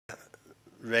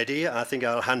ready, I think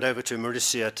I'll hand over to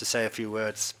Mauricia to say a few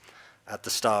words at the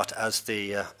start as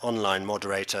the online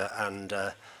moderator and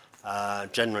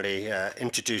generally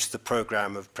introduce the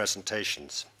program of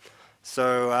presentations.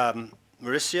 So,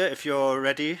 Mauricia, if you're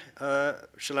ready,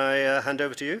 shall I hand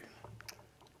over to you?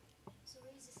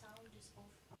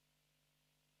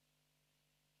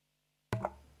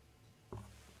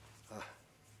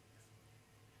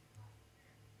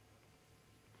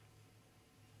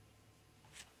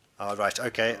 All right,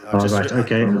 okay. I'll just...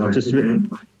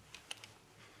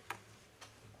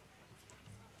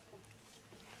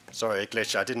 Sorry,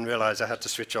 glitch. I didn't realize I had to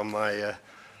switch on my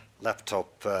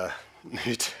laptop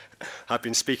mute. I've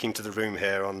been speaking to the room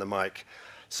here on the mic.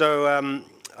 So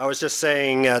I was just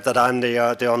saying that I'm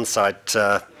the on-site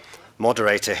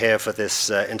moderator here for this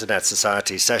Internet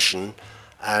Society session,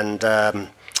 and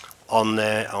on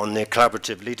the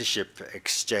Collaborative Leadership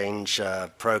Exchange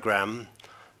program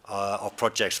of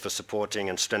projects for supporting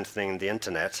and strengthening the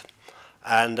Internet.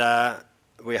 And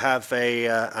we have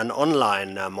an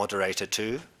online moderator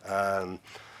too,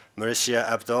 Mauricia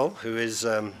Abdul, who is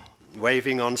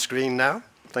waving on screen now.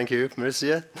 Thank you,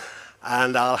 Mauricia.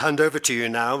 And I'll hand over to you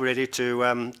now, ready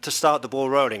to start the ball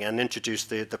rolling and introduce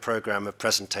the program of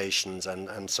presentations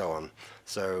and so on.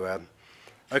 So,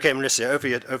 okay, Mauricia,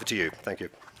 over to you. Thank you.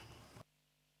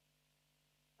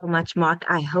 So much, Mark.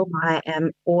 I hope I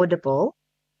am audible.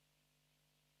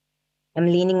 I'm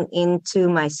leaning into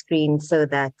my screen so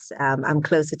that I'm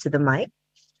closer to the mic.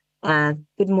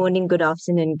 Good morning, good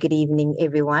afternoon, good evening,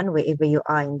 everyone, wherever you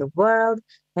are in the world.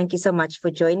 Thank you so much for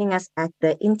joining us at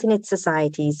the Internet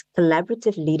Society's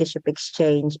Collaborative Leadership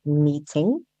Exchange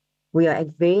meeting. We are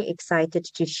very excited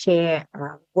to share,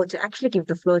 or to actually give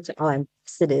the floor to our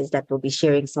ambassadors that will be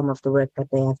sharing some of the work that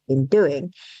they have been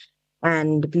doing.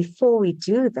 And before we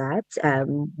do that,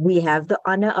 we have the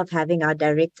honor of having our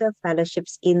Director of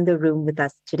Fellowships in the room with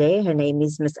us today. Her name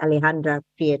is Ms. Alejandra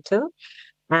Prieto.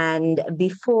 And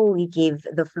before we give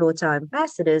the floor to our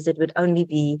ambassadors, it would only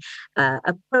be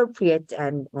appropriate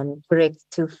and correct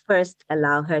to first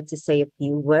allow her to say a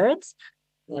few words.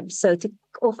 So to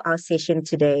kick off our session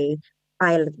today,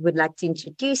 I would like to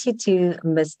introduce you to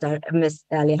Ms.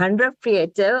 Alejandra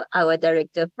Prieto, our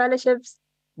Director of Fellowships.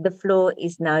 The floor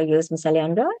is now yours, Ms.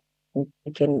 Alejandra. You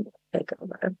can take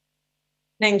over.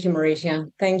 Thank you, Mauricia.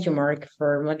 Thank you, Mark,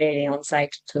 for moderating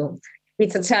on-site too.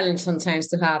 It's a challenge sometimes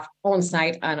to have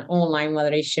on-site and online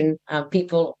moderation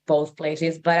people both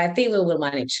places, but I think we will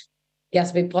manage.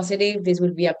 Just be positive. This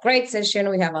will be a great session.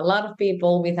 We have a lot of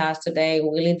people with us today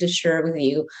willing to share with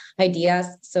you ideas.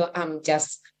 So I'm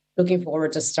just looking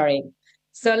forward to starting.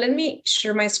 So let me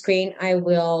share my screen. I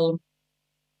will...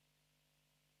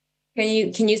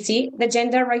 Can you see the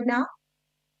agenda right now?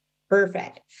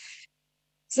 Perfect.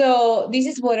 So this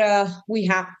is what we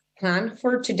have planned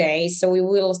for today. So we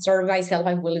will start myself.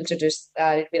 I will introduce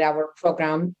with our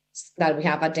program that we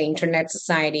have at the Internet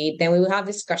Society. Then we will have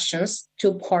discussions,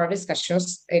 two-part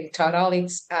discussions. In total,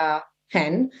 it's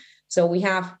 10. So we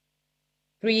have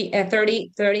 30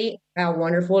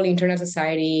 wonderful Internet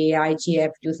Society,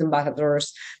 IGF youth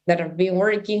ambassadors that have been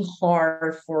working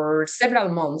hard for several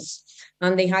months.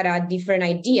 And they had different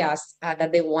ideas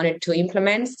that they wanted to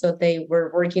implement. So they were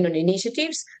working on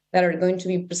initiatives that are going to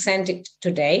be presented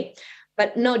today,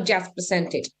 but not just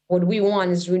presented. What we want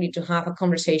is really to have a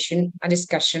conversation, a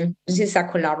discussion. This is a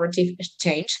collaborative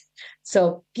exchange.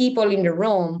 So people in the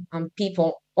room and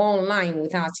people online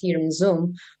with us here in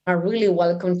Zoom are really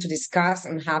welcome to discuss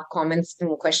and have comments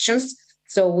and questions.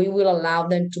 So we will allow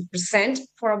them to present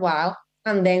for a while,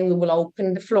 and then we will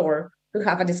open the floor to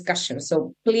have a discussion.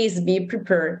 So please be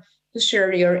prepared to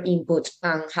share your input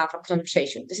and have a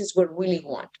conversation. This is what we really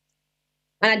want.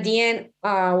 And at the end,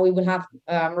 we will have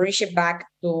Mauricia back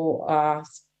to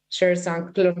share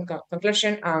some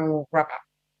conclusion and wrap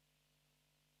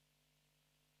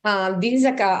up. This is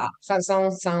like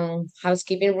some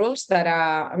housekeeping rules that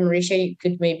Mauricia, you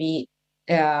could maybe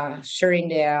share in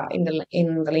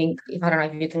the link. If I don't know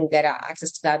if you can get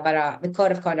access to that, but the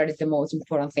code of conduct is the most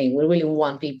important thing. We really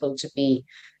want people to be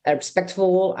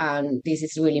respectful, and this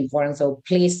is really important. So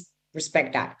please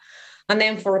respect that. And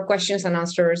then for questions and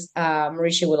answers,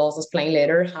 Mauricia will also explain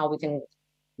later how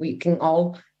we can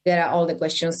all get all the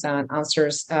questions and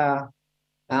answers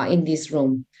in this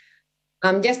room.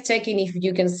 I'm just checking if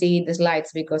you can see the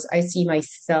slides because I see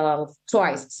myself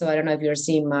twice. So I don't know if you're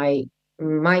seeing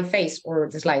my face or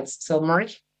the slides. So Mark?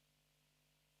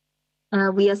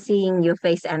 We are seeing your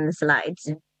face and the slides.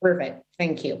 Perfect.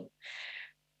 Thank you.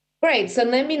 Great. So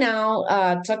let me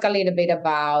now talk a little bit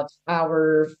about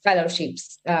our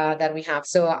fellowships that we have.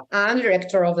 So I'm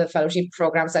director of the fellowship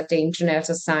programs at the Internet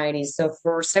Society. So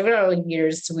for several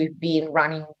years, we've been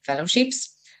running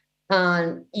fellowships.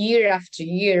 And year after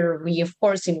year, we of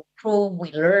course improve,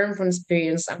 we learn from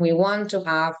experience, and we want to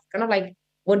have kind of like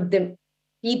what the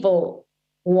people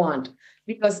want.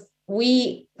 Because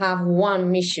we have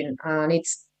one mission, and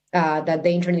it's that the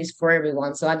internet is for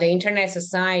everyone. So at the Internet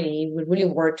Society, we really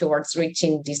work towards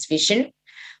reaching this vision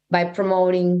by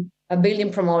promoting,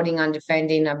 building, promoting, and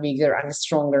defending a bigger and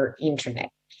stronger internet.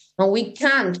 And we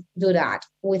can't do that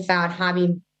without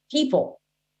having people.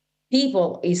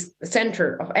 People is the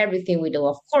center of everything we do.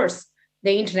 Of course,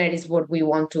 the internet is what we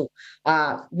want to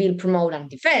build, promote, and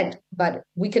defend, but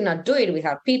we cannot do it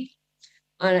without people.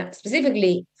 And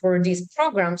specifically for these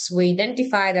programs, we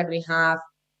identify that we have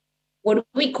what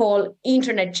we call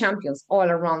internet champions all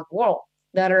around the world.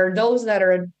 That are those that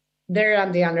are there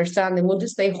and they understand the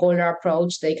multi-stakeholder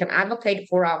approach. They can advocate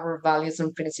for our values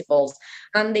and principles,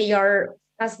 and they are,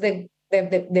 as the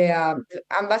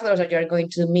ambassadors that you're going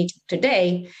to meet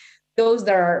today, those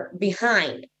that are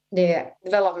behind the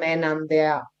development and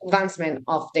the advancement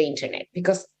of the internet.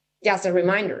 Because just a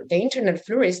reminder, the internet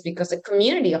flourished because a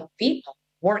community of people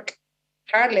work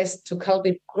tireless to help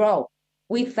it grow.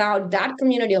 Without that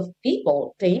community of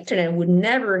people, the internet would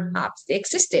never have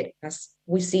existed as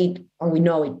we see it and we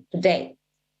know it today.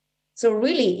 So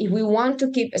really, if we want to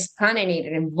keep expanding it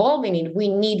and involving it, we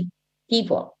need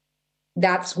people.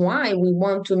 That's why we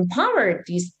want to empower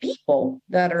these people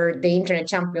that are the internet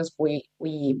champions we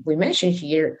mentioned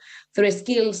here through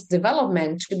skills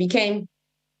development to become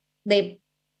the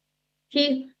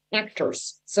key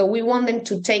actors. So we want them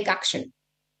to take action.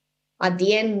 At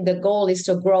the end, the goal is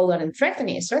to grow and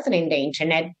strengthening the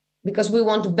internet because we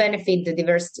want to benefit the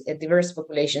diverse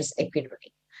populations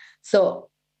equitably. So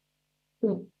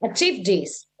to achieve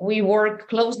this, we work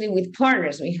closely with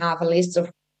partners. We have a list of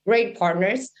great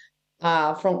partners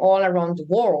from all around the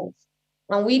world,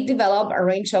 and we develop a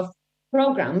range of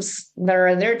programs that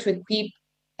are there to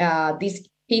equip these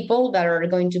people that are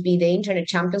going to be the internet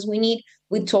champions we need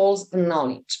with tools and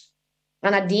knowledge.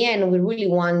 And at the end, we really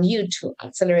want you to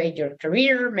accelerate your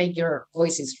career, make your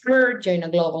voices heard, join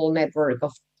a global network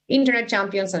of internet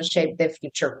champions, and shape the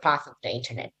future path of the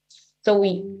internet. So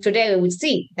today we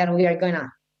see that we are going to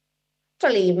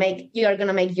actually make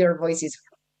your voices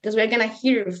heard because we're going to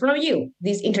hear from you,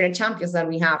 these internet champions that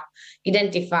we have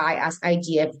identified as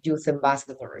IGF youth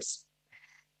ambassadors.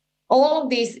 All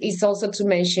of this is also to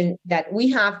mention that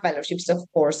we have fellowships, of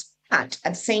course, but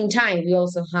at the same time, we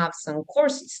also have some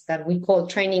courses that we call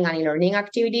training and learning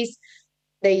activities.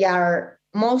 They are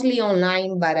mostly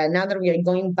online, but now that we are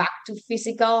going back to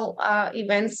physical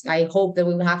events, I hope that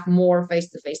we will have more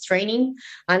face-to-face training,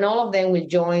 and all of them will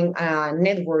join a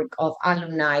network of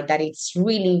alumni that it's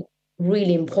really,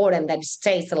 really important that it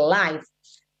stays alive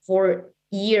for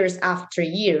years after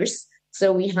years.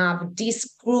 So we have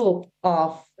this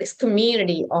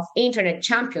community of internet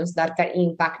champions that can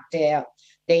impact the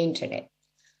internet.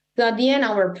 So at the end,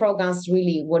 our programs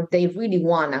really, what they really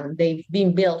want, and they've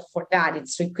been built for that,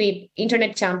 it's to equip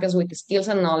internet champions with the skills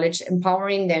and knowledge,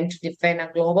 empowering them to defend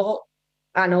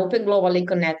an open, globally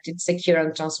connected, secure,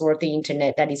 and trustworthy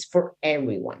internet that is for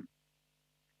everyone.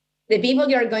 The people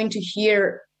you are going to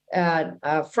hear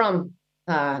from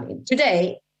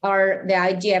today are the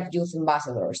IGF Youth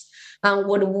Ambassadors. And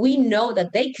what we know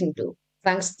that they can do,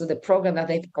 thanks to the program that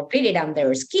they've completed and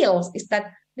their skills, is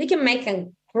that they can make a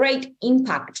great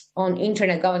impact on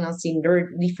internet governance in their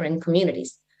different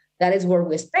communities. That is what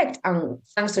we expect. And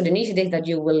thanks to the initiatives that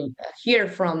you will hear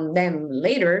from them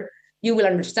later, you will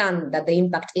understand that the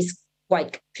impact is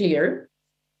quite clear.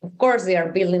 Of course, they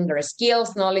are building their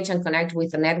skills, knowledge, and connect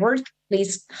with the network.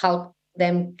 Please help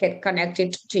them get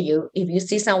connected to you. If you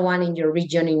see someone in your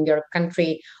region, in your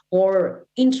country, or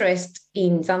interest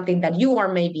in something that you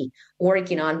are maybe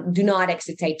working on, do not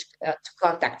hesitate to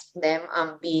contact them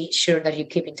and be sure that you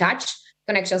keep in touch.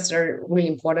 Connections are really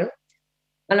important.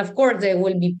 And of course, they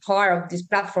will be part of this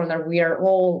platform that we are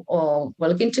all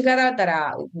working together,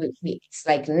 that it's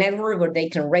like a network where they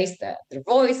can raise their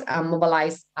voice and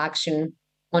mobilize action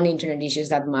on internet issues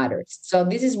that matter. So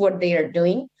this is what they are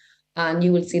doing, and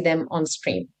you will see them on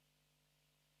screen.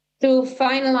 To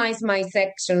finalize my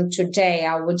section today,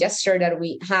 I will just share that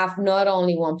we have not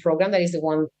only one program, that is the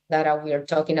one that we are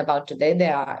talking about today,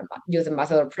 the Youth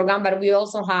Ambassador Program, but we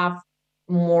also have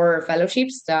more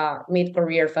fellowships, the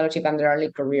Mid-Career Fellowship and the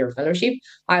Early Career Fellowship.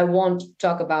 I won't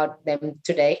talk about them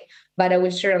today, but I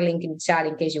will share a link in the chat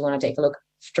in case you want to take a look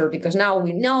after, because now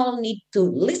we now need to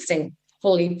listen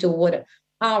fully to what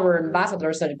our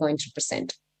ambassadors are going to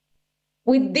present.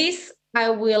 With this, I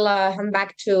will hand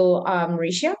back to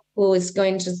Mauricio, who is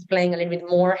going to explain a little bit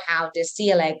more how the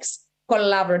CLX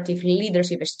collaborative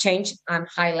leadership exchange, I'm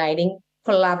highlighting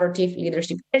collaborative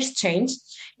leadership exchange,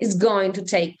 is going to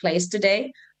take place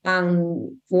today.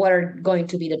 What are going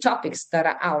to be the topics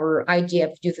that our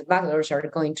IGF youth ambassadors are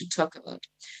going to talk about.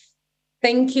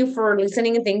 Thank you for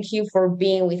listening and thank you for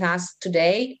being with us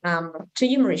today. To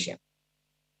you, Mauricio.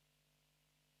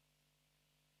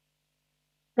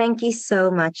 Thank you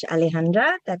so much,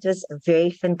 Alejandra. That was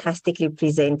very fantastically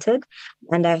presented.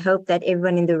 And I hope that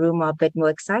everyone in the room are a bit more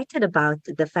excited about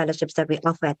the fellowships that we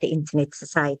offer at the Internet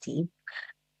Society.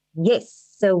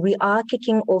 Yes, so we are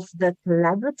kicking off the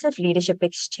Collaborative Leadership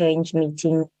Exchange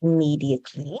meeting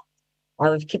immediately.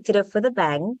 We've kicked it off with a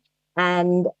bang.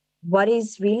 And what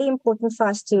is really important for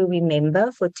us to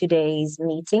remember for today's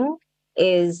meeting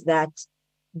is that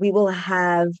we will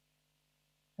have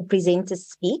a presenter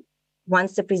speak.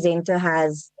 Once the presenter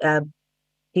has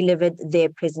delivered their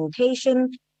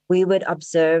presentation, we would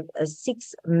observe a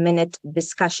 6-minute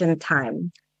discussion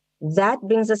time. That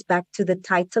brings us back to the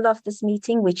title of this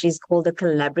meeting, which is called the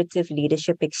Collaborative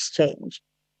Leadership Exchange.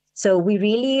 So we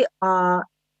really are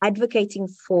advocating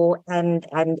for and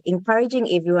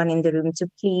encouraging everyone in the room to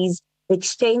please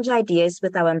exchange ideas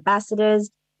with our ambassadors,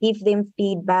 give them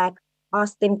feedback,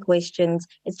 ask them questions.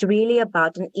 It's really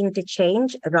about an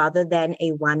interchange rather than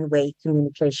a one-way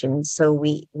communication. So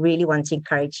we really want to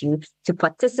encourage you to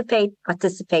participate.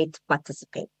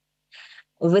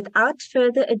 Without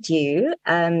further ado,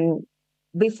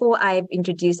 before I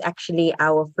introduce actually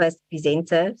our first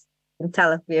presenter, and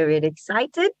tell if we're really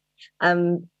excited,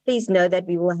 please know that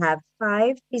we will have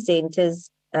 5 presenters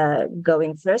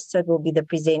going first. So it will be the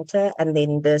presenter and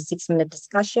then the 6-minute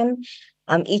discussion.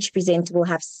 Each presenter will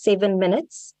have 7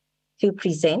 minutes to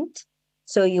present.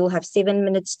 So you'll have 7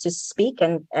 minutes to speak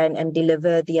and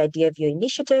deliver the idea of your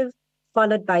initiative,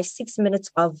 followed by 6 minutes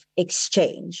of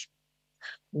exchange.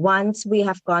 Once we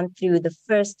have gone through the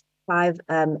first 5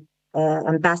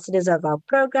 ambassadors of our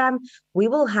program, we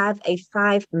will have a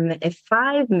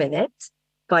 5-minute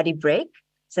body break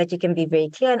so that you can be very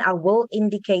clear. And I will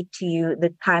indicate to you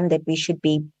the time that we should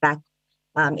be back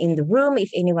in the room if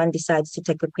anyone decides to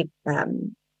take a quick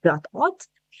blot out.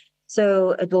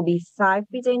 So it will be 5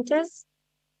 presenters,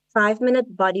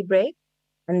 5-minute body break,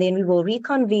 and then we will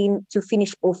reconvene to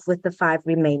finish off with the 5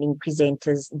 remaining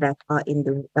presenters that are in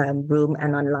the room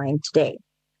and online today.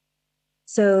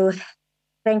 So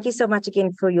thank you so much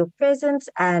again for your presence.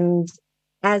 And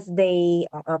as they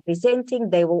are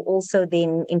presenting, they will also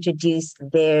then introduce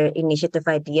their initiative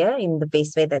idea in the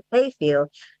best way that they feel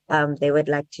they would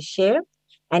like to share.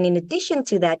 And in addition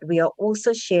to that, we are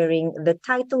also sharing the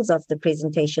titles of the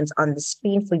presentations on the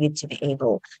screen for you to be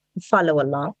able to follow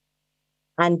along.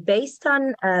 And based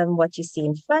on what you see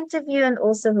in front of you and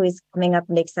also who is coming up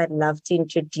next, I'd love to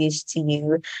introduce to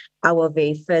you our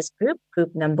very first group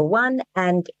number 1.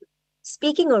 And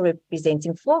speaking or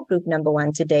representing for group number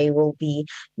 1 today will be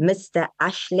Mr.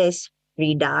 Ashlesh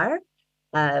Sridhar.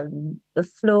 The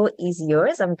floor is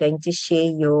yours. I'm going to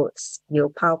share your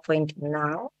PowerPoint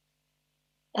now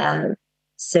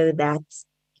so that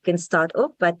you can start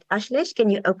off. But Ashlesh, can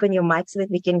you open your mic so that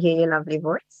we can hear your lovely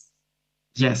voice?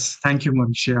 Yes, thank you,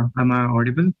 Mauricio. Am I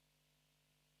audible?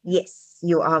 Yes,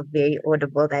 you are very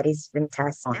audible. That is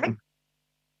fantastic. Awesome.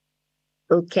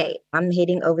 Okay, I'm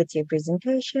heading over to your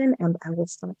presentation and I will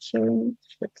start sharing.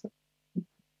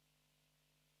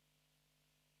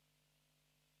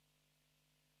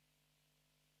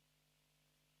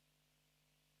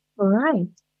 All right,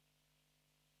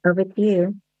 over to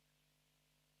you.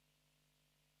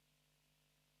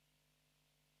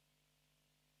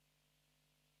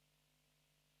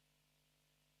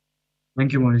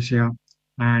 Thank you, Mauricio.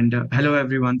 And hello,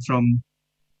 everyone from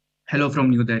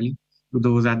New Delhi, to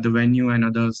those at the venue and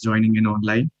others joining in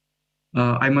online.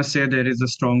 I must say there is a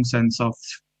strong sense of,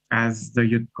 as the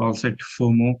youth calls it,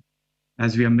 FOMO,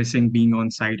 as we are missing being on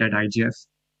site at IGF.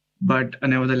 But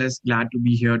nevertheless, glad to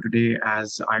be here today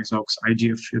as ISOC's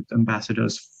IGF Youth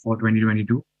Ambassadors for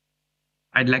 2022.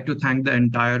 I'd like to thank the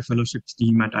entire fellowships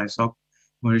team at ISOC,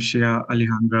 Mauricia,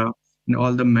 Alejandra, and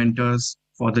all the mentors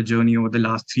for the journey over the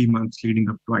last 3 months leading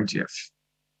up to IGF.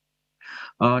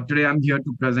 Today, I'm here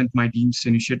to present my team's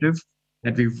initiative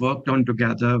that we've worked on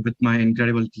together with my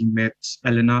incredible teammates,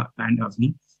 Elena and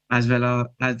Avni, as well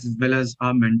as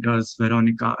our mentors,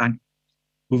 Veronica, and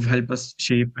who've helped us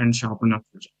shape and sharpen our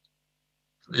project.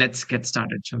 Let's get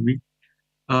started, shall we?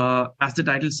 As the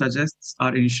title suggests,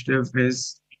 our initiative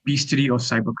is Beastery of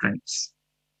Cybercrimes.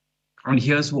 And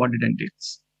here's what it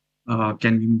entails.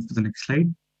 Can we move to the next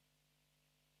slide?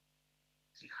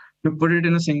 To put it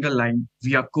in a single line,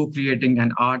 we are co-creating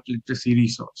an art literacy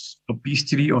resource, a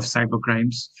bestiary of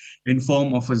cybercrimes in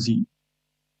form of a zine.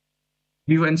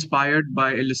 We were inspired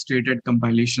by illustrated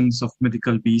compilations of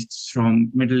mythical beasts from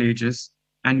Middle Ages,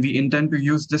 and we intend to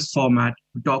use this format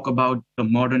to talk about the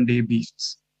modern day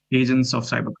beasts, agents of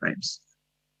cybercrimes.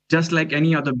 Just like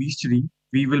any other bestiary,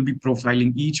 we will be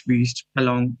profiling each beast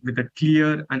along with a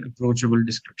clear and approachable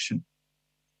description.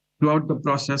 Throughout the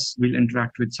process, we'll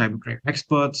interact with cybercrime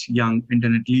experts, young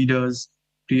internet leaders,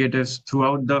 creators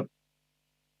through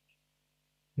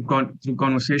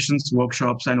conversations,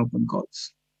 workshops, and open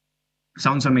calls.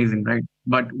 Sounds amazing, right?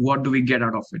 But what do we get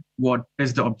out of it? What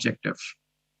is the objective?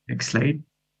 Next slide.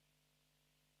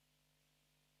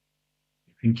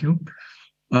 Thank you.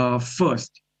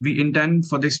 First, we intend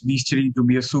for this bestiary to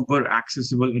be a super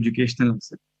accessible educational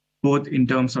asset, both in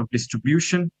terms of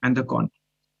distribution and the content,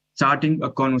 starting a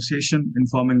conversation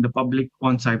informing the public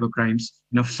on cybercrimes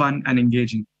in a fun and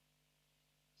engaging.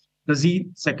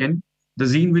 Second, the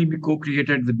zine will be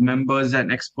co-created with members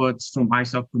and experts from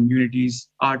ISOC communities,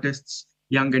 artists,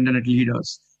 young internet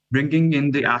leaders, bringing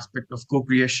in the aspect of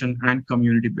co-creation and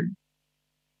community building.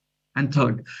 And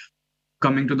third,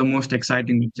 coming to the most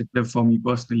exciting objective for me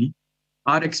personally,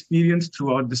 our experience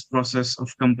throughout this process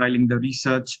of compiling the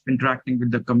research, interacting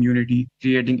with the community,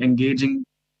 creating engaging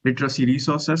literacy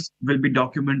resources will be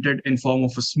documented in form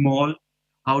of a small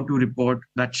how-to report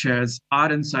that shares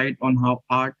our insight on how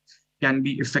art can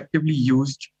be effectively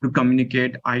used to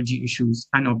communicate IG issues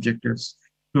and objectives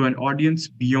to an audience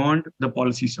beyond the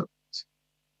policy circles.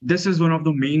 This is one of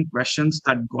the main questions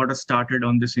that got us started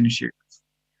on this initiative.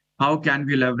 How can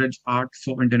we leverage art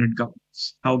for internet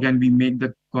governance? How can we make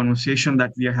the conversation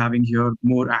that we are having here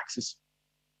more accessible?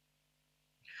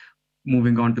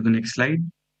 Moving on to the next slide.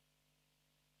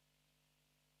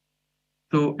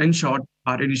 So in short,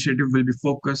 our initiative will be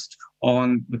focused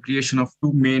on the creation of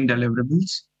two main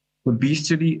deliverables, the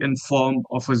bestiary in form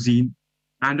of a zine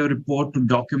and a report to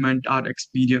document our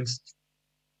experience.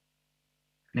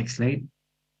 Next slide.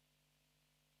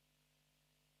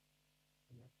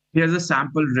 Here's a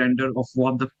sample render of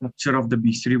what the structure of the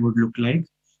bestiary would look like.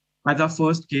 As our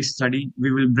first case study,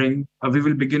 we will begin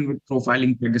with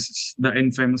profiling Pegasus, the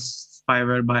infamous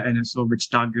spyware by NSO, which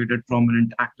targeted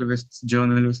prominent activists,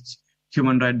 journalists,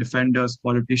 human rights defenders,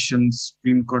 politicians,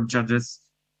 Supreme Court judges,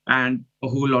 and a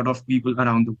whole lot of people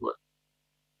around the world.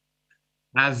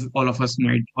 As all of us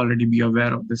might already be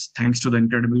aware of this, thanks to the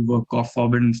incredible work of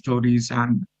Forbidden Stories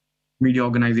and media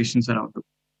organizations around the world.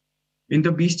 In the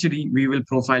bestiary, we will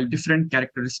profile different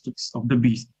characteristics of the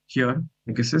beast. Here,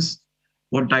 Pegasus,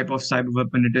 what type of cyber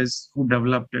weapon it is, who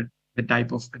developed it, the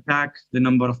type of attack, the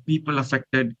number of people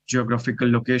affected,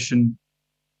 geographical location.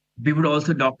 We would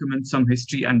also document some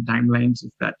history and timelines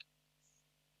of that.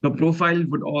 The profile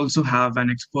would also have an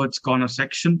experts corner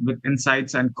section with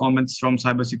insights and comments from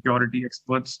cybersecurity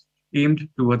experts aimed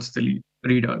towards the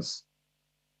readers.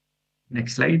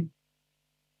 Next slide.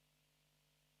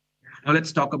 Now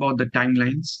let's talk about the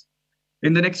timelines.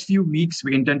 In the next few weeks,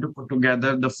 we intend to put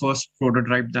together the first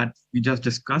prototype that we just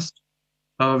discussed.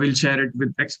 We'll share it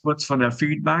with experts for their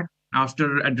feedback.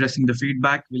 After addressing the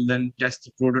feedback, we'll then test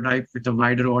the prototype with a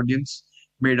wider audience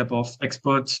made up of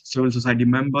experts, civil society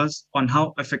members on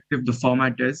how effective the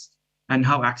format is and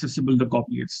how accessible the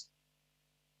copy is.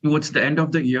 Towards the end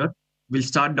of the year, we'll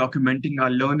start documenting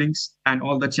our learnings and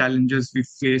all the challenges we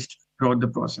faced throughout the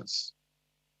process.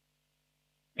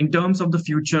 In terms of the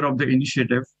future of the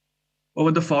initiative,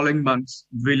 over the following months,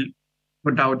 we'll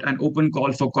put out an open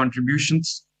call for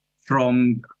contributions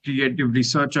from creative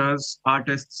researchers,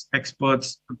 artists,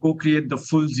 experts to co-create the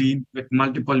full zine with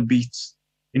multiple beasts,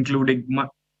 including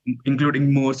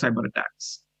more cyber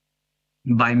attacks.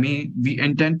 By May, we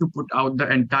intend to put out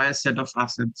the entire set of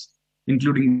assets,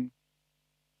 including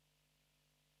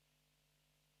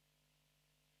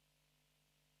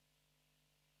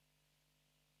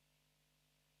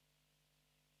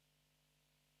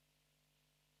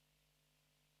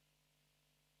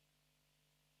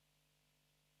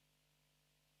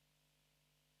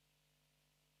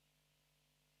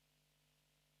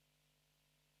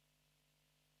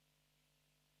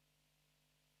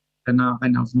Anna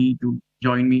and Avni to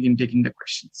join me in taking the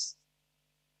questions.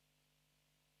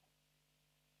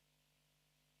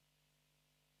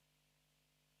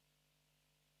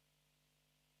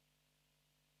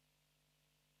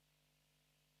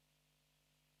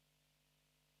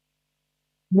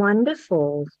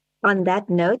 Wonderful. On that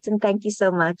note, and thank you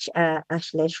so much,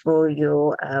 Ashlesh, for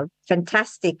your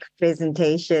fantastic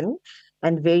presentation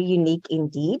and very unique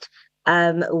indeed.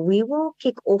 We will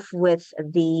kick off with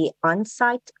the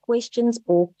on-site questions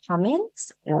or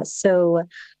comments. So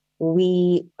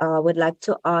we would like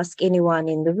to ask anyone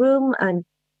in the room and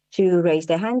to raise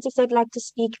their hands if they'd like to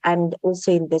speak. And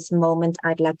also in this moment,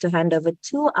 I'd like to hand over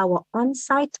to our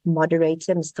on-site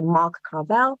moderator, Mr. Mark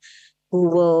Carvel, who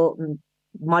will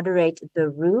moderate the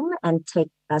room and take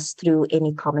us through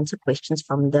any comments or questions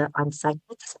from the on-site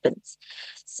participants.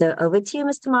 So over to you,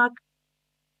 Mr. Mark.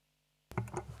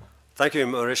 Thank you,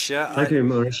 Mauricia. Thank you,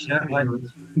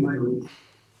 Mauricia.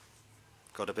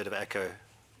 Got a bit of echo.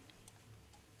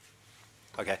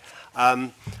 Okay.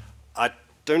 I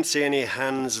don't see any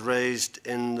hands raised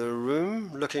in the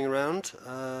room. Looking around,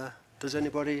 does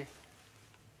anybody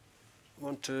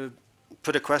want to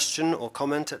put a question or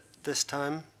comment at this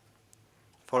time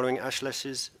following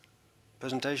Ashlesh's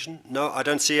presentation? No, I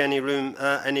don't see any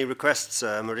requests,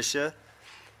 Mauricia.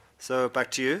 So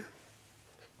back to you.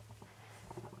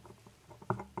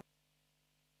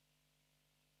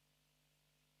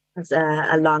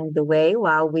 Along the way,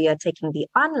 while we are taking the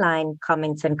online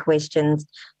comments and questions,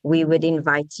 we would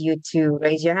invite you to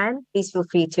raise your hand. Please feel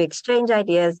free to exchange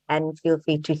ideas and feel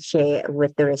free to share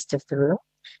with the rest of the room.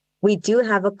 We do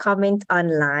have a comment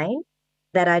online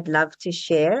that I'd love to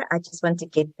share. I just want to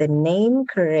get the name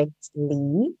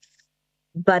correctly,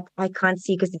 but I can't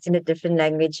see because it's in a different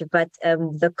language. But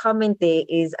the comment there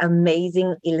is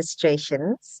amazing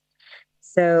illustrations.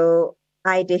 So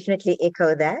I definitely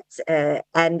echo that.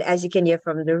 And as you can hear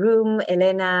from the room,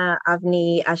 Elena,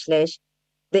 Avni, Ashlesh,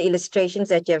 the illustrations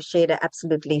that you have shared are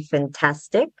absolutely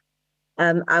fantastic.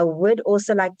 I would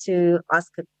also like to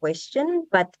ask a question,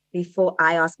 but before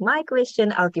I ask my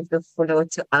question, I'll give the floor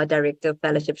to our Director of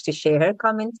Fellowships to share her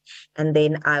comments, and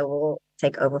then I will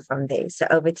take over from there. So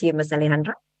over to you, Ms.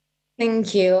 Alejandra.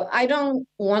 Thank you. I don't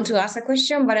want to ask a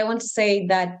question, but I want to say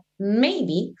that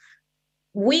maybe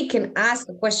we can ask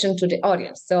a question to the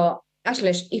audience. So,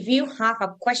 Ashlesh, if you have a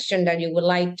question that you would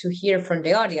like to hear from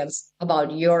the audience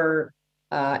about your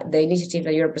the initiative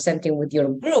that you're presenting with your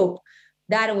group,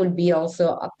 that would be also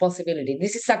a possibility.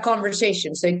 This is a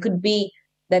conversation, so it could be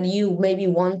that you maybe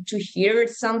want to hear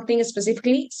something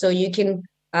specifically, so you can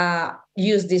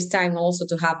use this time also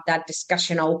to have that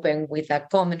discussion open with a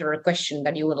comment or a question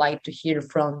that you would like to hear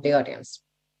from the audience.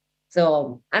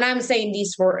 So, and I'm saying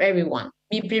this for everyone.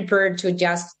 Be prepared to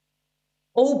just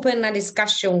open a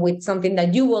discussion with something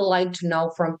that you would like to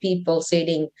know from people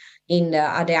sitting in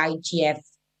at the IGF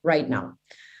right now.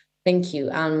 Thank you.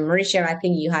 Mauricia, I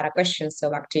think you had a question, so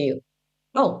back to you.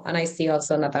 Oh, and I see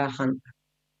also another hand.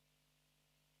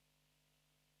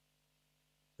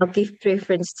 I'll give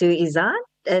preference to Izan,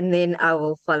 and then I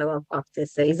will follow up after.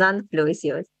 So Izan, the floor is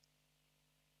yours.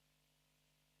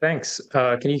 Thanks.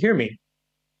 Can you hear me?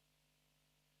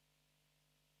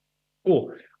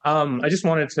 Cool. I just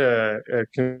wanted to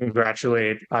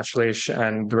congratulate Ashlesh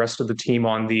and the rest of the team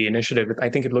on the initiative. I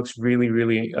think it looks really,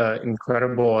 really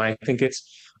incredible. I think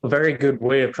it's a very good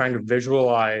way of trying to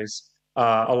visualize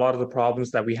a lot of the problems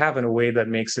that we have in a way that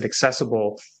makes it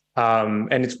accessible.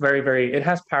 And it's it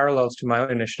has parallels to my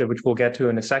own initiative, which we'll get to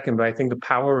in a second, but I think the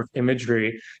power of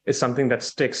imagery is something that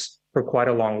sticks for quite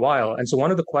a long while. And so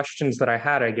one of the questions that I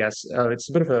had, I guess, it's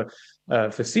a bit of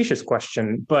a facetious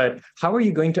question, but how are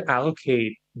you going to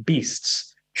allocate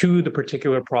beasts to the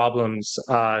particular problems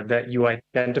that you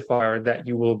identify or that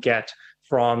you will get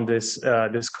from this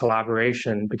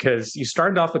collaboration? Because you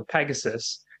started off with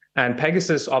Pegasus, and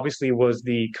Pegasus obviously was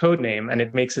the code name, and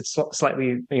it makes it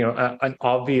slightly, an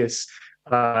obvious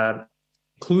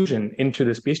inclusion into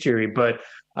this bestiary. But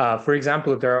for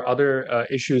example, if there are other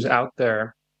issues out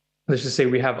there, let's just say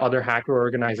we have other hacker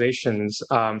organizations,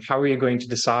 how are you going to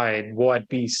decide what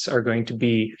beasts are going to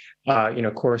be,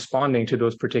 corresponding to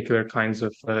those particular kinds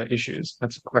of issues?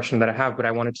 That's a question that I have, but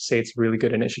I wanted to say it's a really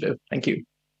good initiative. Thank you.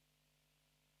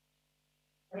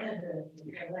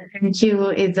 Thank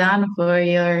you, Izan, for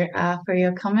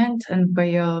your comment and for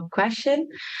your question.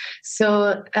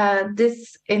 So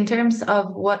this, in terms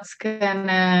of what's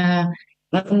gonna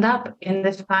end up in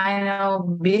the final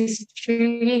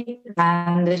bestiary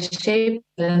and the shape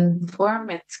and form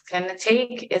it's gonna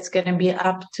take, it's gonna be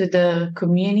up to the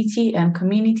community and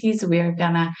communities we are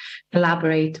gonna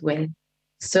collaborate with.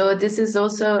 So this is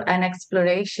also an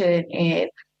exploration in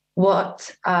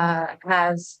what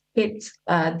has hit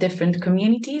different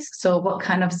communities. So what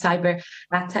kind of cyber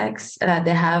attacks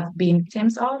they have been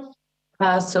victims of.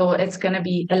 So it's going to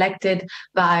be elected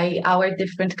by our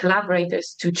different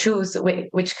collaborators to choose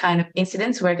which kind of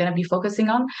incidents we're going to be focusing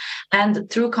on. And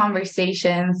through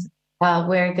conversations,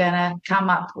 we're going to come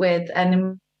up with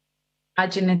an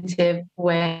imaginative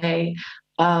way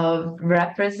of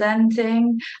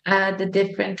representing the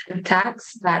different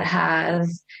attacks that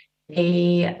has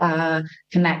a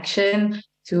connection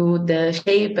to the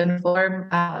shape and form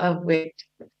of which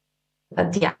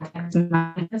the attacks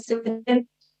manifested in.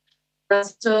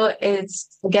 So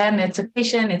it's a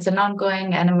patient, it's an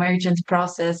ongoing and emergent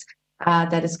process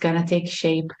that is going to take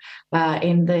shape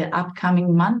in the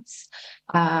upcoming months.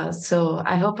 So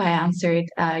I hope I answered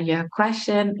your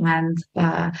question, and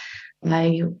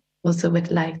I also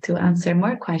would like to answer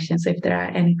more questions if there are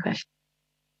any questions.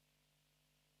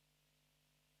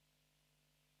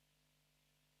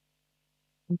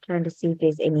 I'm trying to see if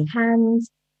there's any hands.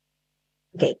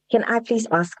 Okay, can I please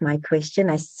ask my question?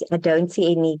 I don't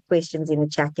see any questions in the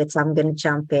chat yet, so I'm going to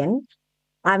jump in.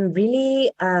 I'm really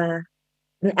an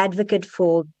advocate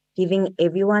for giving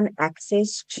everyone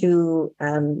access to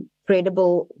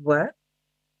credible work.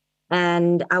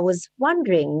 And I was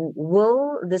wondering,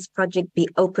 will this project be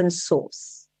open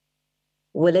source?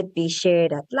 Will it be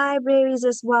shared at libraries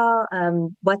as well?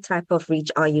 What type of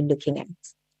reach are you looking at?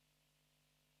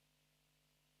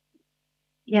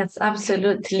 Yes,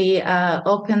 absolutely.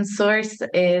 Open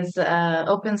sourcing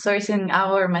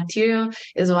our material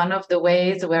is one of the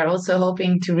ways we're also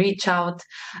hoping to reach out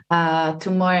to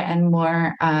more and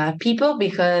more people,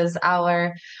 because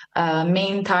our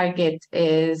main target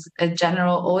is a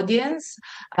general audience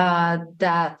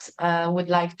that would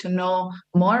like to know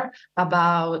more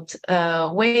about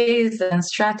ways and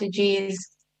strategies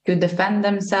to defend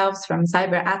themselves from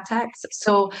cyber attacks.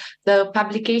 So the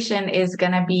publication is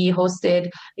going to be hosted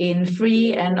in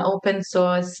free and open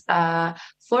source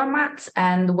formats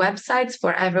and websites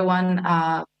for everyone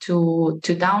to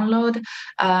download.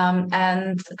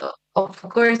 And of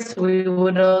course, we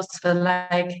would also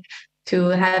like to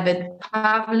have it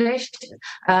published,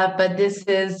 but this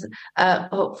is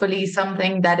hopefully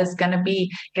something that is going to be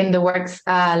in the works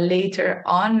later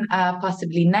on,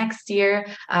 possibly next year,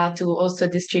 to also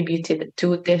distribute it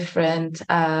to different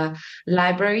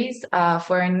libraries.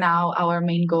 For now, our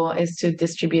main goal is to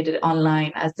distribute it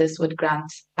online, as this would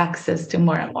grant access to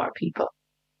more and more people.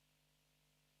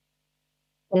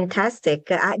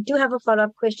 Fantastic. I do have a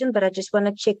follow-up question, but I just want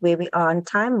to check where we are on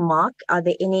time. Mark, are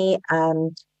there any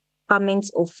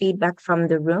comments or feedback from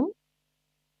the room?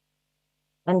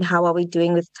 And how are we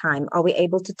doing with time? Are we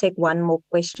able to take one more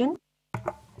question?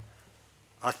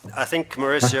 I think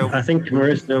Mauricio.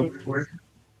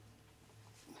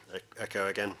 Echo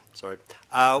again, sorry.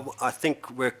 I think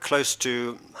we're close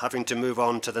to having to move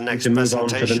on to the next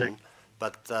presentation,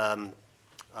 but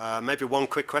maybe one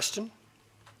quick question.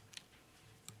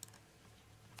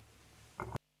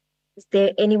 Is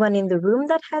there anyone in the room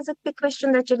that has a quick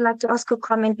question that you'd like to ask or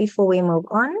comment before we move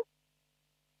on?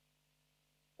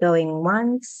 Going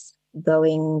once,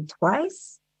 going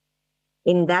twice.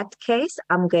 In that case,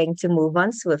 I'm going to move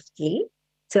on swiftly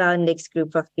to our next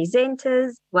group of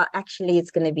presenters. Well, actually,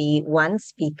 it's going to be one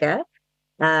speaker,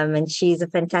 and she's a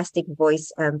fantastic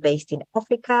voice based in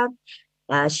Africa.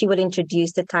 She will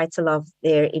introduce the title of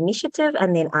their initiative,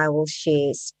 and then I will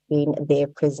share screen their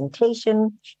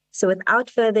presentation. So without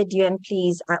further ado, and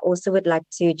please, I also would like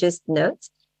to just note,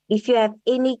 if you have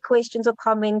any questions or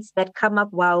comments that come up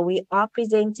while we are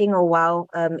presenting or while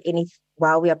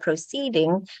we are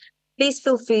proceeding, please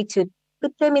feel free to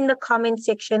put them in the comment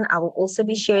section. I will also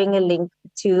be sharing a link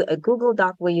to a Google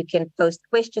Doc where you can post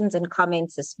questions and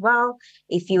comments as well,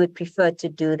 if you would prefer to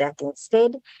do that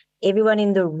instead. Everyone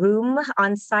in the room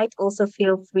on site, also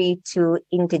feel free to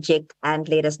interject and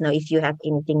let us know if you have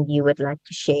anything you would like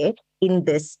to share in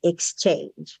this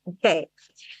exchange. Okay.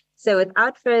 So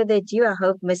without further ado, I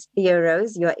hope Miss Thea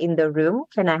Rose, you're in the room.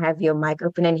 Can I have your mic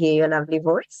open and hear your lovely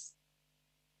voice?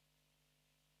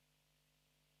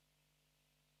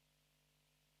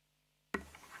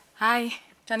 Hi,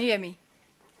 can you hear me?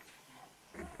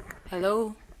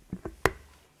 Hello?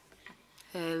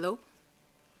 Hello?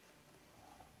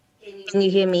 Can you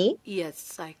hear me?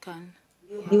 Yes, I can.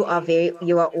 You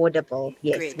are audible.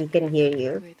 Yes, Great. we can hear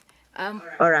you. Great.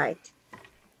 All right.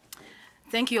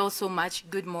 Thank you all so much.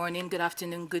 Good morning, good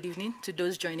afternoon, good evening to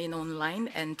those joining online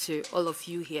and to all of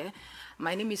you here.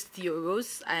 My name is Thea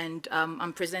Rose, and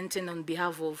I'm presenting on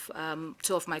behalf of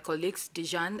two of my colleagues,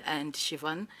 Dijan and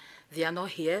Shivan. They are not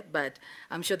here, but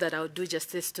I'm sure that I'll do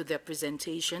justice to their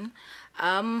presentation.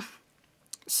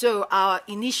 So our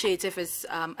initiative is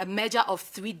a merger of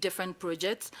 3 different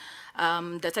projects.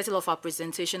 The title of our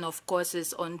presentation, of course,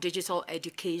 is on digital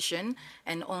education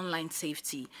and online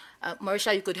safety.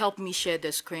 Marisha, you could help me share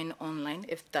the screen online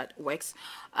if that works.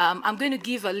 I'm going to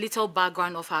give a little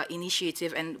background of our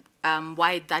initiative and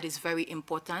why that is very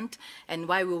important, and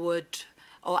why we would,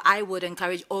 or I would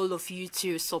encourage all of you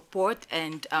to support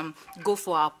and go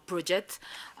for our project.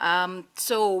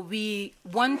 So we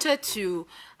wanted to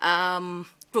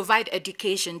provide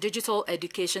education, digital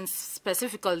education,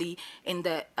 specifically in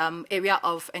the area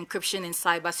of encryption and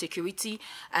cybersecurity,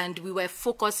 and we were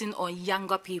focusing on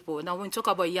younger people. Now, when we talk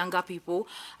about younger people,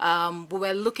 we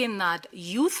were looking at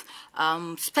youth,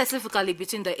 specifically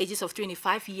between the ages of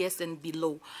 25 years and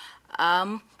below.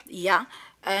 Yeah.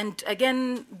 And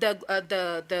again,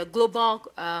 the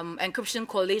Global Encryption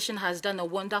Coalition has done a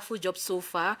wonderful job so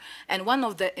far. And one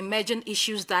of the emerging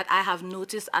issues that I have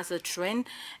noticed as a trend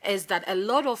is that a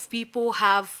lot of people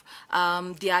have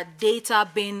their data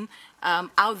being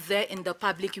out there in the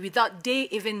public without they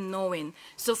even knowing.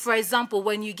 So, for example,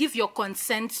 when you give your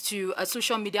consent to a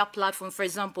social media platform, for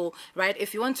example, right,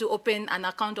 if you want to open an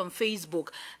account on Facebook,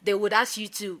 they would ask you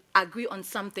to agree on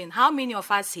something. How many of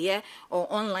us here or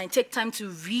online take time to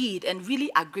read and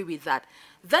really agree with that?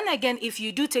 Then again, if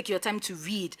you do take your time to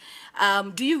read,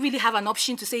 do you really have an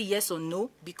option to say yes or no?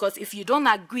 Because if you don't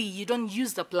agree, you don't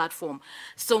use the platform.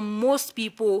 So most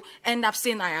people end up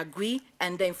saying, I agree,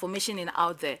 and the information is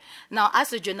out there. Now,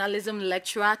 as a journalism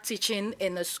lecturer teaching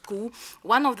in a school,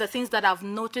 one of the things that I've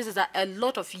noticed is that a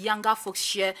lot of younger folks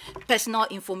share personal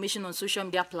information on social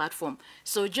media platform.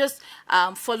 So just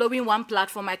following one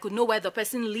platform, I could know where the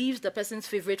person lives, the person's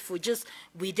favorite food, just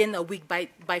within a week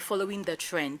by following the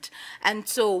trend. And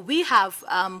so we have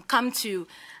come to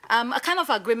a kind of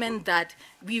agreement that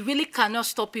we really cannot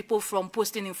stop people from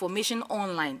posting information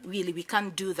online. Really, we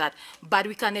can't do that. But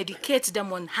we can educate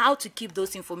them on how to keep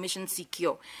those information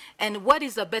secure. And what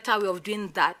is a better way of doing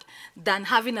that than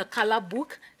having a color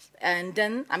book and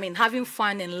then, having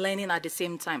fun and learning at the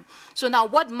same time. So now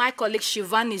what my colleague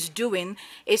Shivan is doing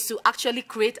is to actually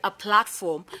create a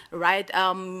platform, right?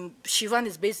 Shivan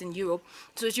is based in Europe.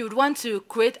 So she would want to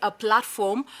create a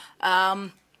platform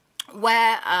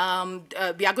where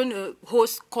we are going to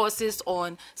host courses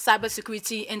on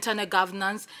cybersecurity, internet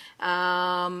governance,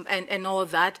 and all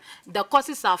that. The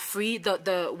courses are free.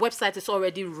 The website is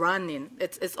already running.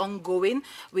 It's ongoing.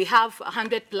 We have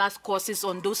 100+ courses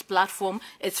on those platforms.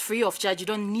 It's free of charge. You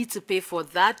don't need to pay for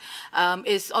that.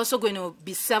 It's also going to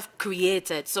be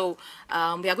self-created. So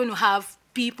we are going to have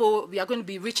people, we are going to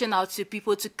be reaching out to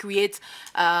people to create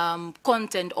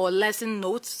content or lesson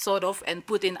notes, sort of, and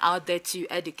putting out there to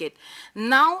educate.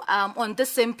 Now, on the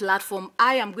same platform,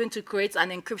 I am going to create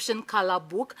an encryption color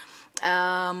book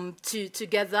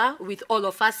together with all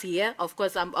of us here. Of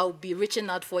course, I'll be reaching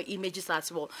out for images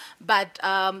as well. But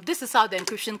this is how the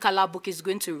encryption color book is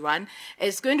going to run.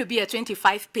 It's going to be a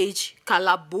 25-page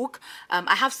color book.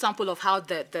 I have sample of how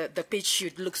the page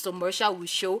should look. So Marsha will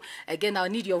show. Again, I'll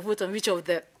need your vote on which of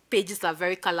the pages are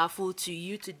very colorful to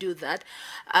you to do that.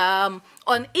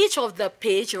 On each of the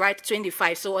page, right,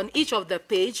 25, so on each of the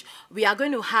page, we are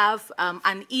going to have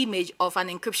an image of an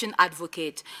encryption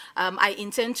advocate. I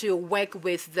intend to work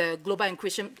with the Global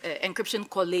Encryption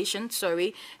Coalition,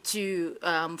 to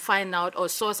find out or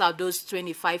source out those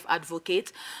 25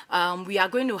 advocates. We are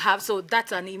going to have, so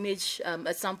that's an image,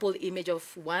 a sample image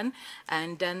of one,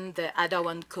 and then the other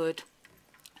one could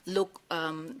look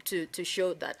to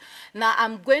show that. Now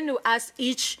I'm going to ask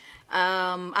each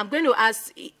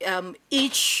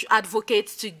each advocate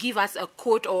to give us a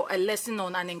quote or a lesson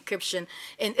on an encryption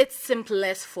in its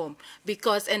simplest form.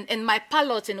 Because in my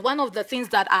piloting, one of the things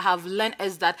that I have learned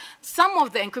is that some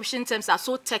of the encryption terms are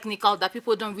so technical that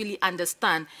people don't really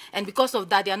understand. And because of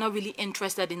that, they are not really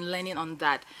interested in learning on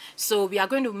that. So we are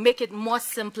going to make it more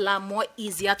simpler, more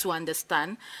easier to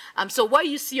understand. So what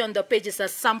you see on the page is a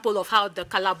sample of how the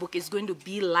color book is going to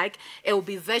be like. It will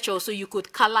be virtual, so you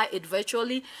could color it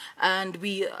virtually. And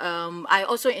I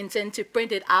also intend to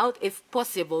print it out if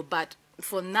possible, but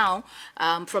for now,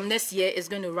 from next year, it's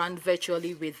going to run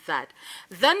virtually with that.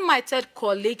 Then my third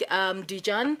colleague,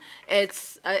 Dijan,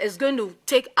 is going to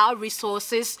take our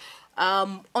resources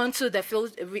onto the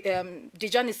field.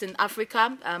 Dijan is in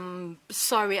Africa.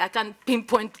 Sorry, I can't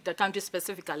pinpoint the country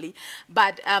specifically,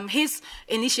 but his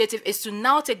initiative is to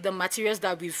now take the materials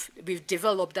that we've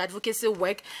developed, the advocacy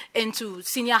work, into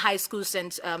senior high schools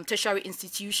and tertiary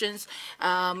institutions.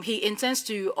 He intends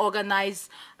to organize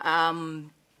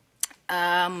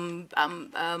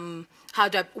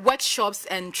workshops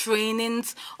and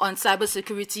trainings on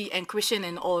cybersecurity, encryption,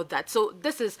 and all that. So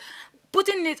this is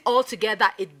putting it all together.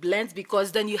 It blends,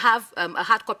 because then you have a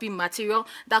hard copy material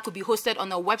that could be hosted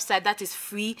on a website that is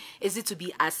free, easy to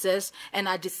be accessed, and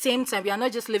at the same time, we are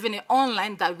not just leaving it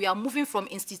online, that we are moving from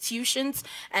institutions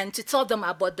and to tell them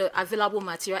about the available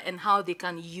material and how they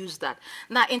can use that.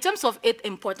 Now, in terms of its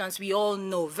importance, we all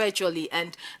know virtually,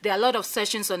 and there are a lot of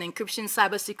sessions on encryption,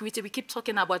 cybersecurity. We keep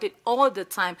talking about it all the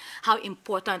time, how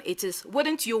important it is.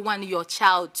 Wouldn't you want your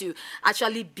child to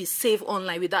actually be safe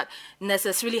online without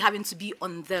necessarily having to be be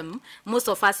on them. Most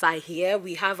of us are here.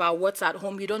 We have our what's at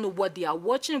home. We don't know what they are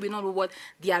watching. We don't know what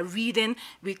they are reading.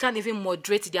 We can't even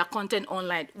moderate their content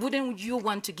online. Wouldn't you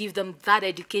want to give them that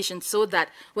education so that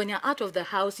when you're out of the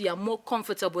house, you are more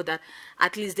comfortable, that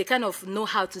at least they kind of know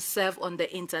how to serve on the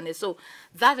internet? So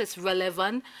that is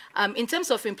relevant. In terms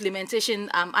of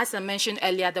implementation, as I mentioned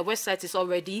earlier, the website is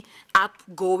already up,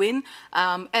 going.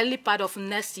 Early part of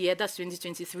next year, that's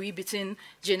 2023, between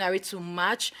January to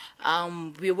March,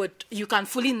 you can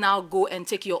fully now go and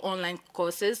take your online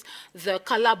courses. The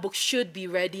color book should be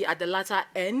ready at the latter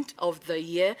end of the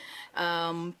year.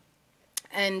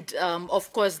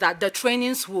 Of course, that the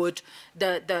trainings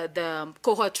the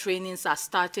cohort trainings are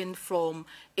starting from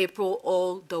April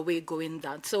all the way going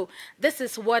down. So this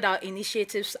is what our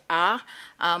initiatives are.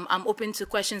 I'm open to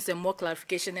questions and more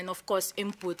clarification, and of course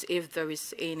input if there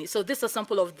is any. So this is a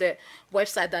sample of the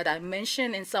website that I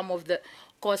mentioned, and some of the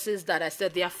courses that I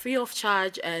said they are free of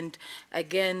charge, and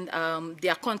again, they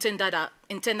are content that are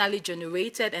internally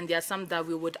generated, and there are some that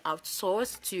we would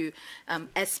outsource to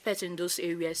experts in those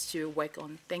areas to work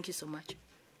on. Thank you so much.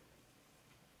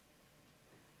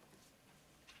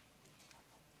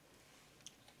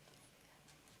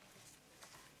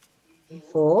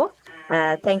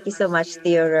 Thank you so much,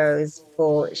 Theorose,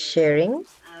 for sharing.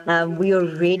 We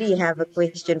already have a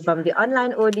question from the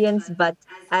online audience, but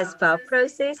as per our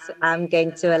process, I'm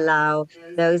going to allow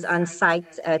those on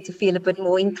site to feel a bit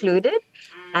more included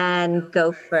and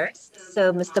go first.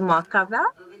 So, Mr. Mark Carvel,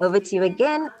 over to you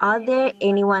again. Are there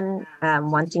anyone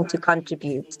wanting to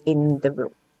contribute in the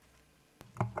room?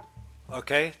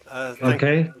 Okay.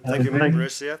 Thank you,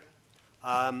 Marcia.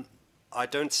 I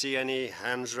don't see any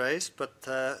hands raised, but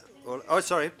oh,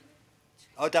 sorry.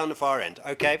 Oh, down the far end.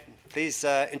 Okay. Please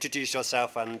introduce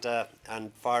yourself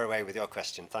and fire away with your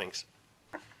question. Thanks.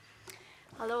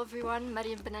 Hello, everyone.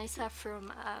 Mariam Benaissa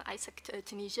from ISAC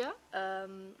Tunisia.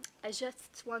 I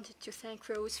just wanted to thank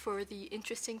Rose for the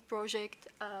interesting project.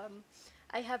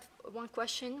 I have one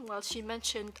question. Well, she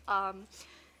mentioned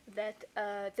that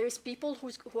there's people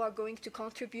who are going to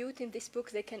contribute in this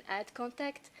book. They can add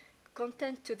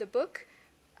content to the book.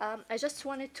 I just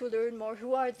wanted to learn more.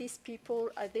 Who are these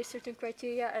people? Are there certain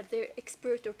criteria? Are there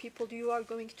experts or people you are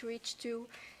going to reach to?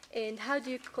 And how do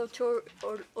you control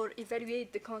or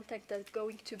evaluate the content that's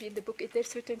going to be in the book? Is there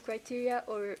certain criteria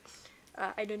or,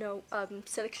 I don't know,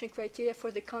 selection criteria for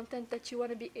the content that you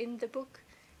want to be in the book?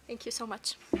 Thank you so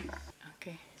much.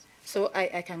 Okay. So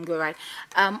I can go, right?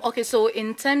 Okay, so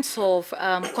in terms of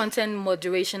content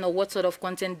moderation or what sort of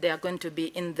content they are going to be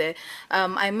in there,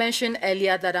 I mentioned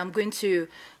earlier that I'm going to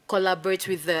collaborate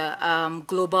with the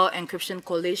Global Encryption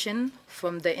Coalition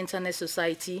from the Internet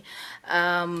Society,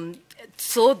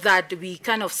 so that we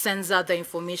kind of censor the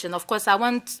information. Of course, I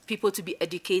want people to be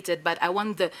educated, but I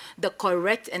want the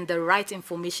correct and the right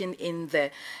information in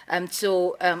there.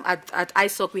 So at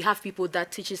ISOC, we have people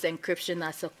that teaches encryption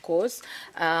as a course.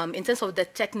 In terms of the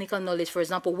technical knowledge, for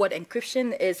example, what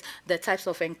encryption is, the types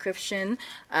of encryption,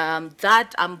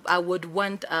 I would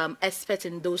want experts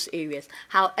in those areas.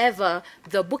 However,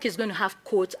 the book is going to have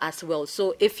quotes as well.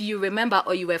 So if you remember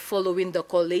or you were following the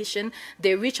coalition,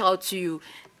 they reach out to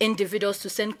individuals to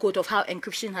send quote of how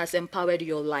encryption has empowered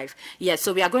your life. Yes,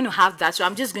 so we are going to have that. So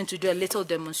I'm just going to do a little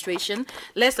demonstration.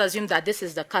 Let's assume that this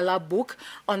is the color book.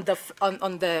 On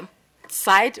the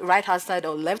side, right hand side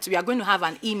or left, we are going to have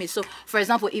an image. So for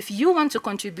example, if you want to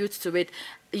contribute to it,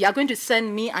 you are going to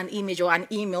send me an image or an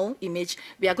email image.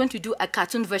 We are going to do a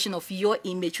cartoon version of your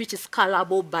image, which is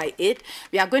colorable by it.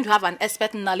 We are going to have an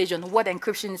expert knowledge on what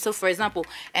encryption is. So for example,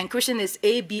 encryption is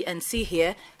A, B, and C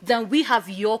here. Then we have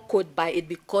your code by it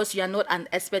because you are not an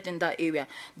expert in that area.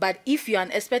 But if you are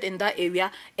an expert in that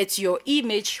area, it's your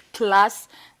image plus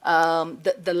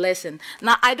the lesson.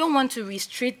 Now, I don't want to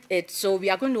restrict it, so we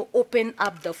are going to open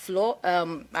up the floor.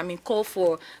 Call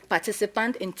for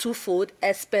participants in twofold,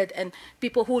 expert and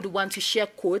people who would want to share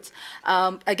quotes.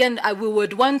 Again, we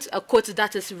would want a quote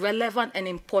that is relevant and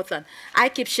important. I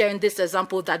keep sharing this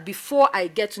example that before I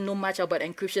get to know much about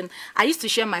encryption, I used to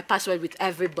share my password with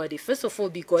everybody. First of all,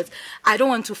 because I don't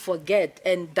want to forget,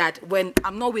 and that when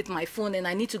I'm not with my phone and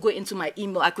I need to go into my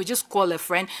email, I could just call a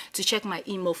friend to check my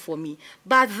email for me.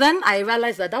 But then I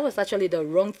realized that that was actually the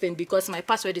wrong thing because my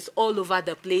password is all over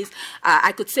the place.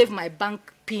 I could save my bank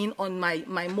PIN on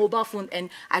my mobile phone and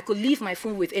I could leave my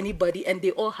phone with anybody and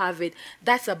they all have it.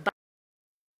 That's a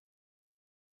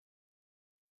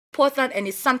important, and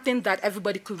it's something that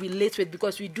everybody could relate with,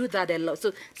 because we do that a lot.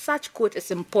 So such code is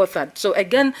important. So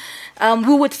again,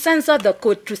 we would censor the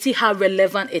code to see how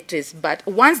relevant it is. But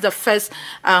once the first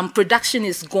production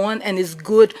is gone and is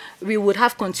good, we would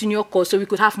have continual code, so we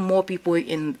could have more people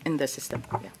in the system.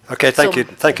 Yeah. Okay,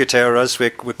 thank you, Teo Rose. We're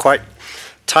quite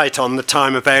tight on the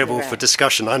time available for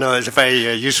discussion. I know it's a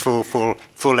very useful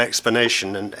full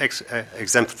explanation and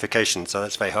exemplification, so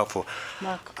that's very helpful.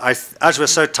 Mark. As we're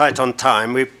so tight on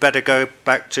time, we better go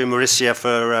back to Mauricia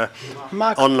for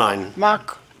online.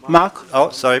 Mark. Oh,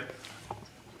 sorry.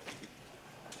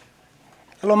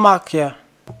 Hello, Mark here.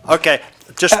 Okay,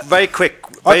 just very quick.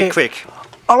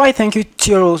 All right, thank you,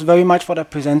 Teo Rose, very much for the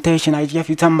presentation, IGF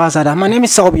Youth Ambassador. My name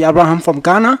is Selby Abraham from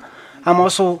Ghana. I'm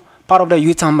also part of the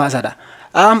Youth Ambassador.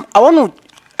 I want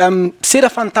to see the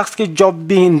fantastic job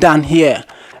being done here.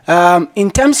 In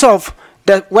terms of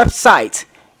the website,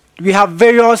 we have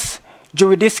various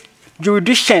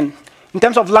jurisdiction in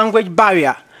terms of language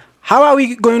barrier. How are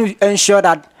we going to ensure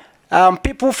that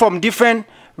people from different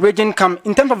regions come?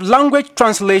 In terms of language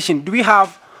translation, do we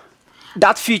have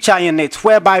that feature in it,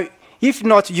 whereby if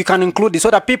not, you can include it so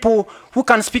that people who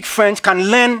can speak French can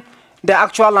learn the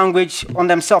actual language on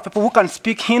themselves. People who can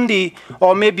speak Hindi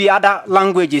or maybe other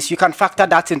languages, you can factor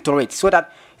that into it so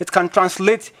that it can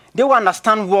translate. They will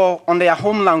understand well on their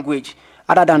home language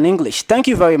other than English. Thank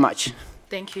you very much.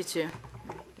 Thank you, too.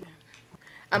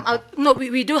 No,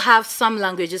 we do have some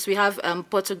languages. We have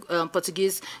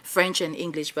Portuguese, French, and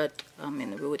English, but we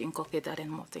would incorporate that in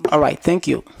more things. All right, thank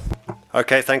you.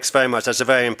 Okay, thanks very much. That's a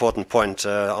very important point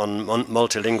on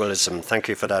multilingualism. Thank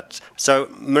you for that. So,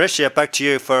 Mauricia, back to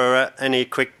you for any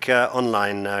quick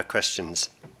online questions.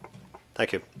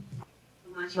 Thank you.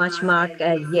 Much, Mark.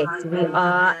 Yes, we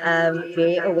are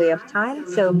very aware of time,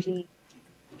 so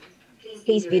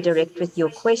please be direct with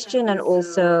your question, and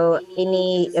also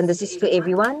and this is for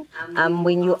everyone,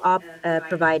 when you are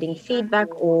providing feedback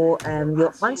or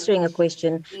you're answering a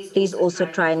question, please also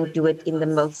try and do it in the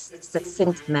most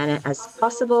succinct manner as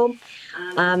possible.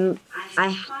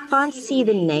 I can't see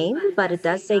the name, but it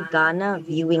does say Ghana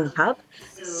Viewing Hub.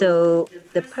 So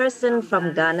the person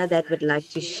from Ghana that would like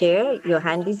to share, your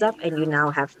hand is up and you now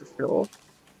have the floor.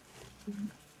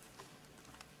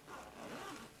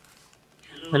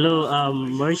 Hello,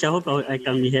 Mauricia, I hope I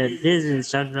can be heard. This is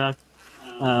Shadrach,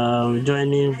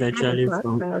 joining virtually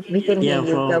from... We can hear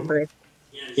you, go for it.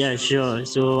 Yeah, sure.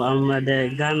 So I'm at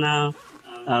the Ghana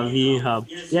Viewing Hub.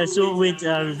 Yeah, so with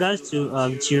regards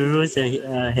to Teo Rose and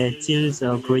her team's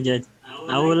project,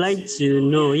 I would like to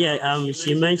know,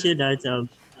 she mentioned that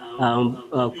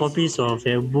copies of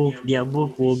their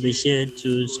book will be shared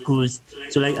to schools.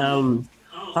 So like,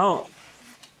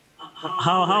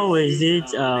 how is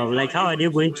it, like, how are they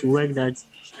going to work that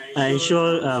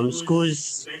ensure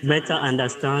schools better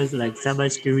understands like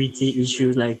cybersecurity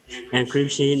issues, like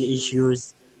encryption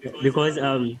issues? Because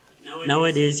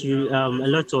nowadays a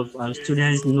lot of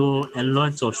students know a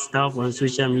lot of stuff on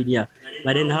social media,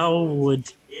 but then how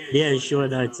would they ensure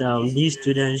that these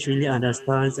students really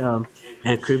understand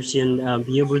encryption,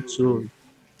 be able to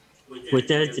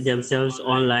protect themselves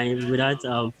online without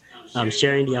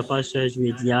sharing their passwords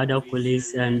with the other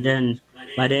colleagues, and then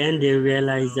by the end they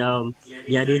realize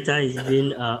their data is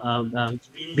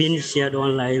being shared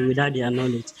online without their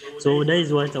knowledge. So that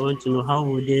is what I want to know. How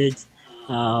would it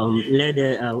let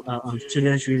the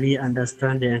students really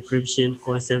understand the encryption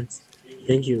concepts?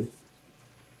 Thank you.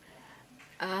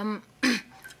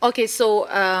 Okay, so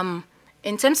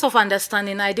in terms of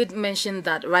understanding, I did mention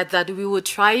that, right, that we will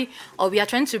try, or we are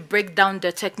trying to break down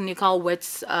the technical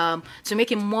words to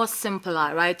make it more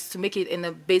simpler, right, to make it in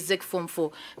a basic form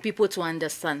for people to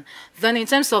understand. Then in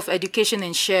terms of education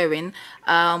and sharing,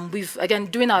 we've, again,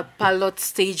 during our pilot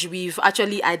stage, we've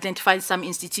actually identified some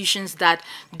institutions that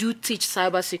do teach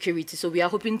cybersecurity. So we are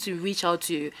hoping to reach out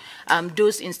to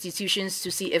those institutions to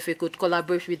see if we could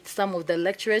collaborate with some of the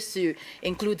lecturers to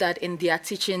include that in their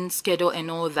teaching schedule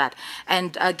and all that.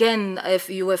 And again, if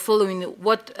you were following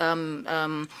what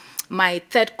my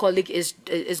third colleague is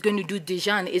going to do,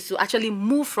 Dijan, is to actually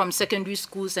move from secondary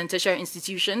schools and tertiary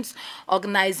institutions,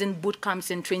 organizing boot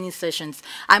camps and training sessions.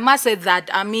 I must say that,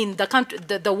 I mean,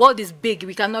 the world is big.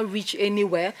 We cannot reach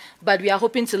anywhere, but we are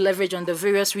hoping to leverage on the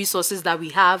various resources that we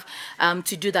have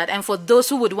to do that. And for those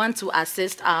who would want to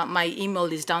assist, my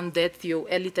email is down there,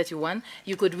 Theo31.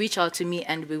 You could reach out to me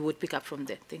and we would pick up from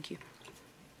there. Thank you.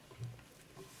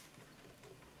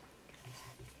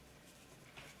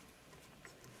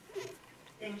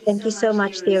 Thank you so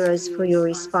much, Teo Rose, for your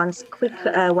response. Quick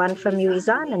one from you,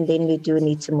 Izan, and then we do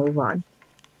need to move on.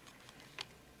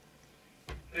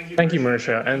 Thank you,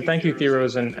 Mauricia, and thank you, Teo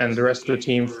Rose, and the rest of the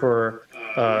team for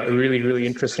a really, really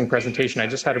interesting presentation. I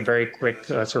just had a very quick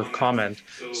sort of comment.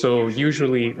 So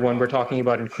usually when we're talking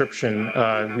about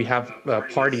encryption, we have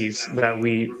parties that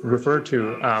we refer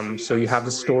to. So you have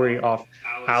the story of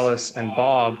Alice and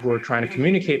Bob who are trying to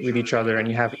communicate with each other, and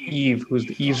you have Eve, who's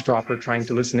the eavesdropper trying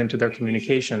to listen into their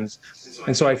communications.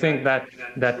 And so I think that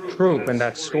that trope and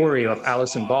that story of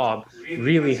Alice and Bob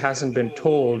really hasn't been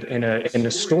told in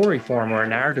a story form or a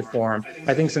narrative form,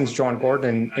 I think, since John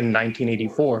Gordon in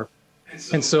 1984.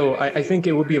 And so I think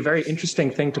it would be a very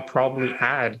interesting thing to probably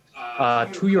add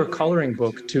to your coloring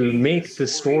book to make the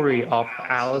story of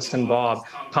Alice and Bob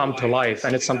come to life.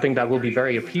 And it's something that will be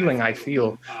very appealing, I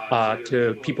feel,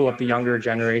 to people of the younger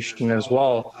generation as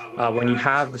well, when you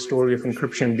have the story of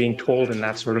encryption being told in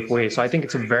that sort of way. So I think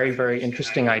it's a very, very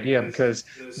interesting idea, because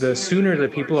the sooner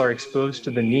that people are exposed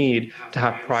to the need to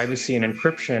have privacy and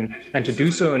encryption, and to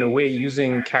do so in a way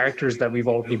using characters that we've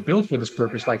already built for this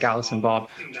purpose, like Alice and Bob,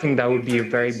 I think that would be a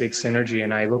very big synergy.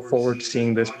 And I look forward to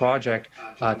seeing this project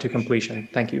to completion.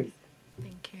 Thank you.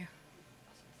 Thank you.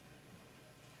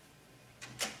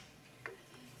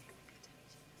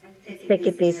 Take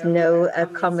it there's no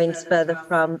comments further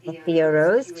from Thea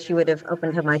Rose. She would have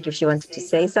opened her mic if she wanted to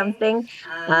say something.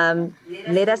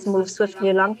 Let us move swiftly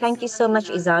along. Thank you so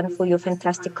much, Izan, for your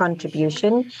fantastic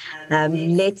contribution.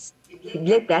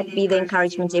 Let that be the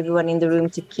encouragement to everyone in the room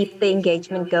to keep the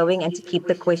engagement going and to keep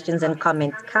the questions and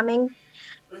comments coming.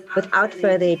 Without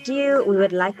further ado, we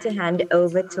would like to hand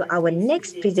over to our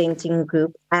next presenting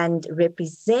group, and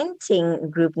representing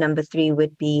group number 3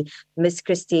 would be Miss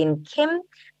Christine Kim.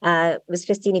 Miss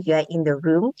Christine, if you are in the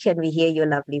room, can we hear your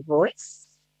lovely voice?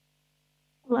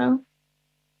 Hello?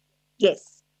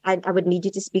 Yes, and I would need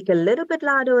you to speak a little bit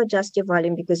louder or adjust your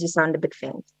volume because you sound a bit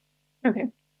faint. Okay.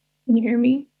 Can you hear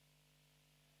me?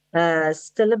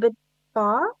 Still a bit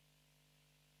far.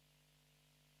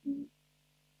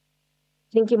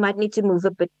 I think you might need to move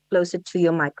a bit closer to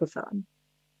your microphone.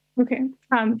 Okay.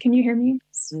 Can you hear me?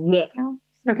 Yeah. Now?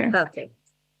 Okay. Perfect.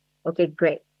 Okay,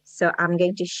 great. So I'm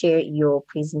going to share your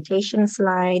presentation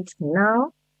slides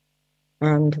now,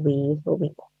 and we will be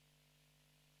back.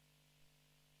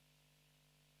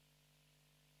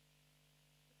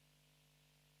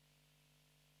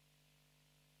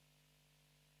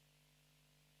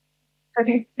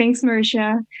 Okay, thanks,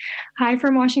 Marisha. Hi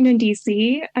from Washington,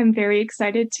 D.C. I'm very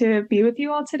excited to be with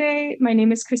you all today. My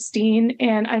name is Christine,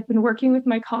 and I've been working with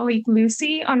my colleague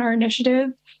Lucy on our initiative,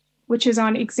 which is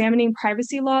on examining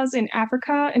privacy laws in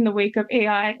Africa in the wake of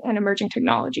AI and emerging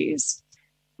technologies.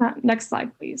 Next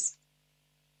slide, please.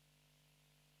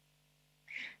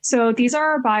 So these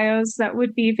are our bios that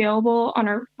would be available on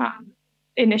our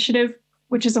initiative,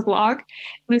 which is a blog.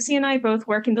 Lucy and I both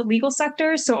work in the legal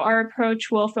sector, so our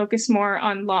approach will focus more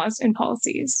on laws and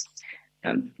policies.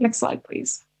 Next slide,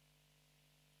 please.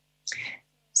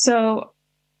 So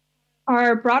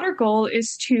our broader goal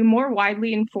is to more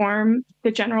widely inform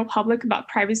the general public about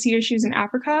privacy issues in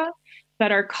Africa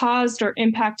that are caused or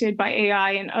impacted by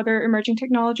AI and other emerging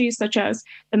technologies, such as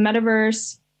the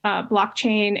metaverse,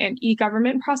 blockchain, and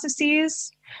e-government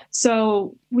processes.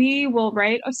 So we will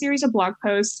write a series of blog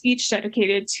posts, each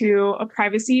dedicated to a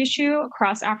privacy issue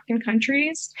across African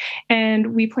countries.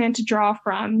 And we plan to draw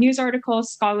from news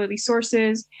articles, scholarly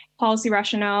sources, policy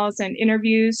rationales, and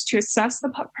interviews to assess the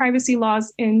privacy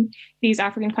laws in these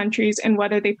African countries and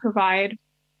whether they provide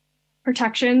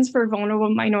protections for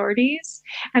vulnerable minorities.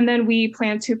 And then we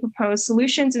plan to propose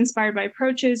solutions inspired by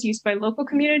approaches used by local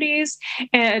communities,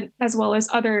 and as well as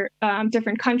other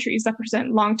different countries that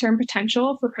present long-term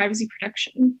potential for privacy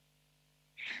protection.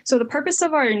 So the purpose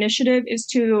of our initiative is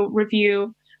to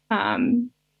review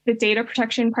the data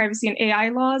protection, privacy, and AI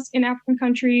laws in African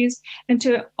countries, and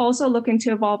to also look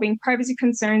into evolving privacy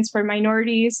concerns for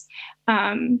minorities,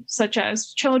 such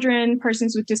as children,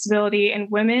 persons with disability,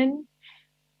 and women.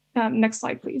 Next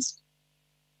slide, please.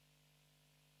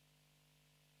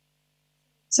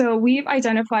 So we've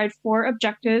identified 4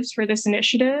 objectives for this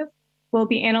initiative. We'll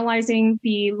be analyzing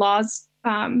the laws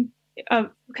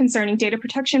concerning data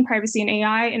protection, privacy, and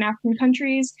AI in African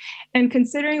countries, and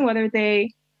considering whether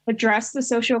they address the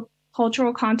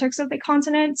socio-cultural context of the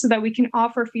continent so that we can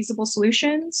offer feasible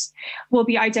solutions. We'll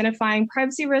be identifying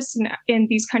privacy risks in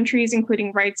these countries,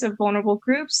 including rights of vulnerable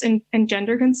groups and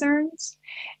gender concerns.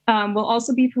 We'll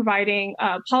also be providing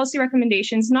policy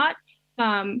recommendations, not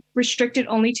restricted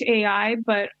only to AI,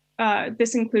 but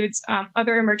this includes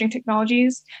other emerging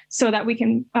technologies so that we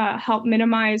can help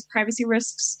minimize privacy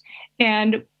risks.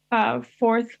 And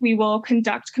fourth, we will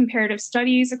conduct comparative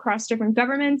studies across different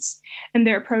governments and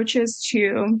their approaches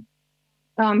to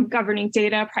governing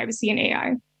data, privacy, and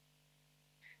AI.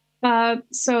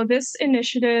 So this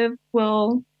initiative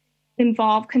will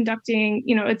involve conducting,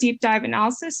 a deep dive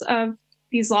analysis of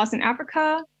these laws in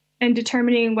Africa and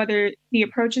determining whether the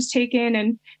approach is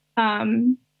taken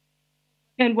and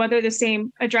whether the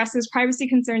same addresses privacy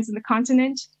concerns in the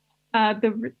continent.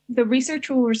 The research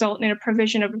will result in a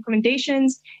provision of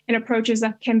recommendations and approaches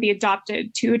that can be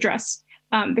adopted to address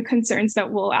the concerns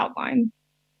that we'll outline.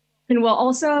 And we'll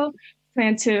also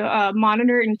plan to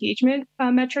monitor engagement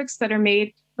metrics that are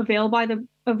made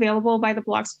available by the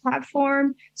blog's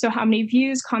platform. So how many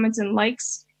views, comments, and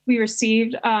likes we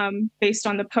received based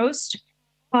on the post.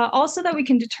 Also that we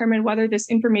can determine whether this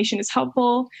information is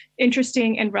helpful,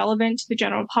 interesting, and relevant to the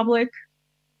general public.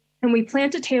 And we plan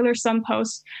to tailor some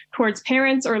posts towards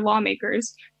parents or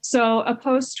lawmakers. So a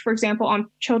post, for example, on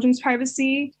children's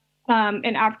privacy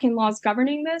and African laws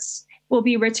governing this will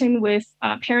be written with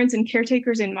parents and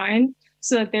caretakers in mind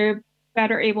so that they're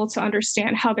better able to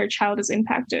understand how their child is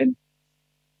impacted.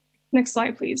 Next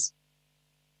slide, please.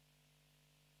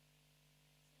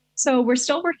 So we're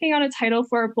still working on a title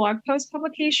for our blog post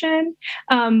publication,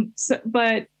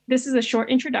 but this is a short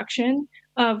introduction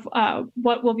of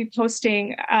what we'll be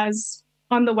posting as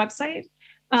on the website.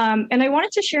 And I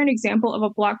wanted to share an example of a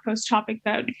blog post topic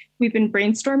that we've been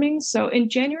brainstorming. So in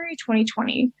January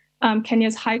 2020,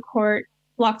 Kenya's High Court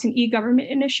blocked an e-government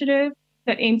initiative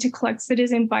that aimed to collect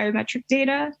citizen biometric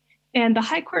data. And the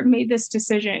High Court made this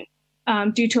decision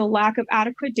due to a lack of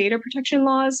adequate data protection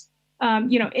laws,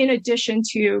 in addition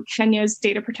to Kenya's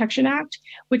Data Protection Act,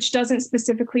 which doesn't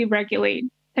specifically regulate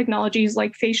technologies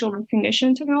like facial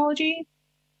recognition technology.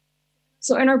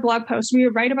 So in our blog post, we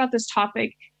would write about this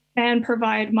topic and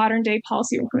provide modern day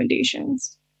policy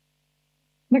recommendations.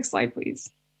 Next slide,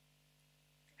 please.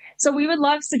 So we would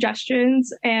love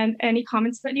suggestions and any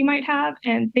comments that you might have.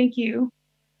 And thank you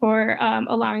for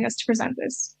allowing us to present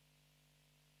this.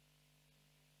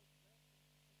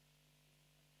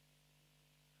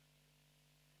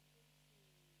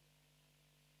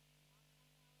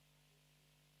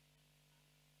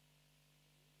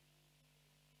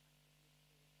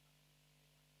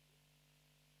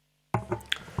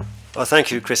 Well,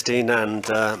 thank you, Christine and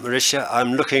Mauricia.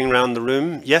 I'm looking around the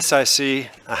room. Yes, I see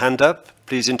a hand up.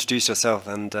 Please introduce yourself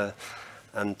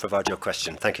and provide your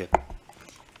question. Thank you.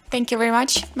 Thank you very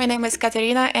much. My name is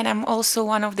Katerina, and I'm also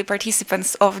one of the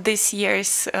participants of this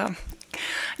year's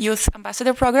Youth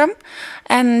Ambassador Program.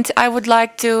 And I would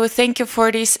like to thank you for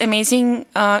this amazing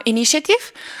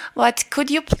initiative. But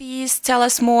could you please tell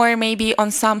us more, maybe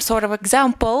on some sort of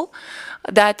example,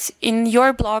 that in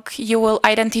your blog you will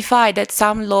identify that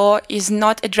some law is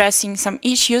not addressing some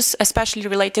issues, especially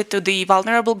related to the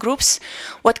vulnerable groups?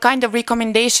 What kind of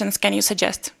recommendations can you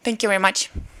suggest? Thank you very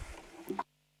much.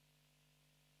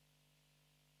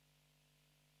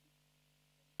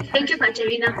 Thank you,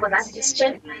 Katerina, for that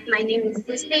question. My name is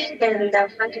Christine, and I'm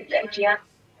part of the IGF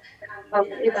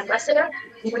Youth Ambassador.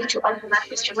 I'm going to answer that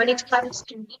question. When it comes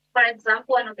to, for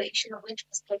example, one of the issues of which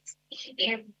was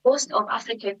in most of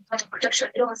African data protection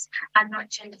laws are not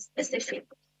gender specific.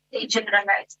 They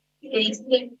generalize. They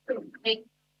seem to make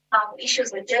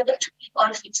issues with gender to be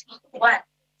all fit one.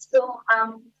 So,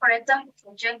 for example,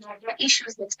 for gender, there are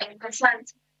issues that are concerned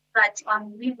that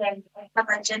women have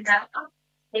a gender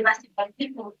diversified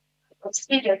people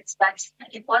experience, but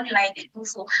if online and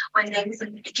also when there is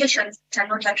implications that are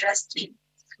not addressed in.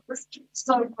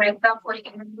 So, for example,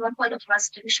 in one point of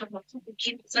restoration of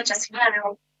such a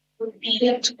scenario would be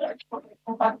to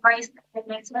advise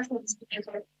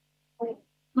the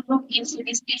look into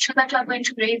this issue that we are going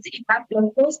to raise in our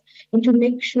blog post and to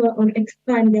make sure or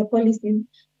expand their policies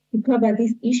to cover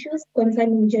these issues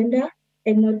concerning gender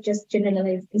and not just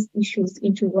generalize these issues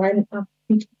into one.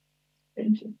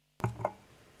 Thank you.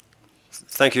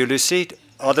 Thank you, Lucy.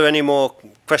 Are there any more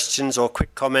questions or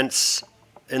quick comments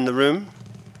in the room?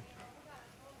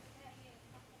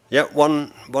 Yeah,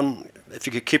 one. If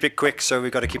you could keep it quick, so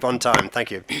we've got to keep on time.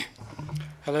 Thank you.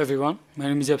 Hello, everyone. My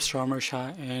name is Absrar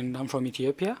Shah, and I'm from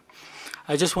Ethiopia.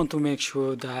 I just want to make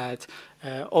sure that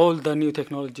all the new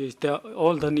technologies,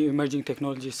 all the new emerging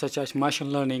technologies such as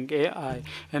machine learning, AI,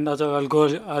 and other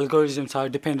algorithms are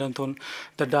dependent on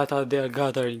the data they are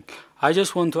gathering. I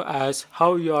just want to ask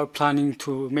how you are planning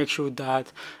to make sure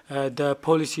that the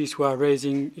policies we are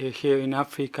raising here in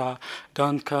Africa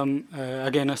don't come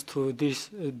against to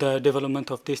the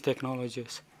development of these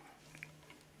technologies.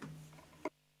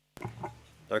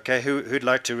 Okay, who'd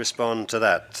like to respond to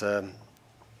that?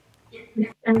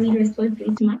 I will respond to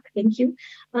it, Mark. Thank you.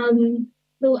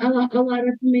 So our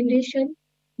recommendation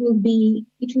will be,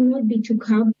 it will not be to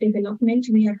curb development.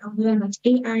 We are aware that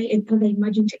AI and other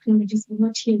emerging technologies are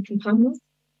not here to harm us.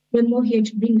 we're more here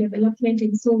to bring development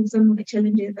and solve some of the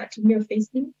challenges that we are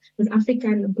facing as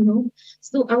African,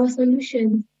 So our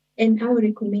solutions and our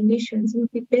recommendations will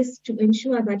be best to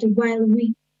ensure that while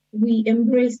we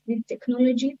embrace these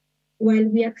technologies, while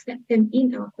we accept them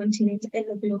in our continent and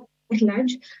the globe at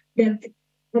large, that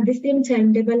at the same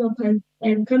time, developers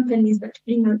and companies that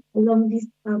bring along these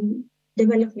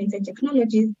developments and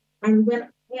technologies are well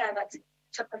aware that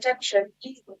data protection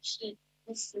is the key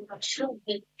issue that should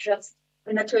be addressed,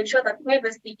 and to ensure that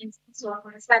privacy is also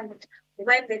understand that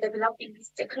when they're developing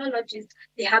these technologies,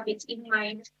 they have it in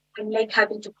mind, unlike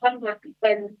having to come back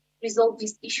and resolve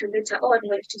this issue later on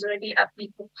when it is already a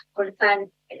big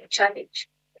concern and a challenge.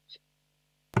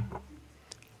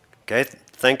 Okay,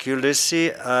 thank you,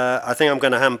 Lucy. I think I'm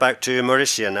going to hand back to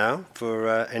Mauricia now for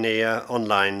any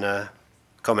online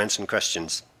comments and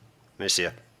questions.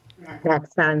 Mauricia.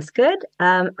 That sounds good.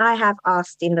 I have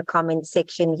asked in the comment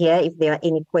section here if there are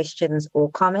any questions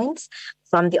or comments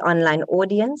from the online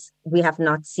audience. We have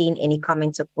not seen any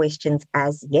comments or questions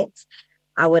as yet.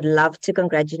 I would love to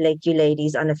congratulate you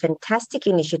ladies on a fantastic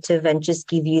initiative and just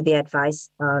give you the advice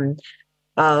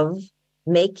of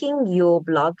making your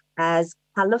blog as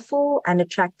colorful and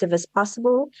attractive as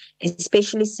possible,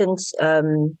 especially since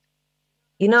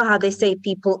you know how they say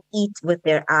people eat with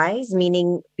their eyes,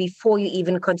 meaning before you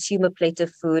even consume a plate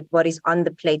of food, what is on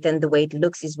the plate and the way it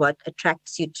looks is what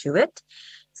attracts you to it.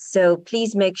 So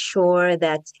please make sure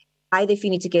that either if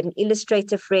you need to get an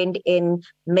illustrator friend in,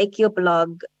 make your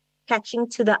blog catching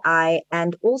to the eye,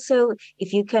 and also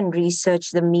if you can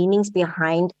research the meanings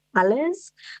behind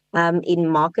colors in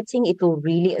marketing, it will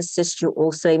really assist you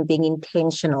also in being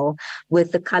intentional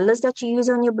with the colors that you use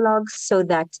on your blogs, so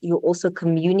that you also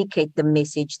communicate the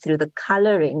message through the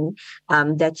coloring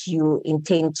that you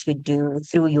intend to do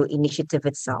through your initiative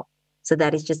itself. So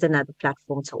that is just another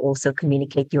platform to also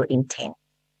communicate your intent.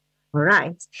 All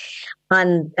right.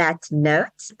 On that note,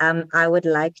 I would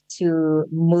like to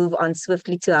move on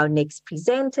swiftly to our next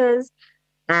presenters.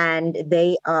 And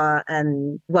they are,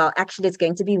 well, actually, it's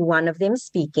going to be one of them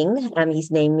speaking.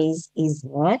 His name is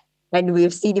Izan, and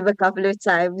we've seen him a couple of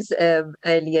times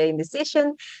earlier in the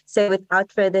session. So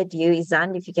without further ado,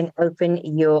 Izan, if you can open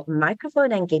your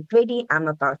microphone and get ready, I'm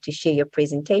about to share your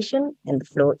presentation, and the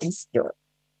floor is yours.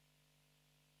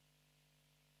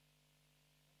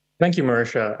 Thank you,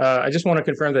 Marisha. I just want to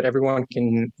confirm that everyone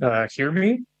can hear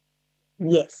me.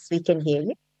 Yes, we can hear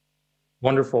you.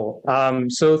 Wonderful.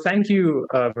 So thank you,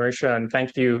 Marisha, and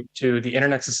thank you to the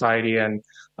Internet Society. And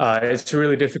it's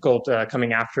really difficult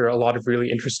coming after a lot of really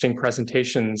interesting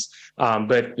presentations.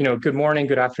 But good morning,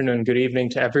 good afternoon, good evening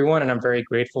to everyone. And I'm very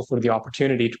grateful for the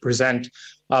opportunity to present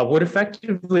what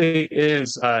effectively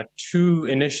is two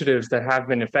initiatives that have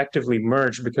been effectively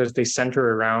merged because they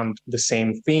center around the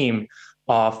same theme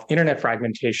of internet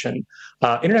fragmentation.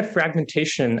 Internet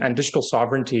fragmentation and digital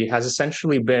sovereignty has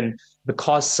essentially been the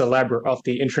cause célèbre of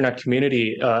the internet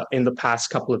community in the past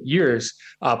couple of years,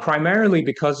 primarily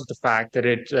because of the fact that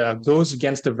it goes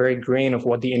against the very grain of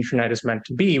what the internet is meant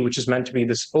to be, which is meant to be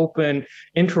this open,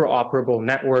 interoperable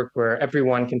network where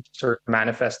everyone can sort of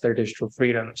manifest their digital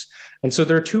freedoms. And so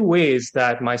there are two ways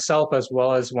that myself, as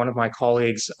well as one of my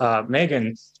colleagues,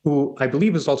 Megan, who I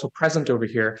believe is also present over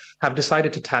here, have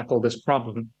decided to tackle this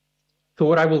problem. So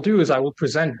what I will do is I will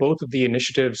present both of the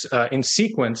initiatives in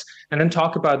sequence and then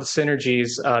talk about the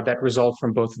synergies that result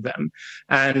from both of them.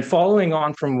 And following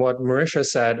on from what Marisha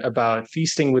said about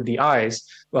feasting with the eyes,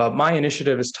 my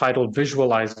initiative is titled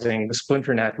Visualizing the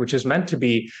Splinternet, which is meant to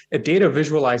be a data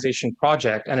visualization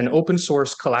project and an open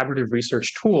source collaborative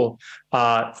research tool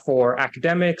for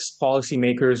academics,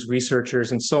 policymakers,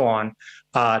 researchers, and so on,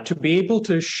 to be able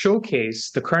to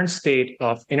showcase the current state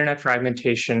of internet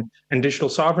fragmentation and digital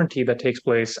sovereignty that takes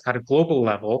place at a global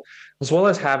level, as well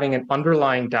as having an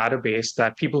underlying database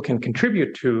that people can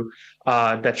contribute to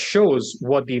that shows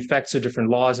what the effects of different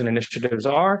laws and initiatives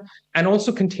are, and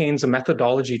also contains a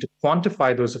methodology to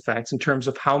quantify those effects in terms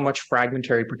of how much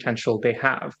fragmentary potential they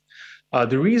have.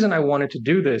 The reason I wanted to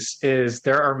do this is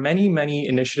there are many, many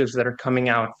initiatives that are coming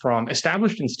out from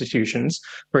established institutions.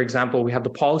 For example, we have the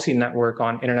Policy Network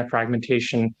on Internet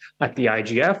Fragmentation at the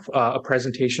IGF, a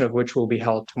presentation of which will be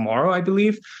held tomorrow, I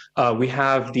believe. We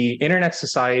have the Internet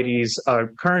Society's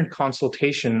current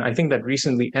consultation, I think that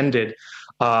recently ended,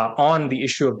 on the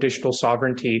issue of digital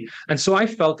sovereignty. And so I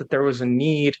felt that there was a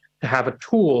need to have a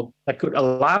tool that could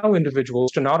allow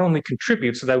individuals to not only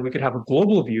contribute so that we could have a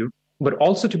global view, but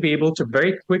also to be able to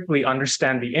very quickly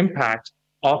understand the impact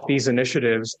of these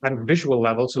initiatives at a visual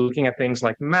level. So looking at things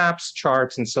like maps,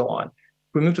 charts, and so on.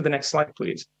 We move to the next slide,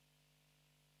 please.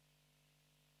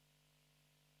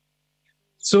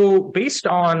 So based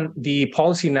on the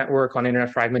policy network on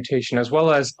internet fragmentation, as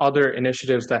well as other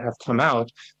initiatives that have come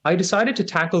out, I decided to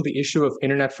tackle the issue of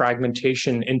internet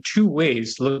fragmentation in two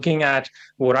ways, looking at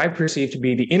what I perceive to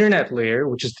be the internet layer,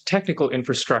 which is the technical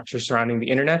infrastructure surrounding the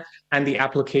internet, and the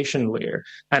application layer.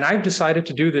 And I've decided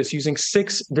to do this using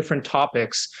 6 different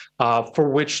topics for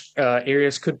which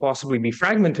areas could possibly be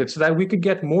fragmented so that we could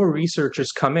get more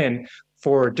researchers come in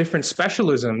for different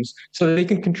specialisms so that they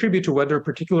can contribute to whether a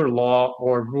particular law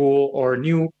or rule or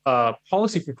new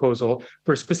policy proposal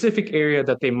for a specific area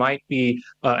that they might be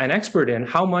an expert in,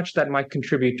 how much that might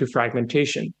contribute to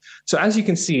fragmentation. So as you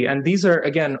can see, and these are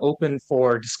again open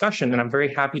for discussion, and I'm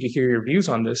very happy to hear your views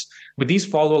on this, but these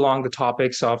follow along the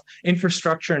topics of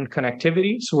infrastructure and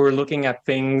connectivity. So we're looking at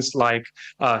things like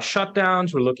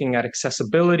shutdowns, we're looking at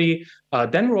accessibility,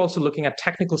 then we're also looking at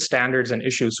technical standards and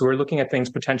issues. So we're looking at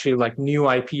things potentially like new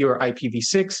IP or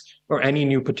IPv6 or any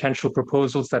new potential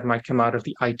proposals that might come out of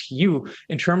the ITU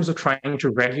in terms of trying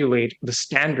to regulate the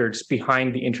standards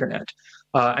behind the internet.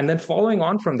 And then following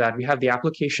on from that, we have the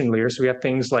application layer. So we have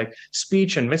things like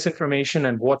speech and misinformation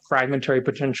and what fragmentary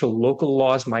potential local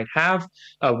laws might have.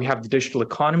 We have the digital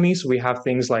economy. So we have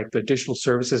things like the Digital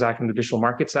Services Act and the Digital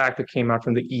Markets Act that came out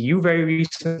from the EU very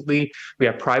recently. We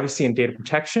have privacy and data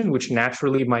protection, which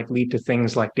naturally might lead to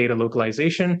things like data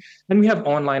localization. And we have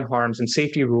online harms and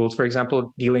safety rules, for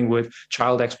example, dealing with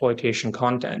child exploitation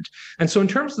content. And so in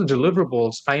terms of the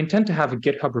deliverables, I intend to have a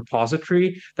GitHub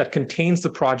repository that contains the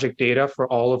project data for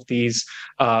all of these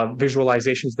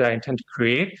visualizations that I intend to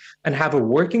create, and have a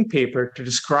working paper to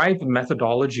describe the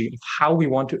methodology of how we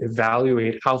want to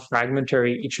evaluate how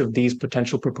fragmentary each of these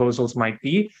potential proposals might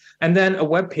be, and then a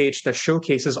web page that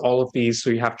showcases all of these so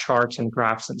you have charts and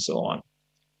graphs and so on.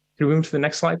 Can we move to the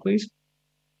next slide, please?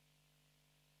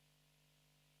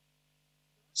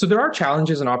 So there are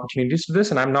challenges and opportunities to this,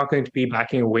 and I'm not going to be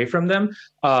backing away from them.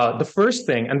 The first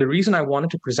thing, and the reason I wanted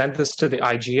to present this to the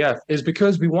IGF, is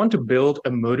because we want to build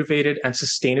a motivated and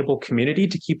sustainable community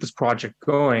to keep this project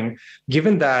going,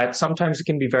 given that sometimes it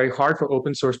can be very hard for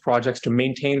open source projects to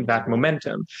maintain that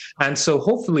momentum. And so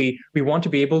hopefully we want to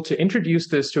be able to introduce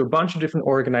this to a bunch of different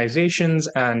organizations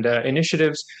and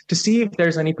initiatives to see if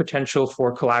there's any potential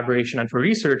for collaboration and for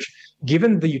research,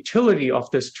 given the utility of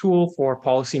this tool for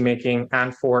policymaking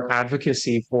and for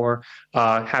advocacy for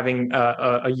having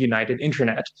a united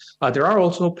internet. There are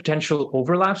also potential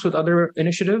overlaps with other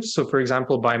initiatives. So for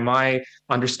example, by my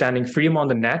understanding, Freedom on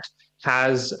the Net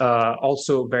has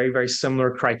also very, very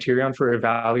similar criterion for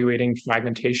evaluating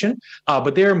fragmentation,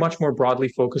 but they're much more broadly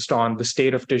focused on the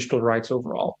state of digital rights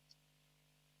overall.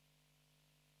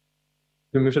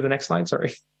 Can we move to the next slide?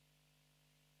 Sorry.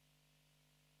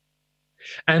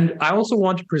 And I also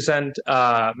want to present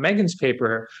Megan's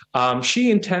paper. She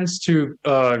intends to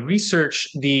research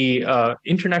the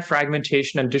internet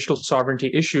fragmentation and digital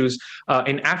sovereignty issues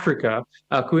in Africa.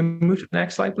 Could we move to the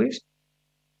next slide, please?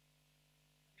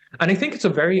 And I think it's a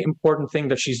very important thing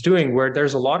that she's doing, where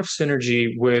there's a lot of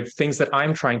synergy with things that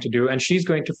I'm trying to do. And she's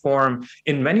going to form,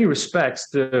 in many respects,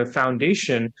 the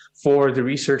foundation for the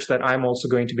research that I'm also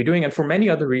going to be doing, and for many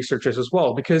other researchers as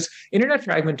well, because internet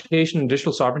fragmentation and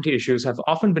digital sovereignty issues have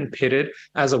often been pitted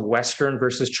as a Western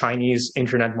versus Chinese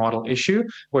internet model issue,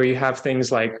 where you have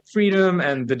things like freedom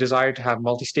and the desire to have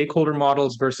multi-stakeholder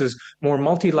models versus more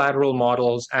multilateral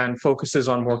models and focuses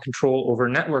on more control over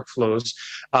network flows.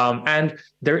 And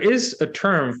there is a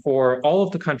term for all of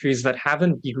the countries that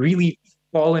haven't really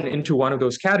fallen into one of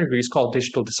those categories called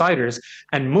digital deciders,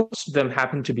 and most of them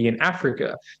happen to be in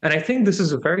Africa. And I think this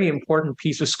is a very important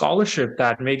piece of scholarship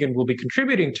that Megan will be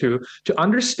contributing to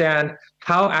understand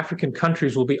how African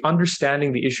countries will be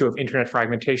understanding the issue of internet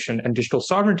fragmentation and digital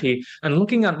sovereignty and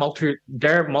looking at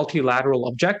their multilateral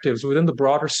objectives within the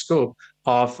broader scope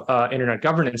of internet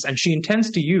governance. And she intends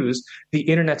to use the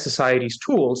Internet Society's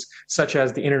tools, such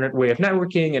as the Internet Way of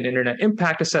Networking and Internet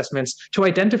Impact Assessments, to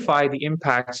identify the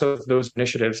impacts of those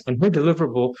initiatives. And her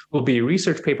deliverable will be a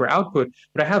research paper output,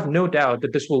 but I have no doubt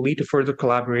that this will lead to further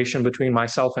collaboration between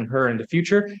myself and her in the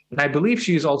future. And I believe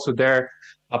she is also there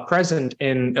present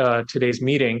in today's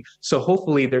meeting. So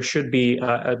hopefully there should be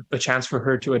a chance for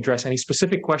her to address any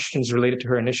specific questions related to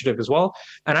her initiative as well.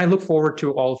 And I look forward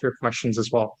to all of your questions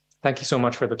as well. Thank you so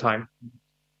much for the time.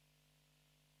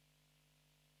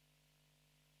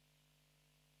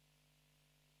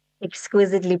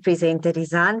 Exquisitely presented,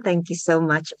 Izan. Thank you so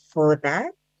much for that.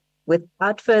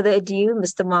 Without further ado,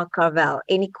 Mr. Mark Carvel,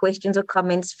 any questions or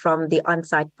comments from the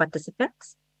on-site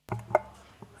participants?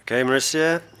 Okay,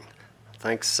 Marcia.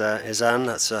 Thanks, Izan.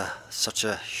 That's such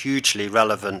a hugely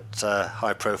relevant,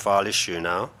 high-profile issue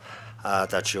now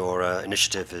that your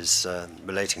initiative is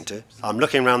relating to. I'm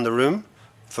looking around the room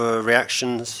for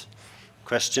reactions,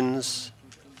 questions?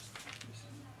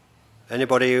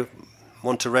 Anybody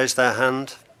want to raise their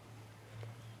hand?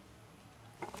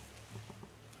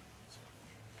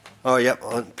 Oh, yep,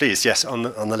 please, yes, on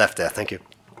the left there, thank you.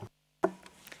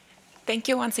 Thank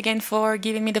you once again for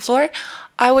giving me the floor.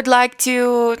 I would like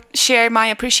to share my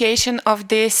appreciation of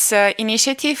this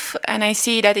initiative, and I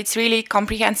see that it's really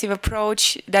comprehensive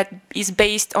approach that is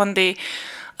based on the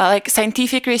like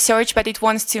scientific research, but it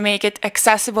wants to make it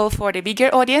accessible for the bigger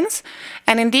audience.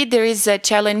 And indeed, there is a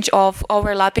challenge of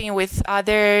overlapping with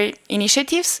other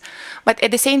initiatives. But at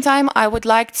the same time, I would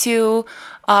like to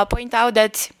point out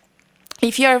that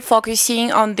if you are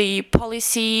focusing on the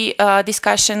policy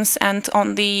discussions and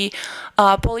on the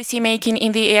policy making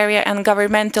in the area and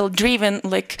governmental driven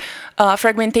like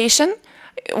fragmentation,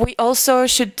 we also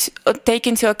should take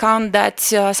into account that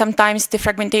sometimes the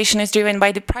fragmentation is driven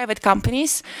by the private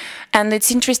companies, and it's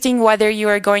interesting whether you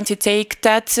are going to take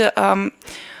that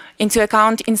into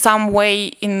account in some way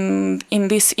in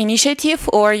this initiative,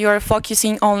 or you are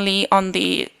focusing only on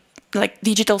the like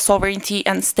digital sovereignty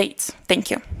and states. Thank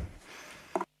you.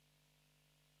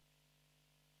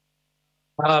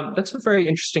 That's a very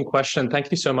interesting question.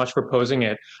 Thank you so much for posing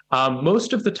it.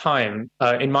 Most of the time,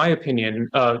 in my opinion,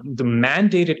 the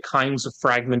mandated kinds of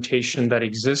fragmentation that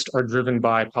exist are driven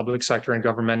by public sector and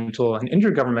governmental and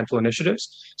intergovernmental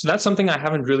initiatives. So that's something I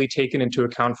haven't really taken into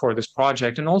account for this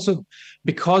project. And also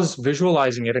because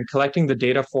visualizing it and collecting the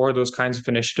data for those kinds of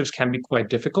initiatives can be quite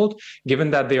difficult,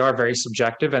 given that they are very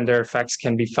subjective and their effects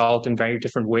can be felt in very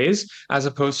different ways, as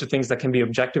opposed to things that can be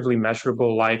objectively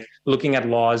measurable, like looking at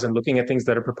laws and looking at things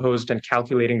that are proposed and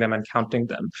calculating them and counting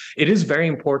them. It is very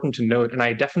important to note, and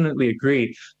I definitely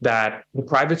agree, that the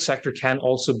private sector can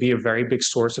also be a very big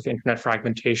source of internet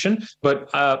fragmentation.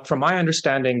 But from my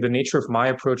understanding, the nature of my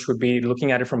approach would be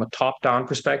looking at it from a top-down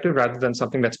perspective rather than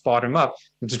something that's bottom-up.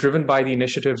 It's driven by the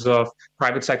initiatives of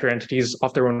private sector entities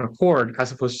of their own accord,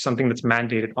 as opposed to something that's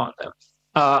mandated on them.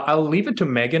 I'll leave it to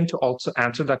Megan to also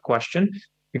answer that question,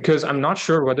 because I'm not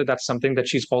sure whether that's something that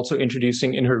she's also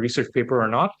introducing in her research paper or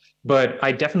not, but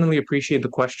I definitely appreciate the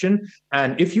question.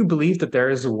 And if you believe that there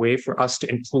is a way for us to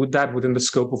include that within the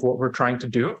scope of what we're trying to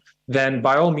do, then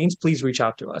by all means, please reach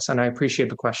out to us. And I appreciate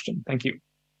the question. Thank you.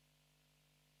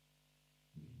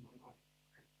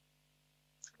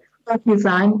 Thank you,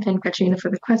 Zan and Katrina,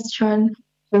 for the question.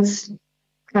 Just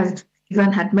as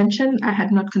Zan had mentioned, I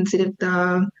had not considered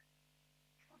the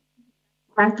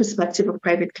perspective of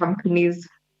private companies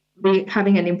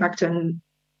having an impact on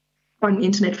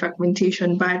internet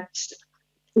fragmentation, but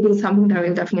it is something that I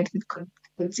will definitely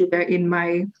consider in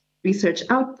my research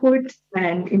output.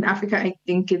 And in Africa, I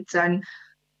think it's an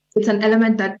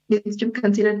element that needs to be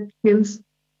considered,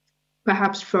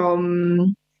 perhaps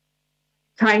from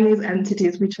Chinese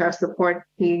entities which are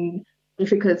supporting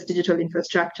Africa's digital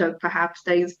infrastructure. Perhaps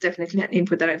there is definitely an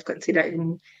input that I've considered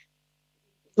in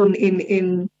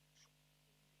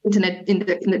internet in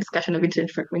the discussion of internet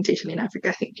fragmentation in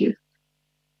Africa. Thank you.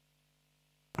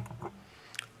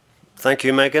 Thank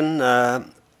you, Megan.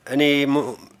 Any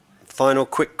more final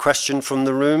quick question from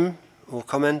the room or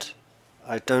comment?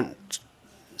 I don't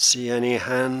see any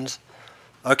hands.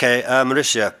 Okay,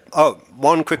 Mauricia. Oh,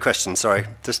 one quick question. Sorry,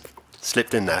 just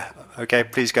slipped in there. Okay,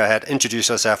 please go ahead. Introduce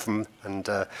yourself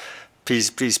and please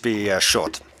be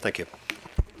short. Thank you.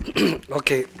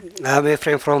 Okay, I'm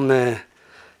Efraim from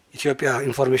Ethiopia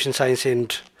Information Science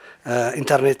and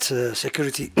Internet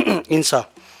Security, INSA.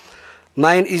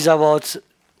 Mine is about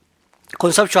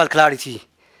conceptual clarity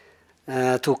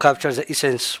to capture the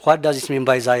essence. What does it mean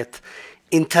by that?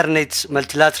 Internet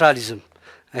multilateralism.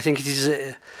 I think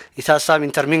it has some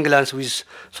interminglance with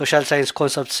social science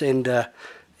concepts, and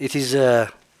it is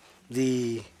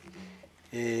the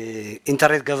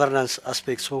internet governance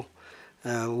aspect. So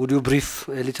would you brief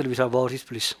a little bit about it,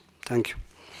 please? Thank you.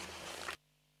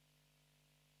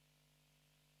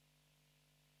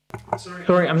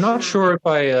 Sorry, I'm not sure if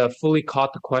I fully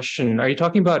caught the question. Are you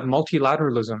talking about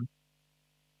multilateralism?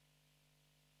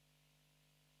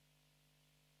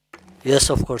 Yes,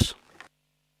 of course.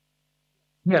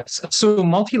 Yes, so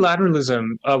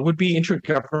multilateralism would be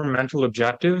intergovernmental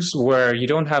objectives where you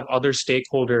don't have other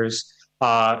stakeholders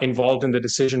involved in the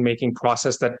decision-making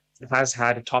process that has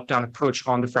had a top-down approach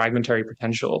on the fragmentary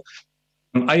potential.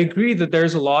 I agree that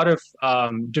there's a lot of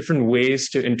different ways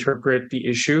to interpret the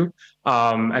issue.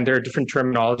 and there are different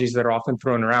terminologies that are often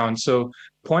thrown around. So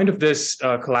point of this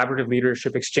collaborative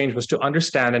leadership exchange was to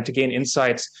understand and to gain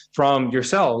insights from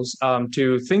yourselves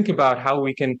to think about how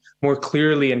we can more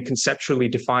clearly and conceptually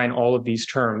define all of these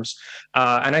terms.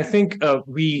 And I think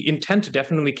we intend to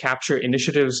definitely capture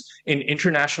initiatives in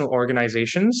international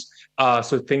organizations,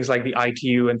 so things like the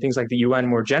ITU and things like the UN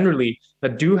more generally,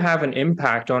 that do have an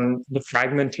impact on the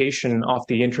fragmentation of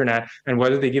the internet and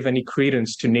whether they give any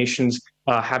credence to nations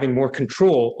having more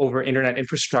control over internet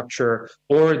infrastructure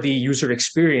or the user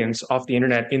experience of the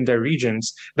internet in their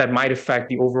regions that might affect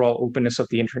the overall openness of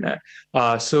the internet.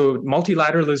 So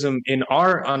multilateralism, in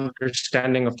our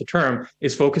understanding of the term,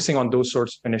 is focusing on those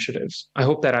sorts of initiatives. I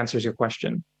hope that answers your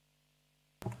question.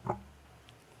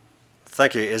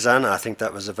 Thank you, Izan. I think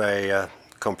that was a very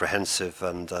comprehensive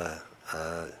and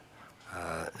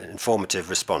informative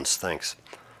response. Thanks.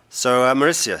 So,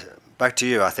 Marissa, back to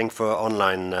you, I think, for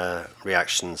online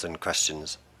reactions and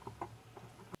questions.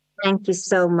 Thank you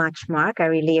so much, Mark. I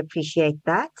really appreciate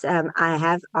that. I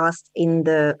have asked in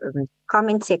the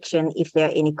comment section if there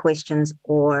are any questions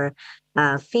or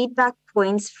feedback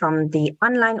points from the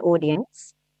online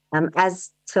audience.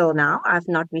 As till now, I've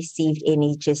not received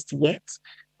any just yet.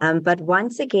 But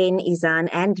once again, Izan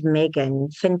and Megan,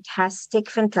 fantastic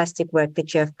work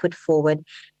that you have put forward.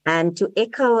 And to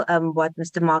echo what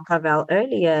Mr. Mark Carvel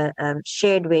earlier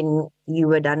shared when you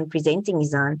were done presenting,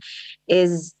 Izan,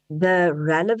 is the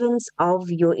relevance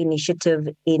of your initiative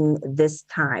in this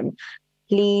time.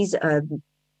 Please,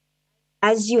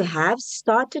 as you have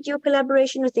started your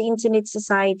collaboration with the Internet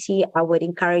Society, I would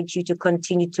encourage you to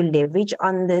continue to leverage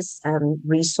on this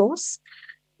resource.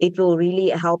 It will really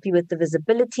help you with the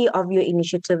visibility of your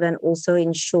initiative and also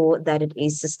ensure that it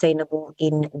is sustainable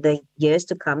in the years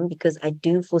to come, because I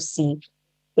do foresee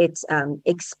it's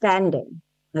expanding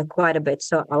quite a bit.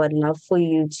 So I would love for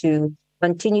you to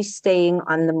continue staying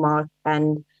on the mark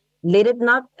and let it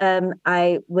not,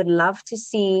 I would love to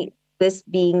see this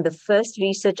being the first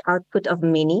research output of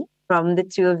many from the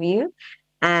two of you.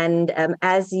 And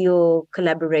as your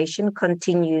collaboration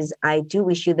continues, I do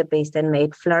wish you the best and may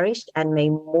it flourish, and may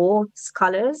more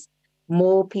scholars,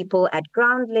 more people at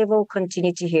ground level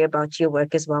continue to hear about your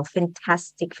work as well.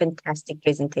 Fantastic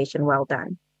presentation. Well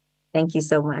done. Thank you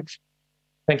so much.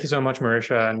 Thank you so much,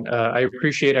 Marisha. And I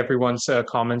appreciate everyone's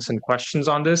comments and questions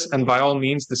on this. And by all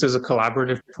means, this is a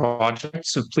collaborative project.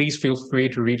 So please feel free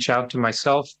to reach out to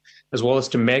myself as well as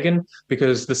to Megan,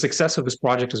 because the success of this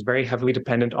project is very heavily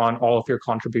dependent on all of your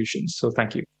contributions. So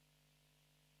thank you.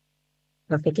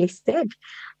 Perfectly said.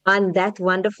 On that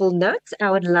wonderful note,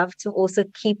 I would love to also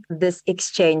keep this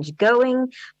exchange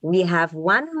going. We have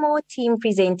one more team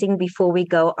presenting before we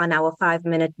go on our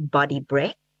 5-minute body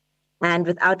break. And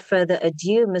without further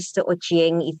ado, Mr.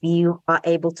 Ochieng, if you are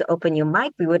able to open your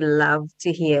mic, we would love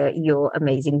to hear your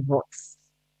amazing voice.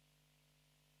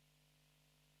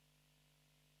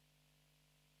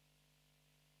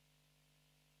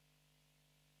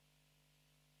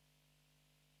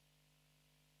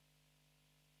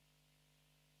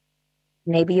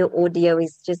 Maybe your audio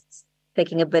is just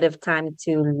taking a bit of time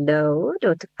to load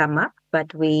or to come up,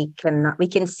 but we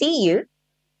can see you,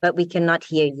 but we cannot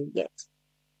hear you yet.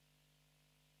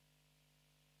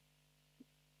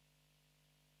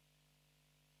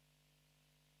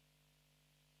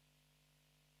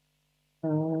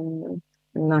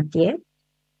 Not yet.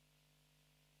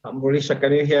 Marisha,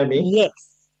 can you hear me? Yes.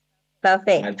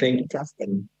 Perfect. I think. Fantastic.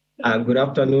 Good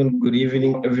afternoon, good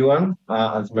evening, everyone.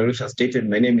 As Marisha stated,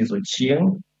 my name is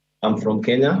Ochieng. I'm from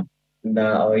Kenya, and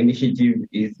our initiative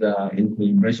is in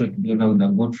collaboration together with a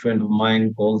good friend of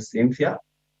mine called Cynthia.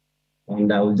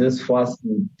 And I will just first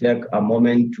take a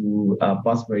moment to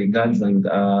pass my regards and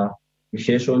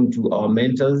appreciation to our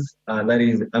mentors, that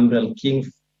is Umbrel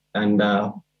King and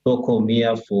Toko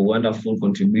Mia, for wonderful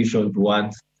contribution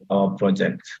towards our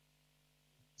project.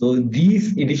 So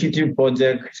this initiative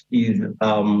project is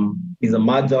a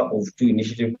merger of two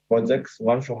initiative projects,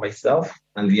 one from myself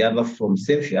and the other from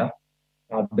Cynthia.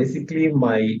 Basically,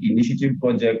 my initiative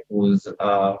project was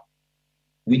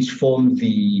which formed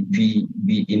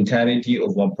the entirety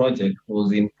of our project,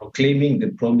 was in proclaiming the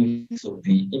promise of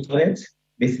the internet,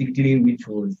 basically, which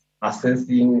was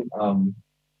assessing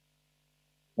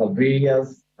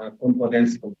various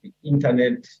components of the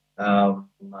internet,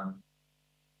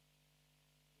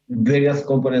 various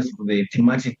components of the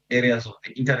thematic areas of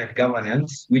the internet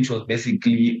governance, which was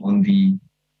basically on the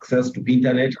access to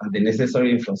internet and the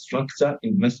necessary infrastructure,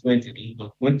 investment in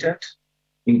digital content,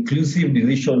 inclusive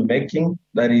decision making,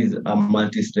 that is a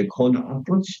multi-stakeholder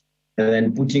approach, and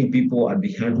then putting people at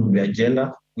the heart of the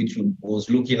agenda, which was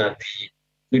looking at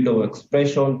the freedom of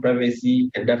expression, privacy,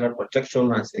 and data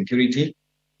protection and security,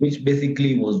 which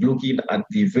basically was looking at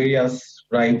the various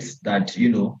rights that,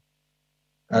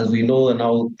 as we know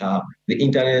now, the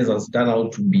internet has turned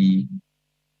out to be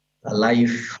a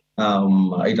life,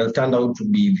 it has turned out to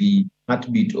be the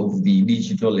heartbeat of the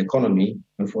digital economy.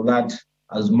 And for that,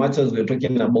 as much as we're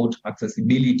talking about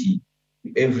accessibility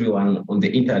to everyone on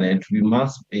the internet, we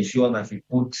must ensure that we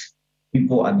put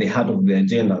people at the heart of the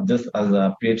agenda, just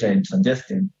as Peter had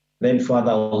suggested. Then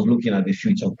further, I was looking at the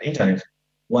future of the internet.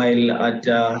 While at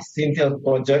Cynthia's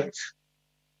project,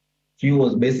 he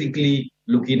was basically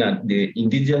looking at the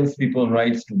indigenous people's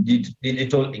rights to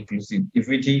digital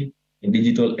inclusivity in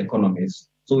digital economies.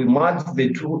 So we merged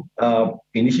the two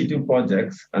initiative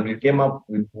projects, and we came up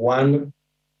with one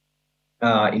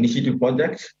initiative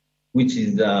project, which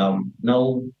is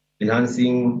now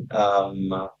enhancing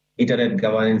internet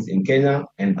governance in Kenya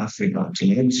and Africa at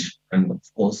large, and of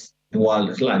course, the world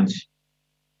at large.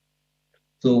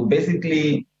 So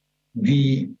basically,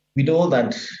 we know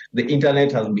that the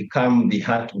internet has become the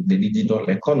heart of the digital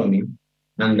economy,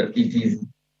 and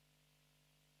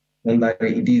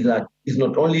it's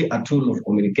not only a tool of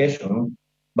communication,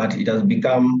 but it has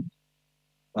become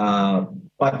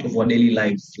part of our daily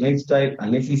lives, lifestyle, a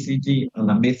necessity,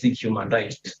 and a basic human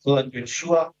right. So that to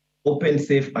ensure open,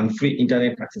 safe, and free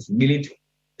internet accessibility,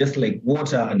 just like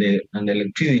water and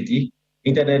electricity,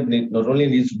 internet not only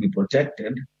needs to be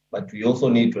protected, but we also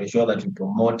need to ensure that we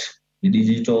promote the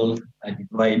digital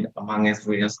divide amongst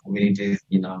various communities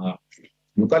in our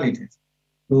localities.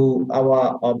 So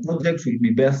our project will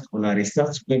be based on a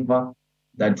research paper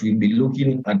that will be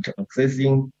looking at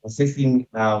assessing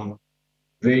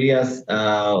various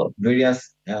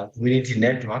community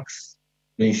networks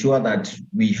to ensure that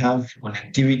we have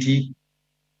connectivity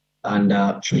and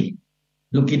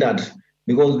looking at,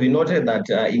 because we noted that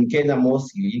in Kenya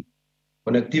mostly,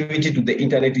 connectivity to the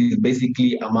internet is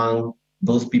basically among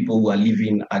those people who are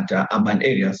living at urban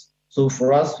areas. So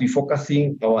for us, we're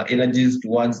focusing our energies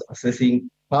towards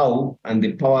assessing how and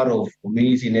the power of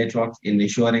community networks in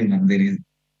ensuring that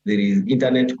there is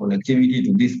internet connectivity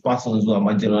to these persons who are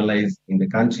marginalized in the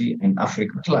country and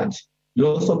Africa at large.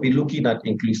 We'll also be looking at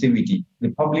inclusivity,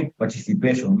 the public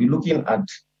participation. We're looking at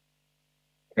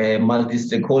a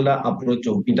multi-stakeholder approach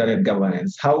of internet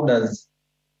governance. How does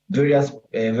various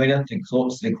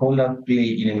stakeholders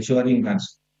play in ensuring that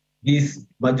these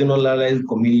marginalized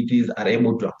communities are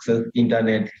able to access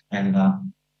internet and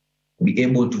be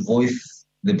able to voice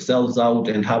themselves out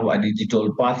and have a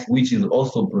digital path, which is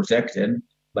also protected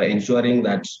by ensuring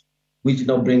that, which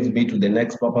now brings me to the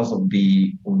next purpose of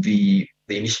the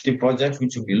initiative project,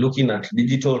 which will be looking at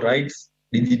digital rights,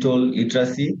 digital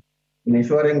literacy, in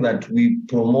ensuring that we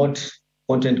promote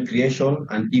content creation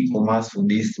and e-commerce for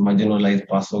these marginalized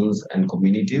persons and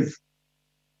communities.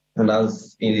 And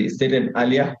as stated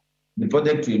earlier, the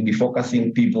project will be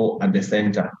focusing people at the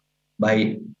center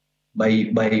by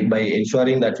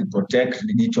ensuring that we protect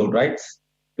digital rights,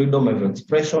 freedom of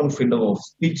expression, freedom of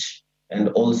speech, and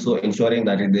also ensuring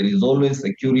that there is always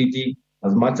security,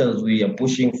 as much as we are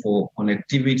pushing for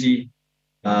connectivity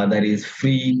that is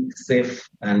free, safe,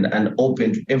 and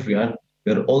open to everyone.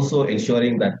 We're also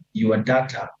ensuring that your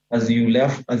data, as you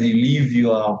leave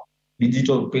your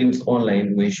digital prints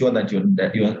online, we ensure that your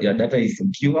data is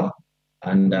secure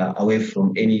and away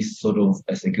from any sort of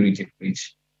a security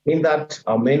breach. In that,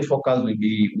 our main focus will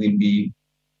be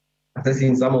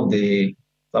assessing some of the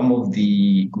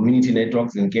community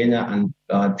networks in Kenya and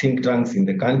think tanks in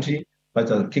the country,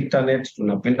 such as Kiktanet,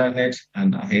 Tunapendanet,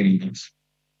 and Aherinet.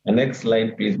 The next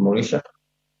slide, please, Mauricia.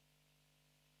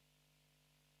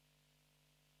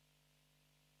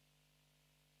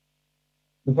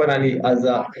 Finally, as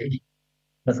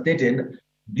stated,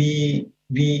 the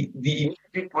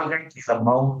project is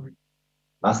about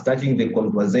starting the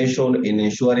conversation in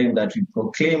ensuring that we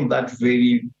proclaim that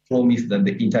very promise that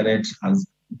the internet has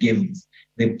given us,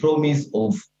 the promise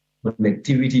of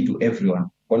connectivity to everyone,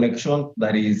 connection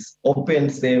that is open,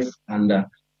 safe, and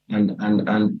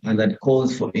that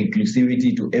calls for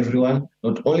inclusivity to everyone,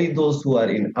 not only those who are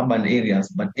in urban areas,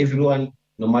 but everyone,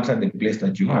 no matter the place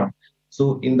that you are.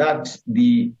 So in that,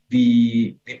 the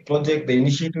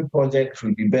initiative project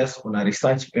will be based on a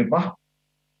research paper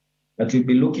that will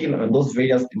be looking at those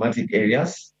various thematic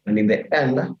areas, and in the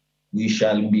end, we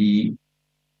shall be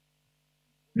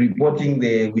reporting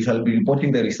the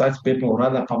research paper, or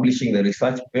rather publishing the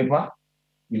research paper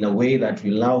in a way that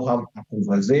will now have a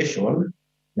conversation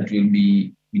that will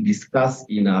be discussed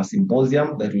in a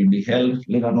symposium that will be held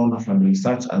later on after the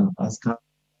research has come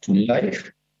to life.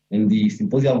 And the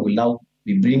symposium will now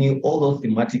be bringing all those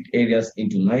thematic areas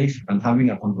into life and having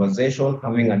a conversation,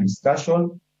 having a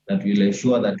discussion that will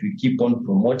ensure that we keep on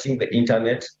promoting the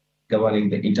internet, governing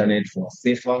the internet for a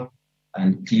safer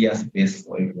and clear space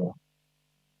for everyone.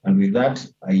 And with that,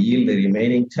 I yield the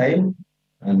remaining time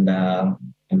and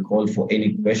call for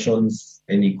any questions,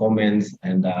 any comments,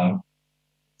 and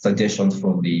suggestions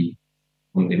from the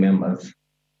members.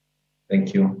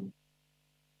 Thank you.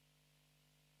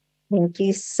 Thank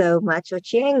you so much,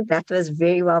 Ochieng. That was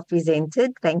very well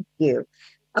presented. Thank you.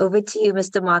 Over to you,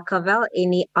 Mr. Markavel.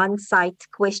 Any on-site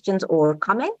questions or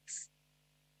comments?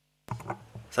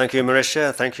 Thank you,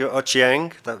 Marisha. Thank you,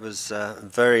 Ochieng. That was a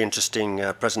very interesting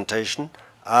presentation.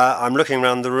 I'm looking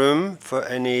around the room for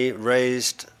any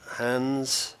raised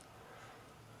hands,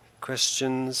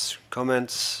 questions,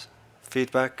 comments,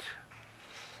 feedback.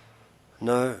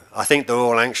 No? I think they're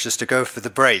all anxious to go for the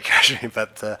break, actually,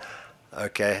 but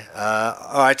okay.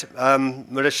 All right,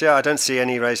 Marisha, I don't see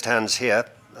any raised hands here.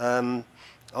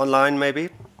 Online, maybe?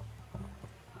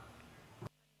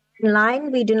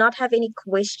 Online, we do not have any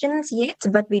questions yet,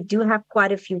 but we do have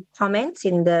quite a few comments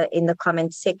in the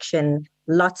comment section.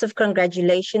 Lots of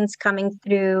congratulations coming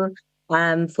through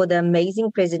for the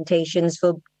amazing presentations,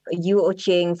 for you,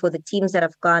 Ochieng, for the teams that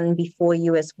have gone before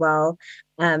you as well.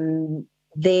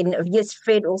 Then, yes,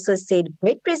 Fred also said,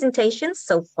 great presentations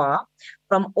so far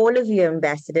from all of your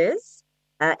ambassadors.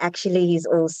 Actually, he's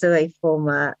also a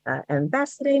former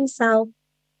ambassador himself.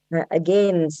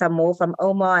 Again, some more from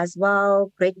Omar as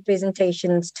well. Great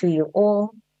presentations to you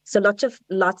all. So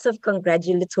lots of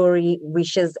congratulatory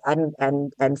wishes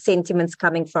and sentiments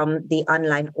coming from the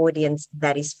online audience,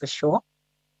 that is for sure.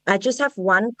 I just have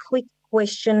one quick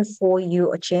question for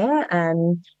you,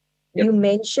 Ochieng. You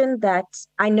mentioned that,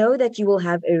 I know that you will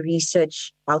have a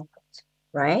research output,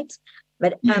 right?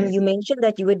 But you mentioned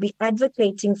that you would be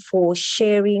advocating for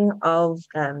sharing of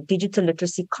digital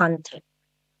literacy content.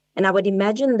 And I would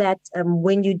imagine that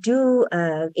when you do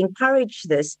encourage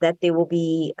this, that there will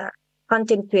be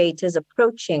content creators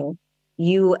approaching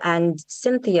you and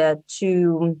Cynthia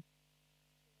to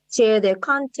share their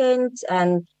content.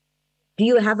 And do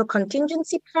you have a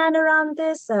contingency plan around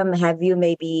this? Have you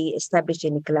maybe established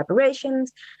any collaborations?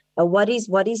 What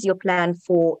is your plan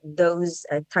for those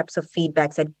types of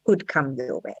feedbacks that could come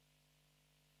your way?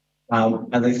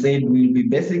 As I said, we'll be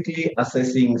basically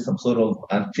assessing some sort of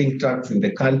think tanks in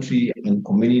the country and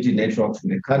community networks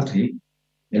in the country.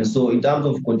 And so in terms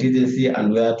of contingency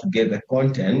and where to get the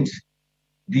content,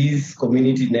 these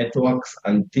community networks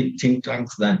and think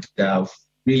tanks that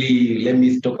really, let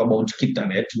me talk about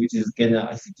KITANET, which is Kenya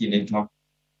ICT Network,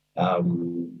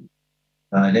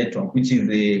 network, which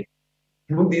is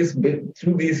through this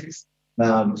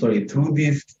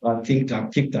think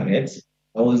tank KITANET,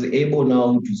 I was able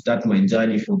now to start my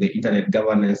journey for the Internet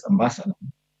Governance Ambassador,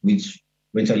 which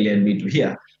eventually led me to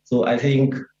here. So I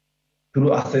think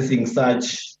through assessing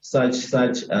such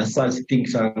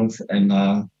think tanks and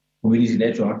community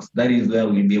networks, that is where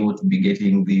we'll be able to be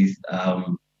getting this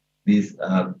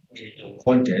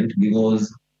content,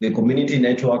 because the community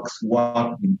networks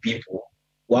work with people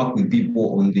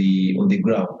on the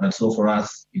ground, and so for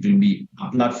us it will be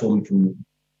a platform to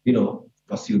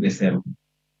pursue the same.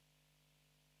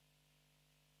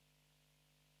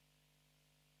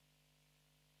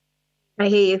 I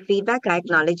hear your feedback. I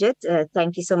acknowledge it.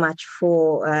 Thank you so much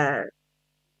for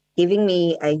giving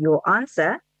me your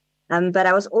answer. But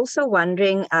I was also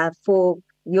wondering for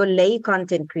your lay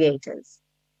content creators,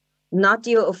 not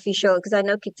your official, because I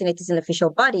know KITANET is an official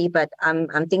body, but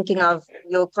I'm thinking of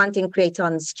your content creator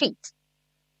on the street.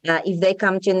 If they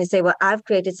come to you and they say, well, I've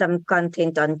created some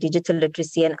content on digital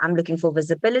literacy and I'm looking for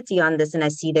visibility on this, and I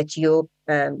see that you're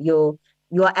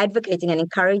advocating and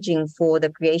encouraging for the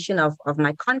creation of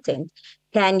my content,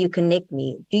 can you connect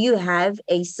me? Do you have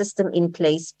a system in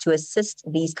place to assist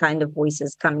these kind of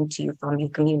voices coming to you from your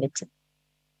community?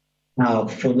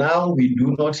 For now, we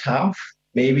do not have.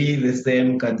 Maybe the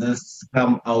same can just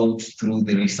come out through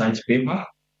the research paper,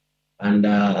 and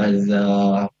as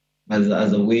a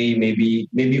way,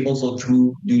 maybe also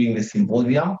through during the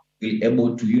symposium, we're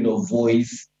able to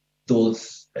voice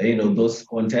those those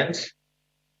content,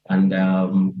 and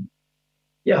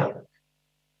yeah.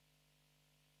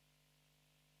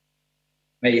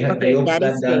 Okay, that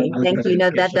is great. Thank you.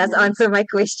 No, that does answer my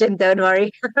question. Don't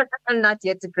worry. I'm not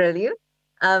here to grill you.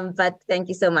 But thank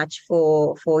you so much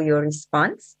for your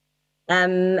response.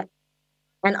 And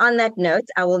on that note,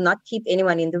 I will not keep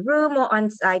anyone in the room or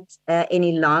on site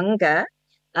any longer.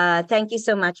 Thank you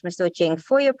so much, Mr. Ochieng,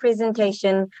 for your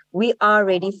presentation. We are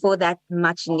ready for that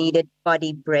much needed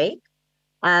body break.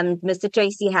 Mr.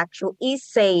 Tracy Hackshall is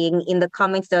saying in the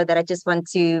comments, though, that I just want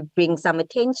to bring some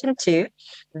attention to,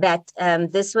 that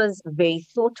this was very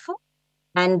thoughtful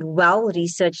and well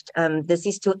researched. This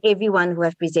is to everyone who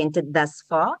have presented thus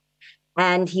far.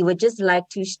 And he would just like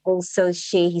to also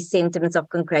share his sentiments of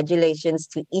congratulations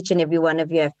to each and every one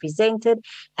of you who have presented.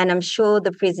 And I'm sure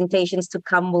the presentations to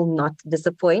come will not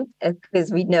disappoint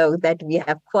because we know that we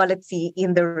have quality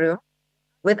in the room.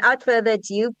 Without further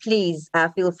ado, please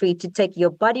feel free to take your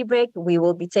body break. We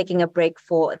will be taking a break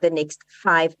for the next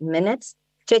 5 minutes.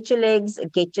 Stretch your legs,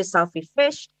 get yourself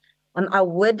refreshed. I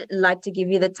would like to give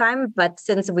you the time, but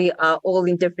since we are all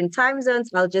in different time zones,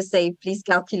 I'll just say, please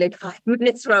calculate 5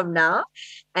 minutes from now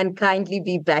and kindly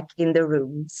be back in the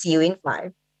room. See you in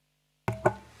 5.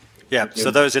 Yeah,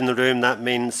 so those in the room, that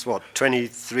means what,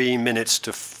 23 minutes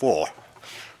to 4,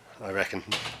 I reckon.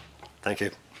 Thank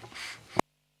you.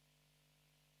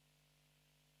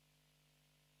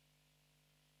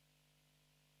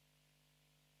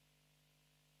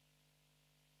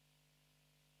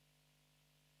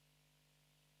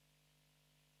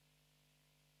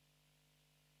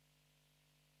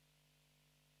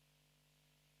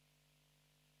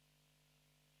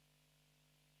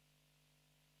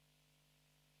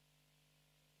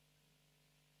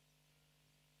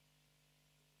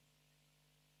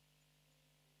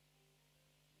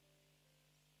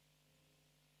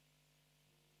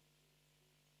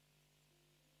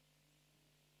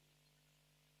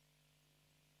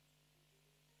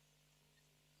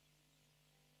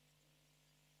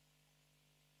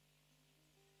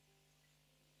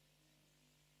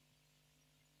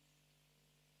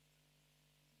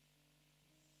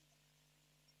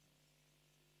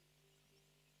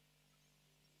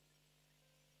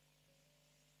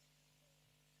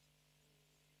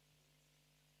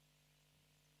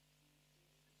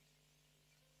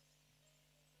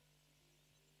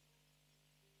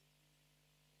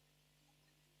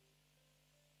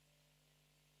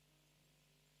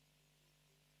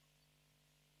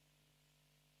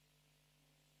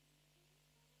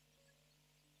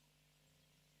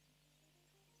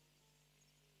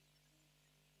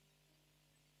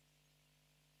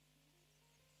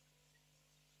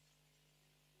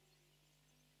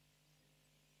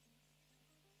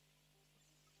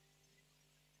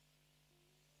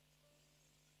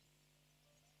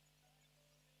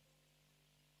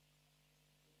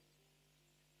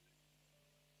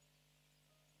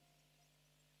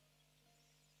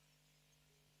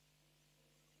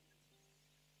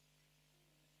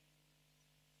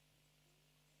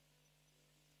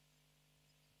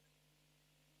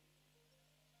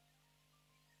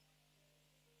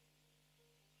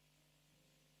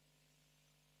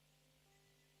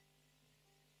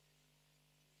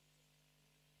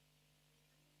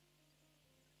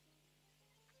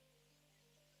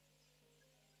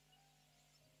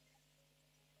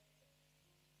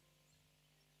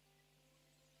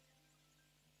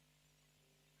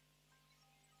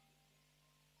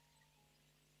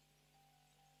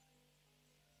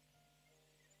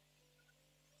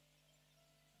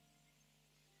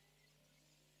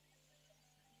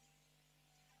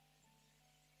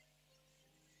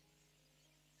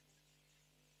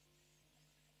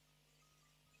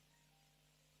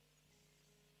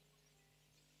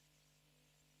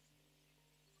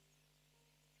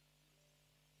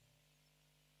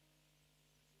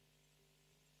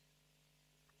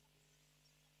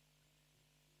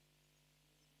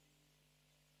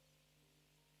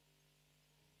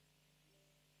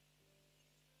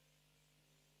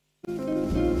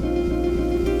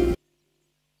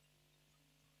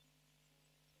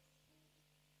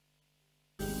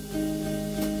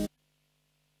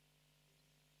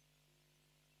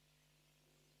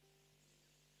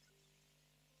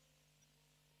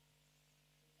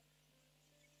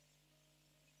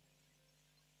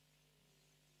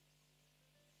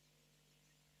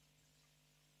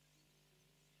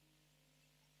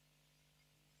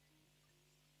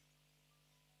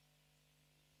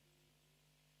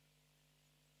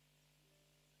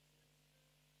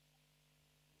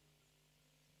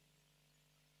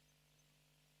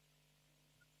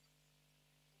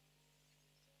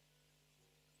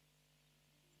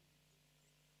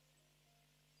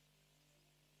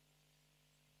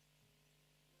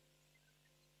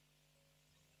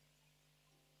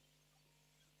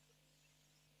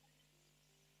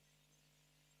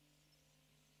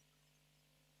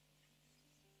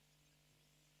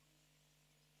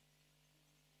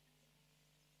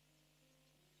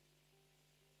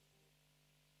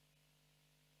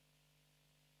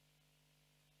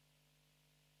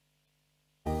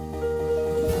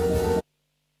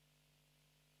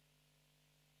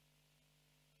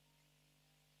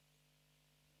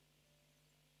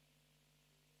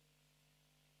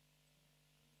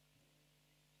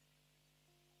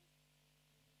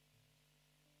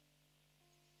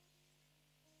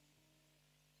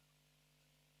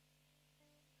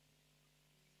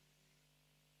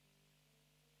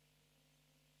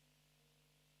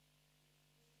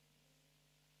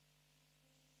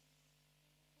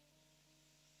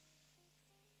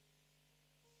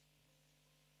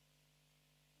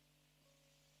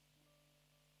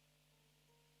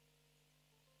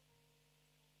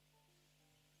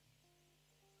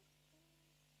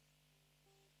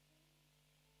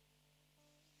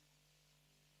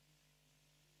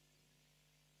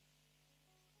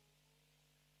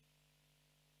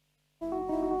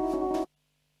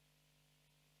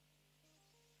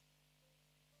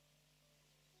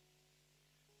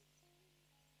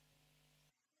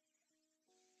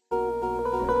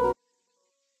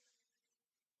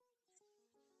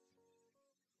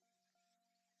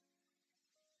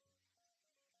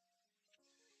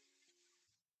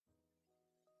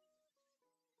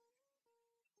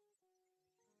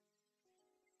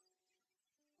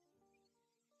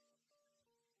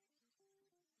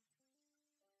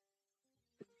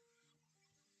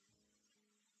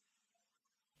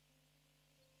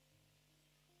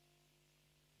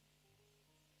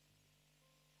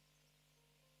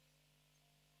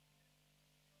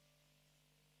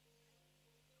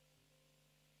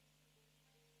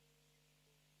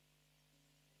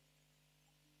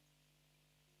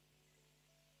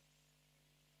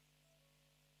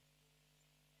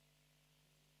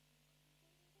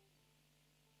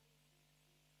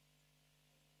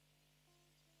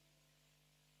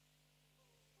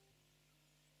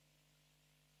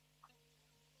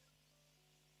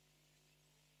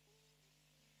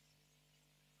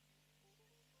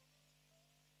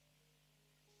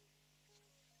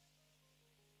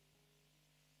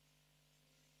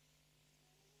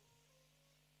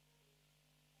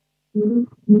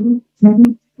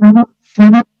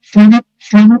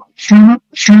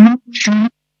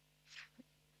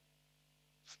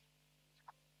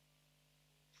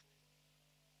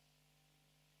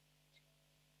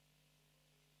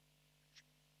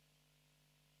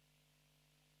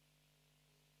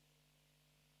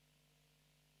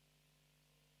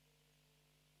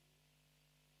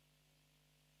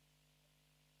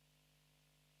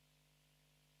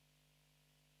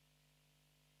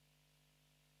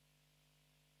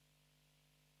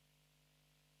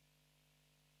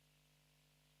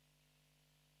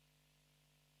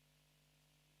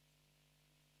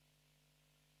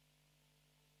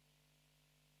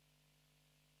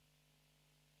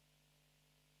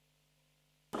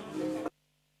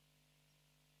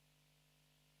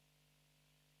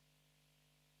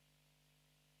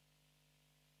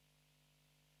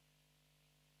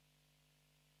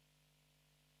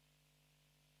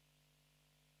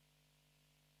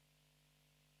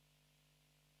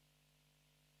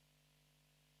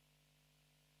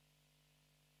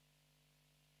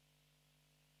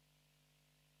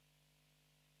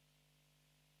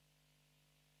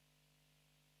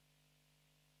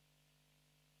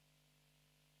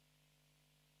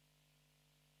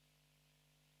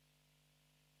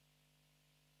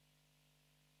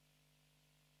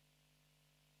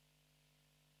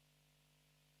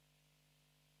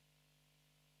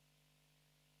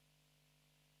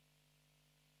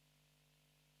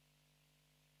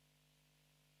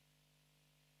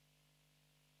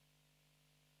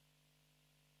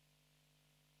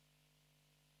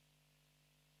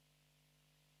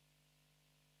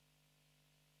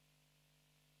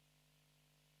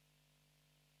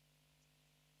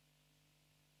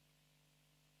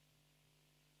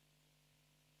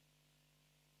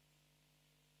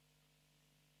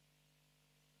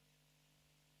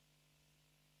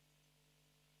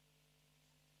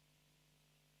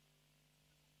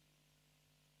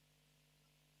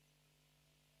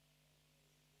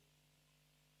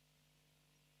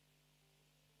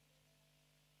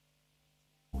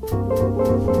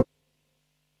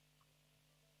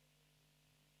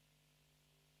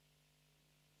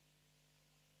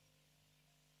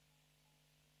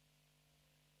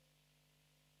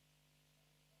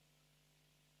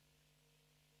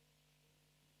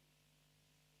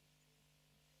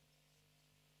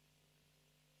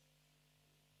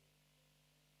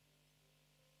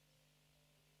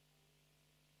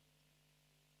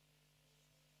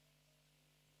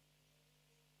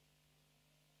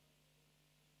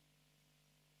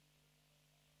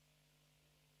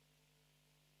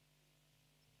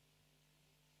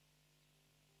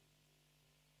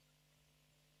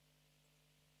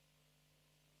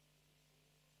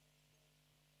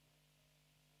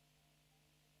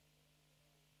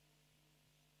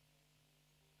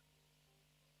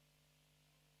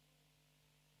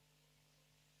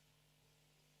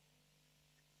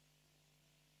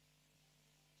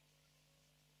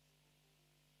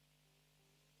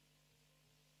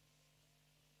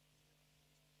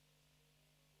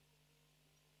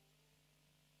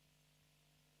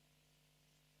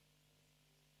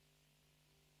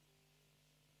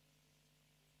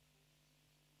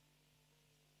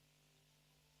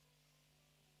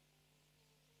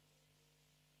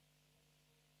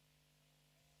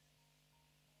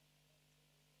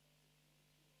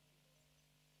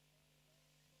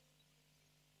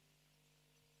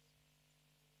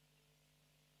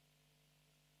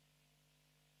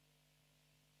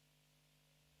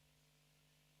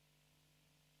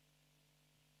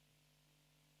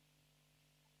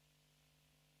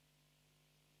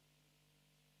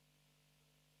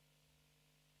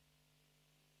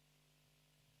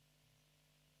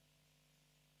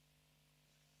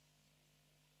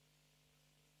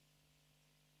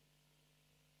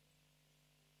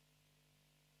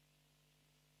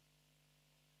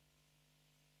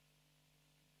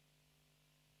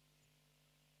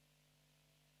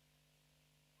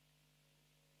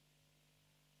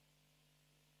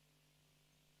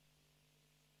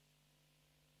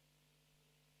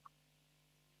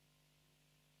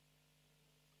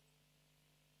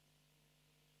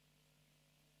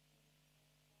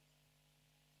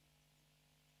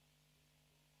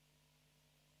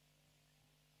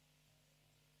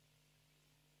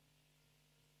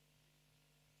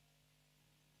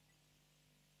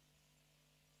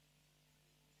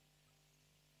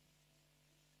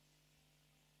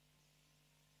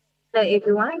 So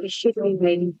everyone, we should be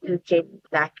ready to get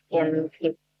back in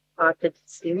get started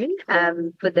soon.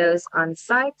 For those on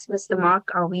site, Mr.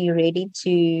 Mark, are we ready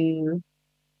to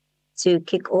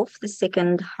kick off the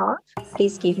second half?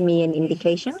 Please give me an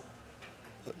indication.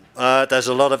 There's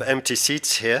a lot of empty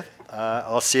seats here.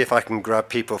 I'll see if I can grab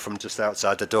people from just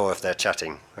outside the door if they're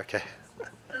chatting. Okay.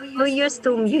 Oh, you're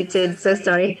still muted. So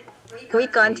sorry. We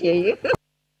can't hear you.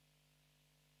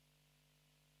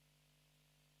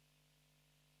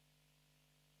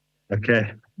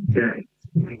 Okay.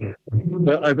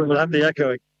 Well, I will have the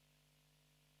echo.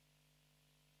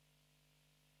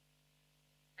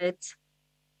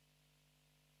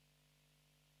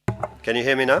 Can you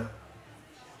hear me now?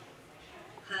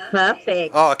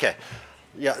 Perfect. Oh, okay.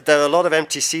 Yeah, there are a lot of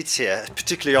empty seats here,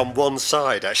 particularly on one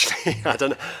side. Actually, I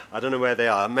don't know where they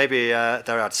are. Maybe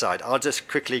they're outside. I'll just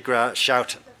quickly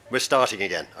shout, "We're starting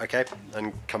again," okay,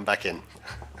 and come back in.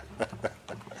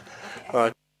 All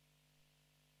right.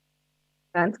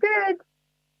 Sounds good.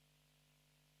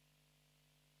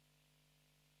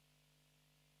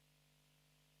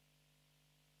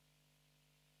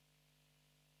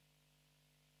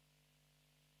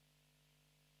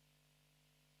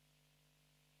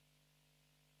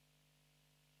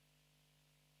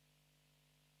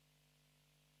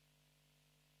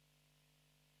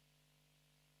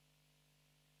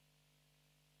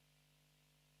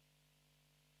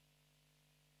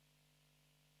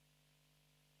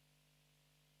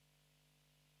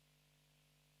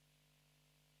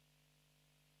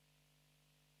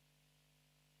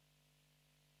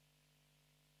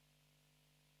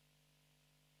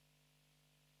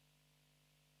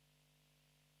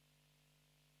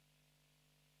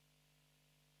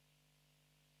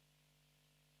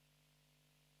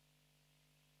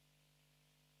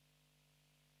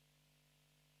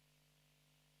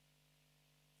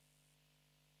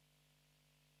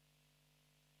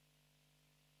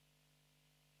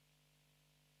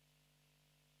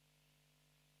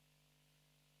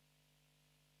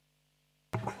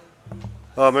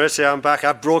 Oh, Marissa, I'm back.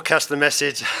 I've broadcast the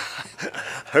message.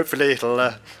 Hopefully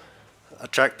it'll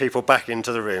attract people back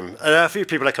into the room. A few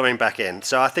people are coming back in.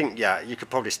 So I think, yeah, you could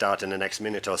probably start in the next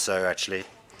minute or so, actually.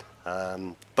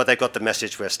 But they've got the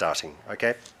message, we're starting,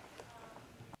 okay?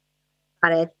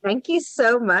 Got it. Thank you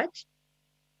so much.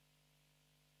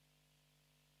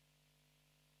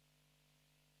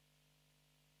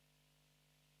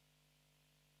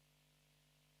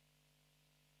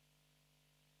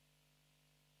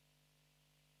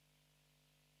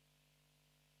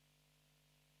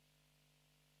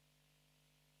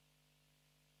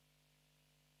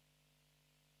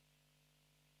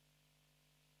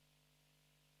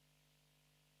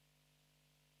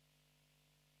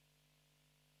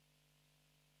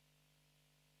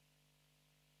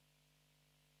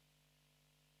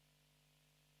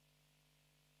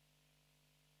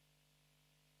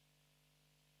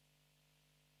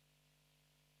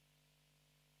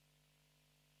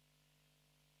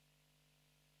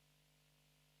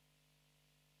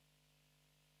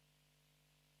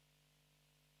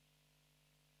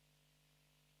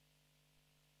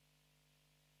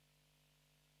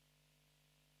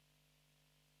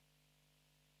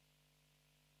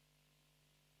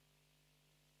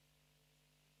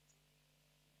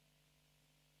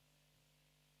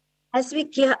 As we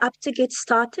gear up to get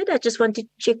started, I just want to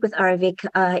check with Arvik.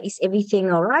 Is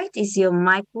everything all right? Is your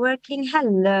mic working?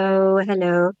 Hello,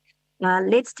 hello.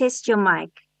 Let's test your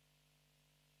mic.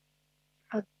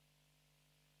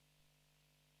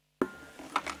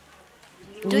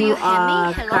 Do you hear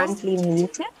me? Hello? Currently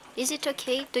muted. Is it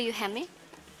okay? Do you hear me?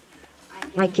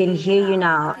 I can hear you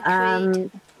now.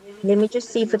 Let me just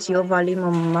see if it's your volume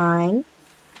or mine.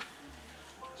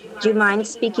 Do you mind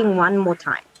speaking one more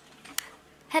time?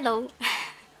 Hello.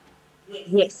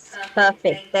 Yes,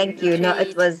 perfect. Thank you. No,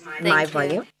 it was my Thank you.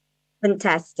 volume.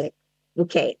 Fantastic.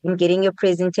 Okay, I'm getting your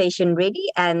presentation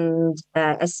ready, and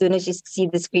as soon as you see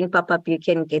the screen pop up, you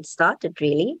can get started,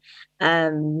 really.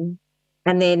 And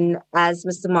then as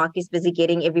Mr. Mark is busy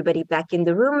getting everybody back in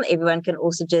the room, everyone can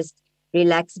also just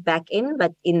relax back in,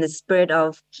 but in the spirit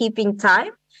of keeping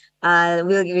time,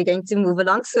 we're going to move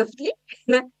along swiftly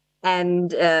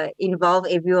and involve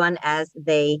everyone as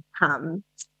they come.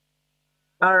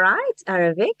 All right,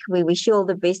 Aravik, we wish you all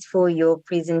the best for your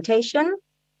presentation.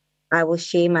 I will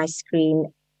share my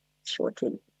screen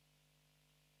shortly.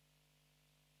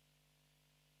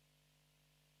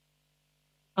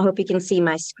 I hope you can see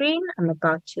my screen. I'm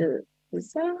about to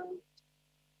present.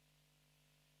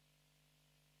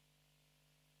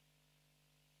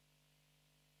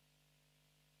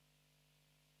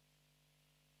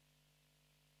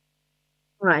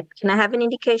 All right, can I have an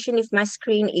indication if my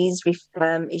screen is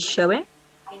showing?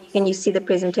 Can you see the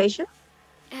presentation?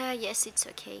 Yes, it's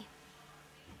okay.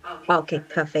 Okay,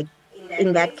 perfect.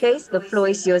 In that case, the floor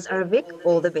is yours, Arvik.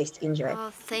 All the best. Enjoy. Oh,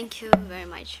 thank you very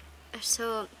much.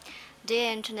 So,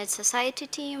 dear Internet Society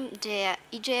team, dear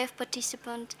IGF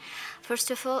participant.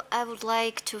 First of all, I would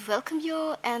like to welcome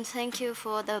you and thank you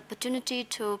for the opportunity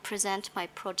to present my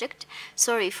project.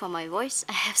 Sorry for my voice,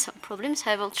 I have some problems.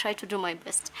 I will try to do my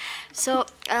best. So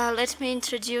let me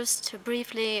introduce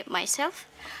briefly myself.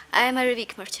 I am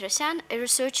Arevik Martirosyan, a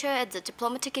researcher at the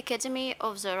Diplomatic Academy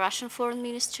of the Russian Foreign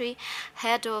Ministry,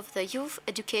 head of the Youth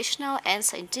Educational and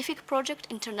Scientific Project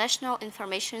International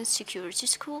Information Security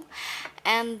School,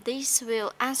 and this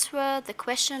will answer the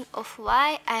question of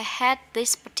why I had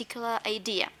this particular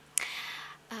idea.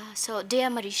 So, dear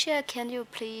Marisha, can you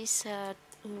please,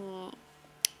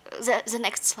 the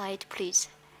next slide, please.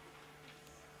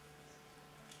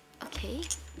 Okay.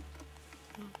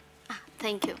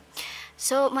 Thank you.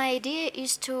 So my idea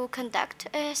is to conduct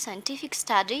a scientific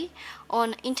study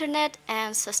on Internet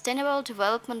and sustainable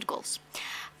development goals,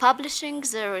 publishing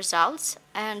the results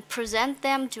and present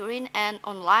them during an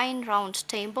online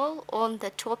roundtable on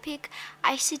the topic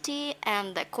ICT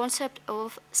and the concept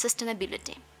of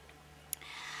sustainability.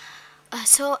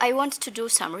 So I want to do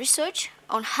some research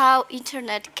on how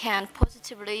Internet can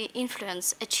positively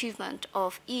influence achievement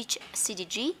of each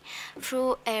CDG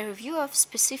through a review of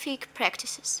specific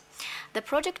practices. The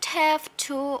project have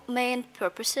two main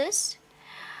purposes,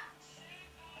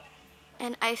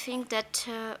 and I think that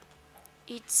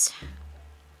it's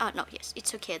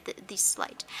okay, this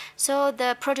slide. So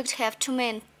the project have two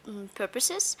main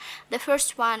purposes. The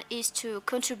first one is to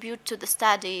contribute to the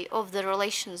study of the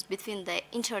relations between the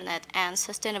Internet and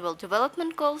sustainable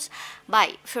development goals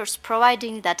by first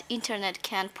providing that Internet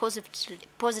can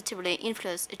positively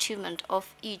influence achievement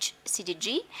of each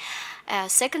CDG.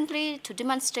 Secondly, to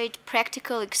demonstrate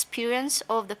practical experience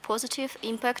of the positive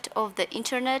impact of the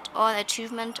Internet on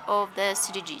achievement of the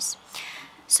CDGs.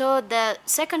 So the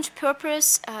second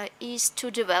purpose is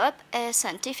to develop a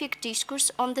scientific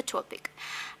discourse on the topic.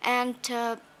 And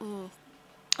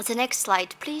the next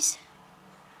slide, please.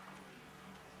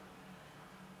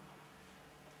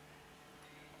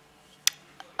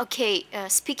 Okay,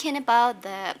 speaking about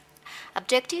the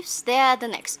objectives, they are the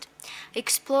next.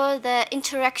 Explore the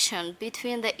interaction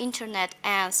between the Internet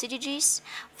and CDGs,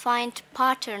 find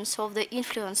patterns of the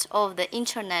influence of the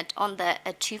Internet on the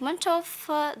achievement of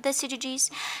the CDGs,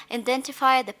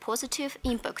 identify the positive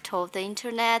impact of the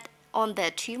Internet on the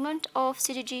achievement of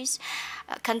CDGs,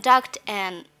 conduct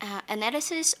an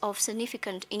analysis of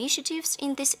significant initiatives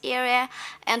in this area,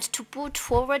 and to put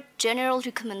forward general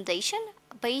recommendation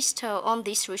based on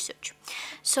this research.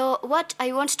 So what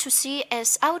I want to see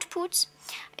as outputs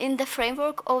in the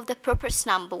framework of the purpose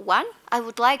number 1, I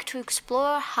would like to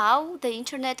explore how the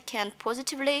Internet can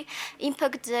positively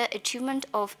impact the achievement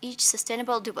of each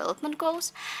sustainable development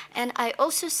goals, and I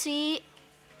also see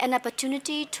an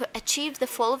opportunity to achieve the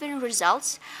following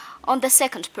results on the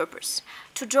second purpose: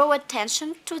 to draw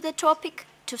attention to the topic,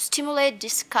 to stimulate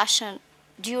discussion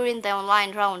during the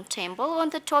online roundtable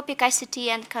on the topic ICT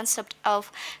and concept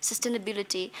of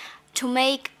sustainability, to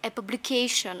make a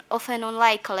publication of an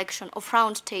online collection of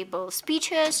roundtable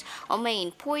speeches or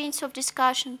main points of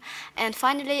discussion, and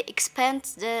finally expand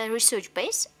the research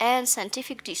base and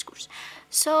scientific discourse.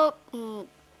 So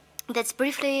that's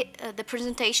briefly the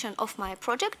presentation of my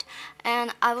project,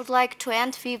 and I would like to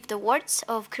end with the words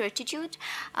of gratitude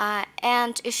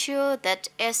and assure that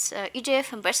as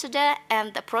IGF ambassador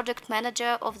and the project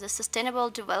manager of the Sustainable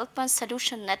Development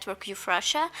Solution Network Youth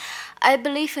Russia, I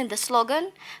believe in the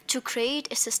slogan to create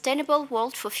a sustainable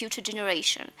world for future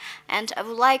generation, and I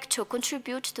would like to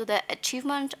contribute to the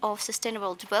achievement of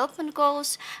sustainable development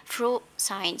goals through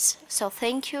science. So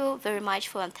thank you very much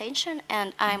for attention,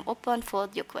 and I'm open for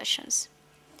your questions.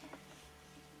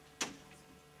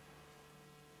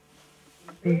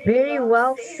 Very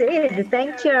well said.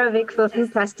 Thank you, Arevik, for a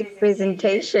fantastic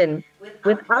presentation.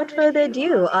 Without further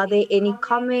ado, are there any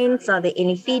comments? Are there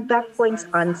any feedback points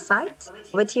on site?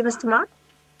 Over to you, Mr. Mark.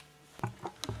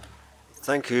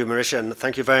 Thank you, Marisha, and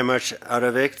thank you very much,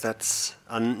 Arevik. That's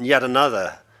yet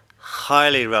another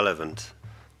highly relevant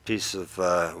piece of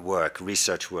work,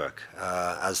 research work.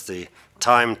 As the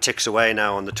time ticks away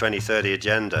now on the 2030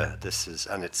 agenda,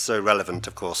 and it's so relevant,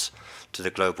 of course, to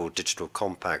the Global Digital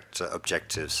Compact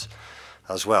objectives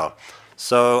as well.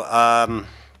 So,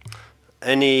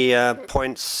 any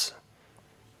points,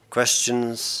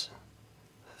 questions,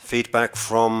 feedback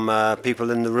from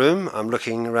people in the room? I'm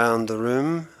looking around the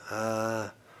room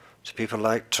to people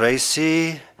like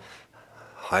Tracy.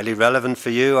 Highly relevant for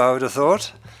you, I would have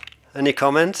thought. Any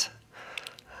comment?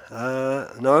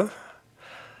 No?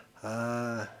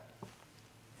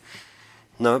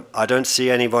 No, I don't see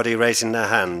anybody raising their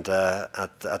hand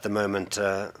at the moment,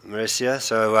 Mauricia.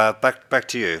 So back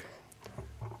to you.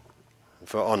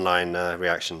 online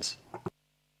reactions.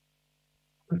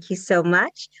 Thank you so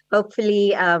much.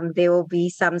 Hopefully, there will be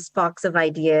some sparks of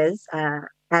ideas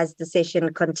as the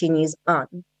session continues on.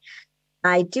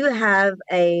 I do have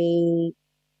a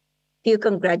few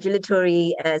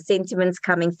congratulatory sentiments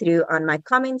coming through on my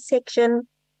comment section.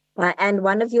 And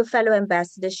one of your fellow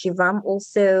ambassadors, Shivam,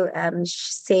 also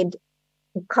said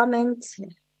a comment. Let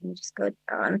me just go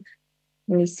down.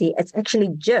 Let me see. It's actually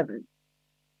Jim.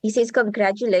 He says,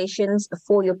 congratulations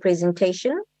for your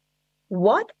presentation.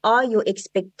 What are your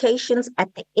expectations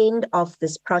at the end of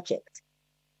this project?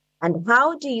 And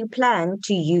how do you plan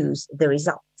to use the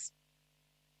results?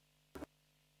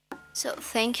 So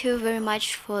thank you very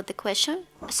much for the question.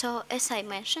 So as I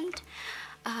mentioned,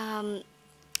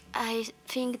 I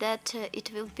think that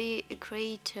it will be a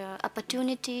great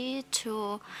opportunity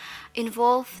to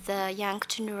involve the young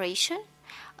generation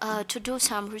to do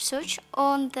some research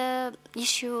on the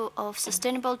issue of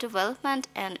sustainable development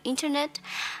and internet,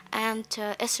 and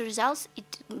as a result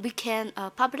we can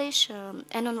publish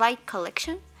an online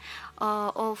collection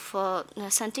of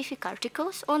scientific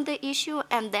articles on the issue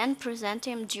and then present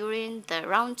them during the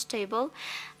round table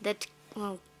that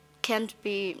can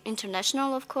be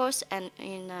international, of course, and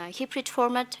in a hybrid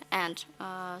format. And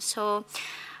so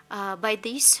by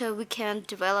this we can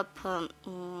develop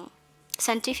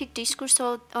scientific discourse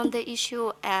on the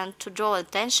issue and to draw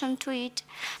attention to it.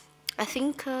 I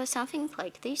think something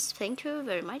like this. Thank you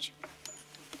very much.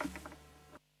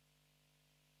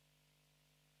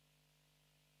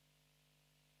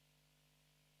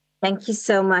 Thank you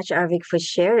so much, Arvik, for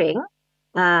sharing.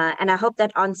 And I hope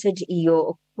that answered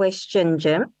your question,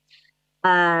 Jim.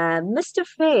 Mr.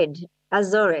 Fred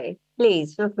Azore,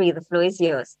 please feel free. The floor is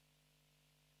yours.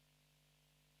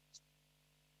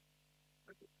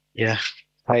 Yeah.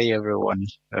 Hi, everyone.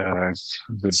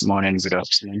 Good morning, good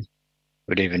afternoon,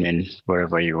 good evening,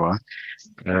 wherever you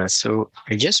are. So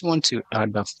I just want to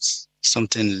add up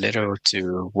something little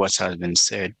to what has been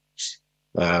said,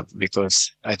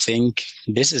 because I think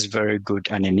this is very good,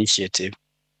 an initiative.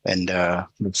 And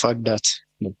the fact that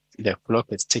the clock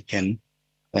is ticking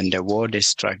and the world is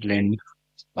struggling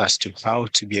as to how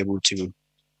to be able to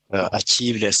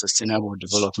achieve the sustainable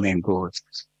development goals.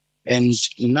 And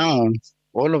now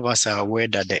all of us are aware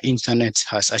that the internet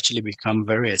has actually become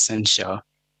very essential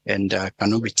and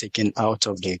cannot be taken out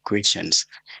of the equations.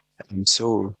 And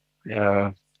so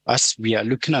as we are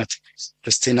looking at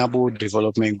sustainable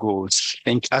development goals,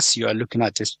 I think as you are looking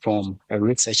at this from a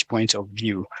research point of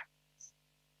view,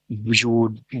 you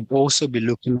would also be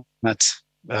looking at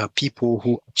people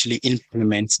who actually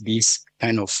implement these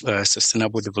kind of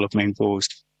sustainable development goals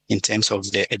in terms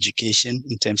of their education,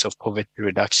 in terms of poverty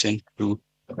reduction, through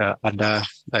other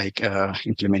like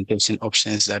implementation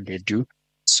options that they do,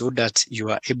 so that you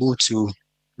are able to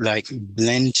like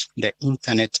blend the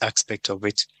internet aspect of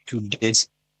it to this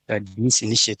these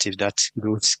initiatives that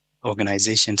those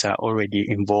organizations are already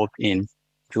involved in.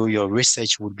 So your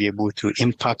research would be able to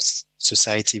impact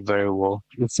society very well.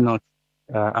 If not,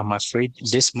 I'm afraid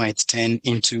this might turn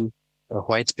into a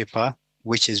white paper,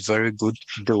 which is very good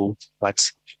though,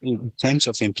 but in terms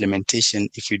of implementation,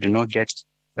 if you do not get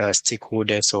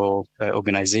stakeholders or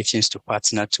organizations to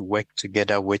partner to work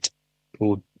together with,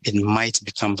 it might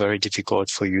become very difficult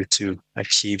for you to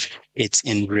achieve it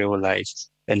in real life.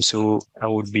 And so I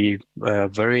would be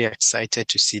very excited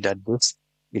to see that this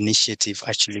initiative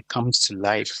actually comes to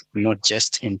life, not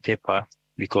just in paper,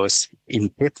 because in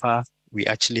paper, we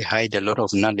actually hide a lot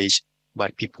of knowledge,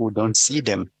 but people don't see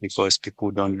them because people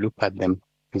don't look at them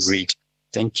to read.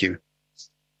 Thank you.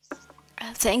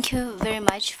 Thank you very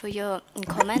much for your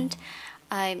comment.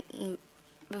 I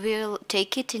will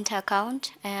take it into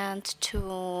account, and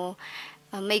to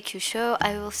make you sure,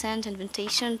 I will send an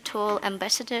invitation to all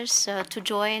ambassadors to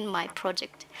join my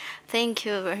project. Thank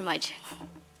you very much.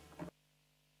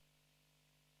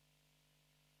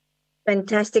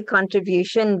 Fantastic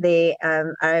contribution there,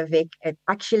 Arvik. It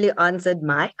actually answered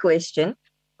my question.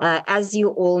 As you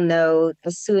all know,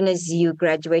 as soon as you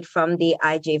graduate from the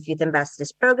IGF Youth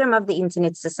Ambassadors Program of the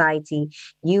Internet Society,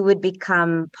 you would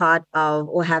become part of,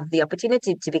 or have the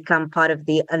opportunity to become part of,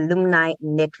 the alumni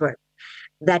network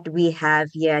that we have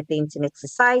here at the Internet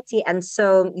Society. And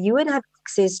so you would have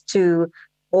access to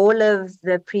all of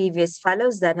the previous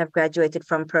fellows that have graduated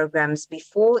from programs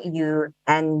before you.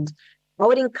 And I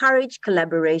would encourage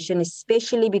collaboration,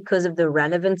 especially because of the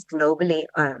relevance globally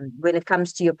when it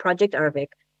comes to your project, Arvik,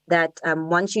 that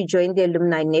once you join the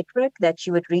alumni network, that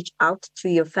you would reach out to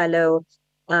your fellow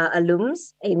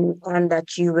alums and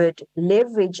that you would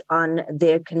leverage on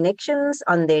their connections,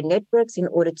 on their networks in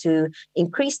order to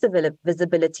increase the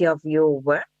visibility of your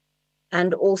work.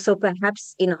 and also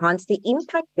perhaps enhance the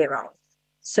impact thereof.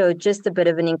 So just a bit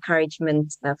of an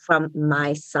encouragement from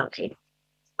my side.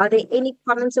 Are there any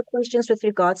comments or questions with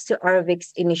regards to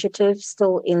Aravic's initiative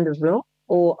still in the room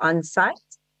or on site?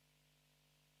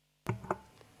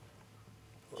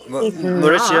 If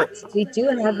Mauricio, not, we do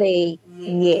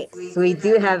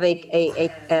have a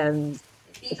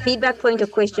feedback point or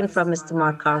question from Mr.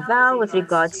 Mark Carval with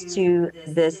regards to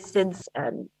the SIDS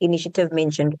initiative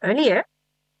mentioned earlier.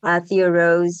 Theo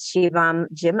Rose, Shivam,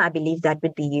 Jim, I believe that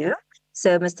would be you.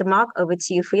 So, Mr. Mark, over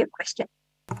to you for your question.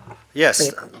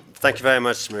 Yes, thank you very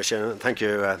much, Mauricio. Thank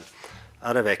you,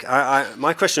 Aravic.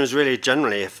 My question was really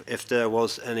generally if there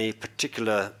was any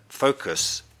particular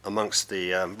focus amongst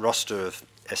the roster of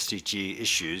SDG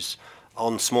issues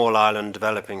on small island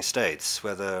developing states,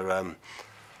 whether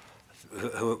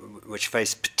which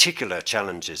face particular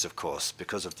challenges, of course,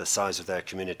 because of the size of their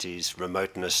communities,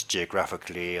 remoteness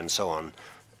geographically, and so on.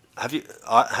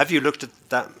 Have you looked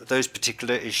at those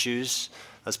particular issues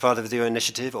as part of your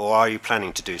initiative, or are you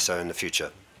planning to do so in the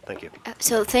future? Thank you.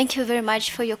 So thank you very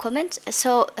much for your comment.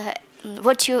 So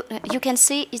what you can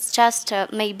see is just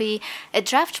maybe a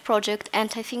draft project,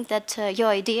 and I think that your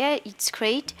idea it's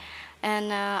great,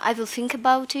 and I will think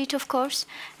about it, of course,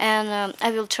 and I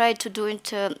will try to do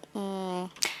it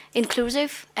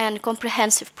inclusive and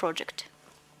comprehensive project.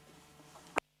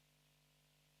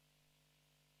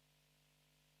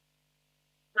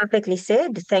 Perfectly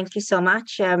said. Thank you so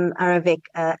much, Aravic.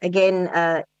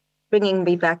 Again, bringing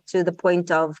me back to the point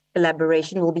of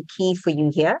collaboration will be key for you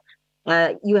here.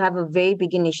 You have a very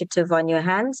big initiative on your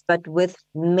hands, but with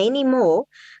many more,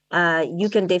 you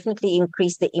can definitely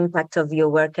increase the impact of your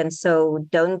work. And so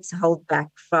don't hold back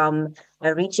from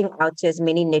reaching out to as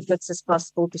many networks as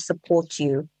possible to support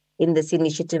you in this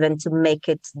initiative and to make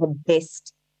it the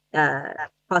best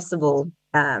possible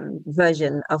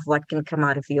version of what can come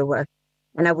out of your work.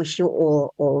 And I wish you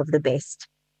all of the best.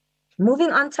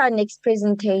 Moving on to our next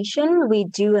presentation, we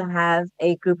do have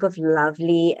a group of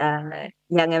lovely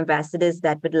young ambassadors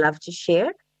that would love to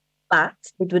share, but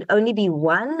it would only be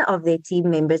one of their team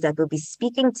members that will be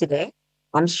speaking today.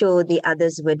 I'm sure the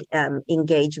others would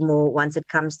engage more once it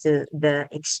comes to the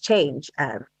exchange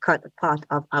part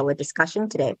of our discussion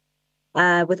today.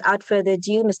 Without further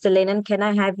ado, Mr. Lennon, can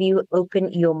I have you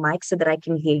open your mic so that I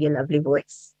can hear your lovely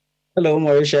voice? Hello,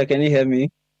 Mauricia, can you hear me?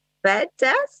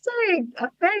 Fantastic.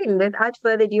 Okay, without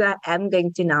further ado, I am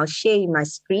going to now share my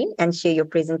screen and share your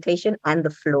presentation, and the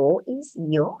floor is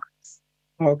yours.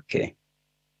 Okay.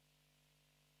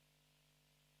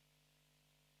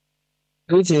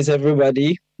 Greetings,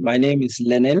 everybody. My name is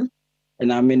Lennon,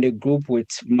 and I'm in the group with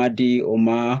Madi,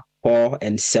 Omar, Paul,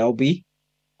 and Selby.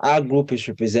 Our group is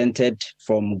represented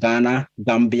from Ghana,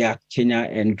 Gambia, Kenya,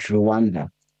 and Rwanda.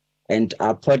 And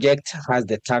our project has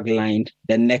the tagline,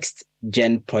 the Next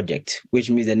Gen Project, which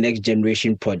means the Next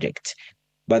Generation Project.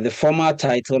 But the formal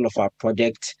title of our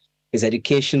project is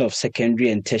Education of Secondary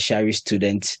and Tertiary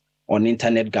Students on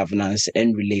Internet Governance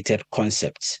and Related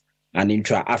Concepts, an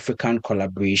intra-African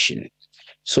collaboration.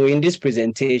 So in this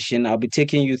presentation, I'll be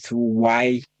taking you through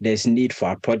why there's need for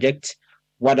our project,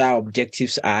 what our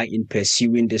objectives are in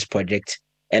pursuing this project,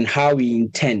 and how we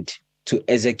intend to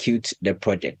execute the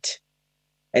project.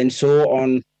 And so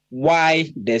on why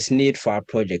there's need for our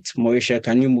project. Mauricia,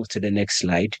 can you move to the next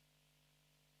slide?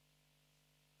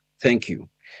 Thank you.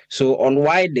 So on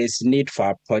why there's need for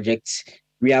our project,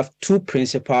 we have two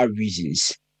principal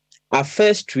reasons. Our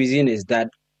first reason is that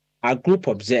our group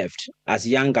observed as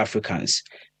young Africans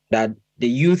that the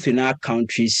youth in our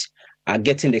countries are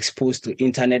getting exposed to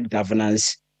internet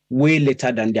governance way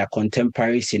later than their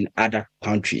contemporaries in other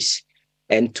countries.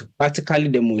 And to practically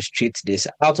demonstrate this,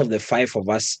 out of the 5 of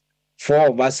us, 4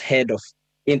 of us heard of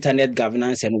internet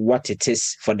governance and what it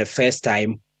is for the first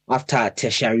time after our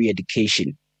tertiary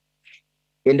education.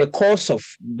 In the course of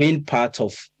being part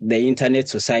of the Internet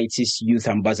Society's Youth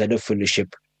Ambassador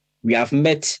Fellowship, we have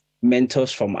met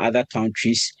mentors from other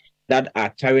countries that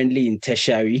are currently in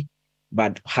tertiary,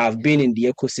 but have been in the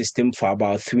ecosystem for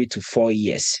about 3 to 4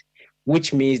 years,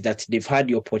 which means that they've had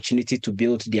the opportunity to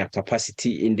build their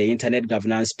capacity in the internet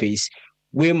governance space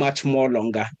way much more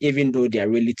longer, even though they are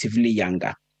relatively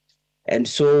younger. And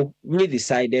so we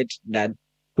decided that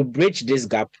to bridge this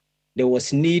gap, there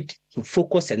was need to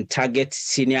focus and target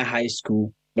senior high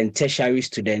school and tertiary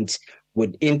students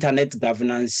with internet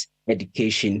governance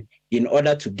education in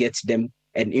order to get them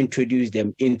and introduce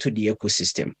them into the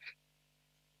ecosystem.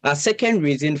 Our second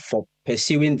reason for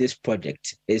pursuing this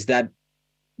project is that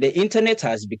the internet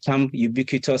has become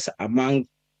ubiquitous among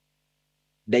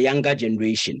the younger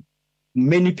generation.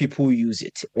 Many people use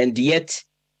it, and yet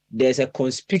there's a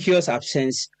conspicuous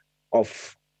absence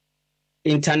of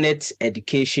internet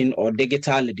education or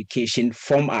digital education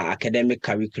from our academic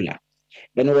curricula.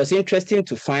 And it was interesting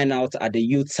to find out at the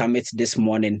Youth Summit this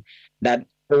morning that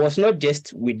it was not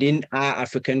just within our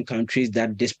African countries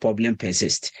that this problem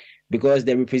persists, because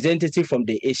the representative from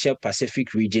the Asia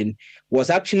Pacific region was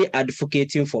actually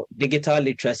advocating for digital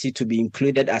literacy to be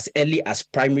included as early as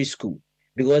primary school,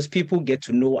 because people get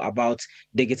to know about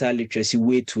digital literacy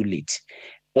way too late.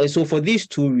 And so for these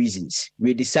two reasons,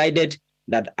 we decided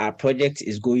that our project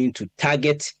is going to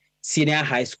target senior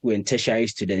high school and tertiary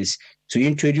students to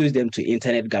introduce them to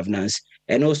internet governance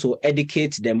and also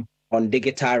educate them on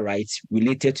digital rights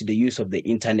related to the use of the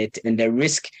internet and the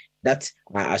risk that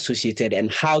are associated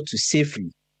and how to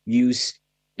safely use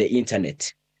the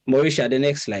internet. Mauricia, the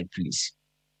next slide, please.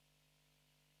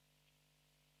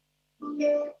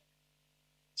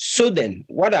 So then,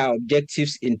 what are our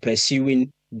objectives in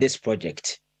pursuing this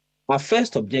project? Our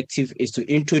first objective is to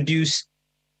introduce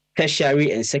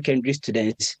tertiary and secondary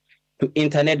students to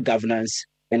internet governance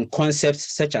and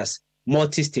concepts such as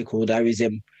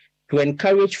multi-stakeholderism, to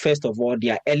encourage, first of all,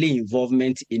 their early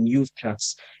involvement in youth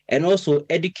clubs and also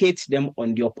educate them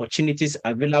on the opportunities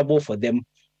available for them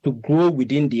to grow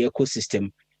within the ecosystem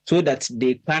so that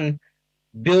they can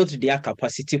build their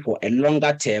capacity for a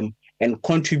longer term and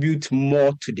contribute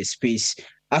more to the space,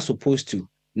 as opposed to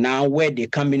now where they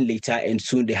come in later and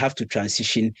soon they have to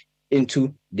transition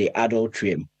into the adult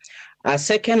realm. Our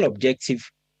second objective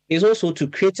is also to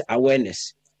create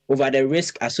awareness over the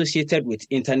risk associated with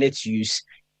internet use,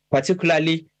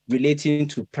 particularly relating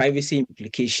to privacy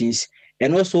implications,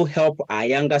 and also help our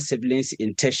younger siblings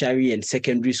in tertiary and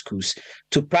secondary schools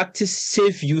to practice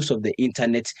safe use of the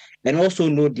internet and also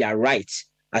know their rights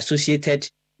associated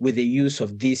with the use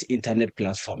of these internet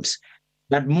platforms.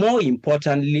 But more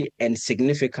importantly and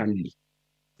significantly,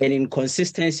 and in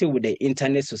consistency with the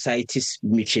Internet Society's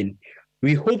mission,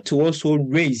 we hope to also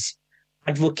raise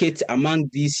advocates among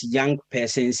these young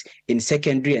persons in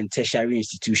secondary and tertiary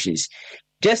institutions.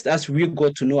 Just as we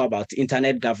got to know about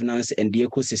internet governance and the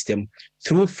ecosystem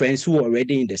through friends who are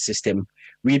already in the system,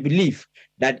 we believe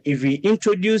that if we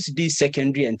introduce these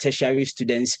secondary and tertiary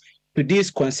students to these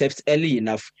concepts early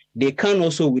enough, they can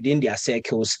also within their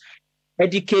circles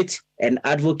educate and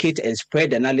advocate and spread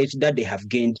the knowledge that they have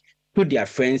gained to their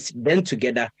friends. Then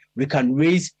together we can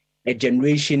raise a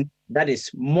generation that is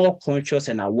more conscious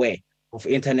and aware of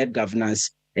internet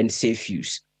governance and safe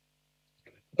use.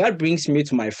 That brings me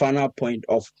to my final point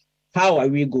of how are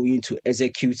we going to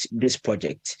execute this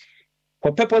project?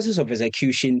 For purposes of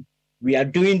execution, we are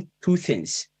doing two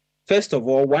things. First of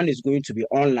all, one is going to be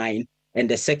online and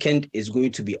the second is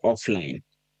going to be offline.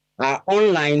 Our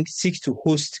online seeks to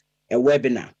host a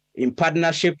webinar in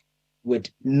partnership with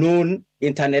known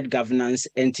internet governance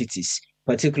entities,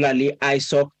 particularly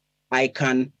ISOC,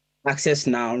 ICANN, Access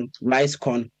Now,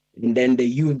 RiseCon, and then the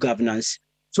youth governance,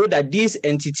 so that these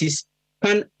entities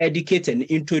can educate and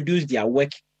introduce their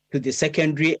work to the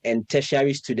secondary and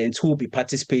tertiary students who will be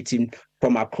participating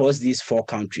from across these 4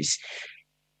 countries.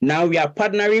 Now we are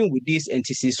partnering with these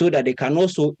entities so that they can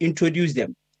also introduce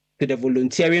them to the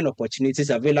volunteering opportunities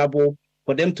available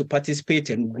for them to participate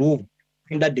and grow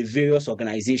under the various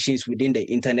organizations within the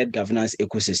internet governance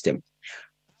ecosystem.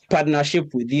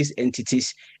 Partnership with these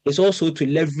entities is also to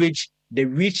leverage the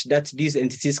reach that these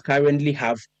entities currently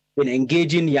have in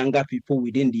engaging younger people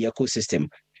within the ecosystem,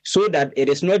 so that it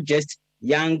is not just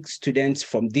young students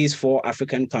from these 4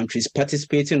 African countries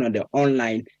participating on the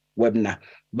online webinar,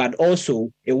 but also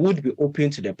it would be open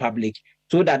to the public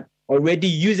so that already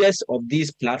users of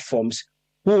these platforms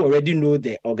who already know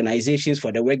the organizations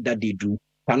for the work that they do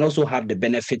can also have the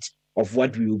benefit of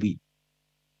what we will be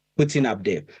putting up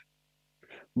there.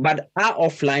 But our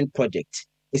offline project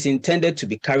is intended to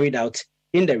be carried out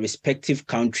in the respective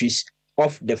countries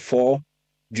of the 4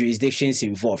 jurisdictions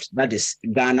involved, that is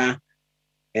Ghana,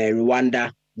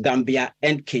 Rwanda, Gambia,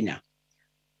 and Kenya.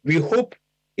 We hope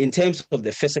in terms of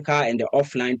the physical and the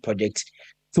offline project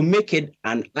to make it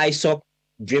an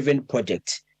ISOC-driven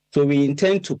project. So we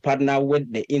intend to partner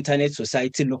with the Internet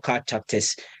Society local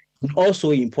chapters, and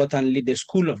also importantly, the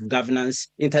School of Governance,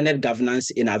 Internet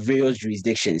Governance in our various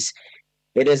jurisdictions.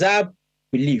 It is our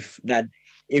belief that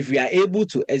if we are able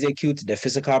to execute the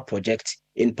physical project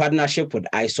in partnership with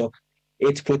ISOC,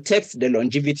 it protects the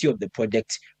longevity of the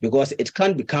project because it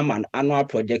can become an annual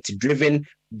project driven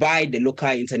by the local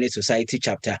Internet Society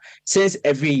chapter, since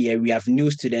every year we have new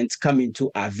students come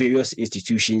into our various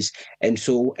institutions. And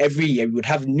so every year we would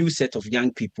have new set of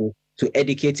young people to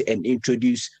educate and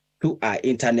introduce to our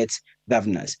internet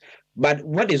governance. But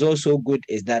what is also good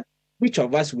is that each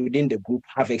of us within the group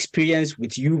have experience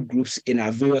with youth groups in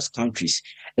our various countries.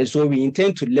 And so we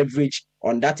intend to leverage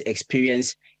on that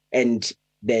experience and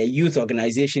the youth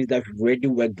organizations that we've already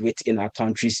worked with in our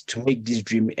countries to make this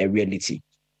dream a reality.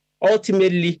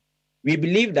 Ultimately, we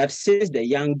believe that since the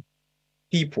young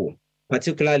people,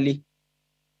 particularly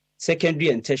secondary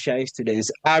and tertiary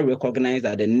students, are recognized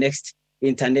as the next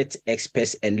internet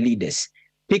experts and leaders,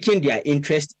 picking their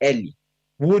interest early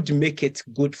would make it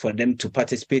good for them to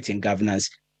participate in governance.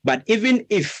 But even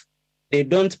if they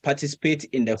don't participate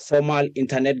in the formal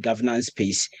internet governance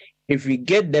space, if we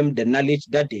get them the knowledge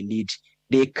that they need,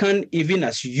 they can, even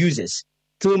as users,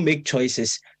 still make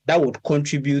choices that would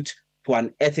contribute to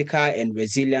an ethical and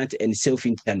resilient and safe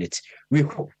internet. We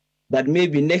hope that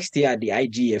maybe next year at the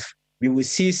IGF, we will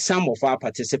see some of our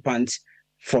participants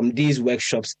from these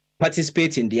workshops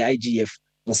participate in the IGF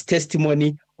as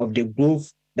testimony of the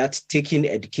growth that taking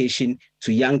education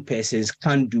to young persons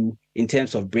can do in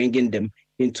terms of bringing them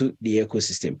into the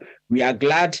ecosystem. We are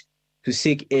glad to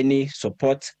seek any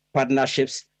support,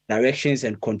 partnerships, directions,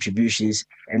 and contributions,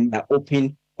 and are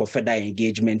open for further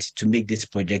engagement to make this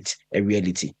project a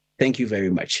reality. Thank you very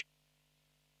much.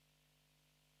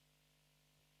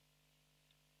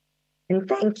 And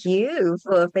thank you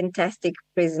for a fantastic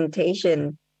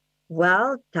presentation.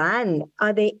 Well done.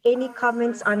 Are there any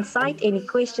comments on site? Any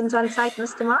questions on site,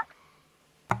 Mr. Mark?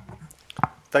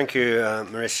 Thank you,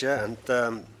 Mauricia, and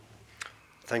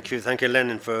thank you,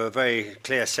 Lennon, for a very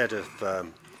clear set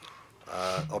of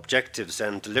objectives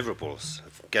and deliverables,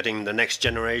 of getting the next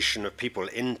generation of people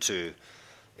into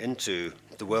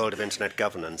the world of internet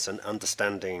governance and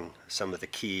understanding some of the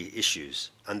key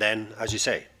issues, and then, as you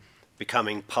say,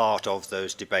 becoming part of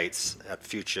those debates at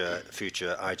future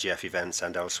IGF events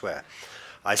and elsewhere.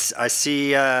 I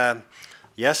see,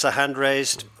 yes, a hand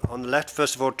raised on the left.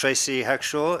 First of all, Tracy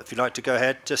Hackshaw, if you'd like to go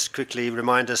ahead, just quickly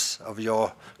remind us of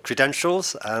your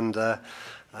credentials, and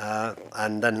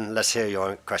then let's hear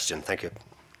your question. Thank you.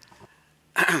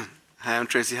 Hi, I'm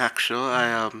Tracy Hackshaw.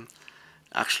 I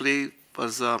actually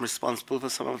was responsible for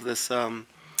some of this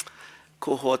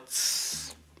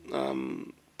cohort's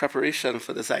preparation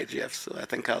for this IGF, so I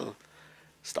think I'll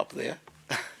stop there.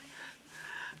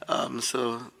 Yes,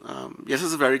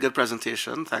 it's a very good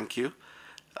presentation. Thank you.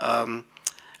 I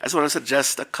just want to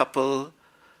suggest a couple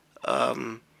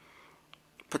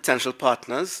potential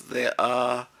partners.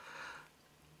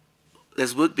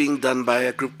 There's work being done by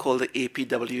a group called the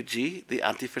APWG, the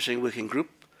Anti-Phishing Working Group,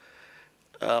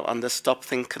 under Stop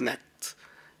Think Connect,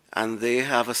 and they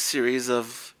have a series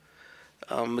of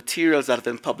materials that have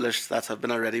been published that have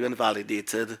already been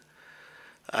validated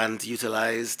and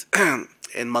utilized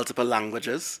in multiple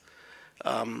languages,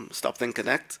 Stop Think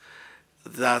Connect,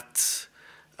 that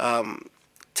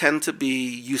tend to be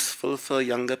useful for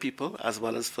younger people as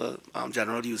well as for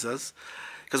general users.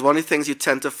 Because one of the things you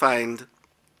tend to find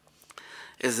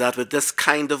is that with this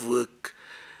kind of work,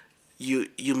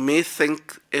 you may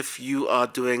think if you are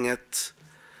doing it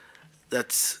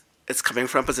that it's coming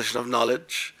from a position of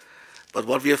knowledge. But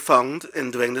what we have found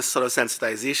in doing this sort of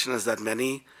sensitization is that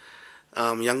many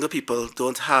younger people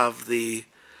don't have the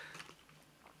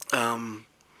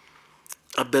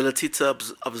ability to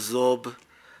absorb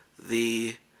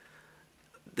the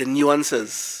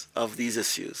nuances of these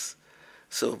issues.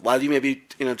 So while you may be,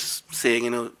 just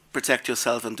saying, protect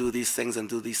yourself and do these things,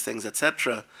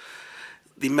 etc.,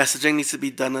 the messaging needs to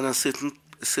be done in a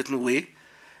certain way,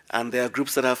 and there are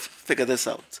groups that have figured this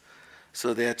out.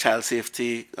 So there are child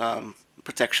safety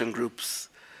protection groups,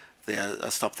 there are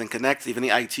Stop Think Connect, even the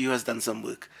ITU has done some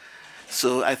work.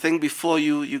 So I think before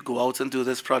you go out and do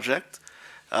this project,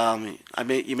 you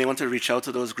may want to reach out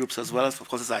to those groups as well, as of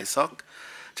course as ISOC,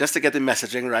 just to get the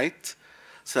messaging right,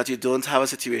 so that you don't have a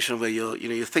situation where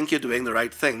you think you're doing the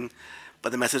right thing,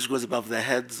 but the message goes above their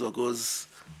heads or goes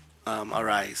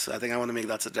awry. So I think I want to make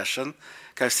that suggestion,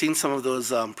 because I've seen some of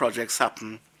those projects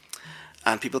happen,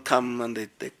 and people come and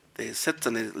they sit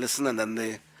and they listen, and then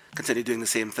they continue doing the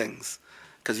same things,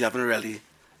 because you haven't really,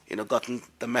 gotten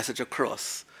the message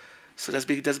across. So just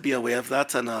be aware of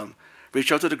that, and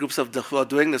reach out to the groups who are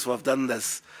doing this, who have done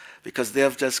this, because they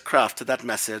have just crafted that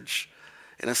message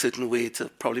in a certain way to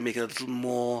probably make it a little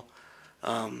more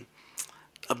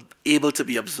able to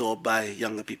be absorbed by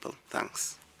younger people.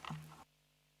 Thanks.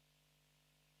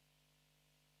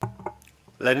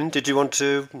 Lenin, did you want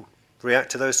to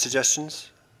react to those suggestions?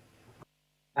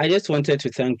 I just wanted to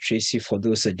thank Tracy for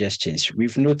those suggestions.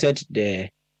 We've noted the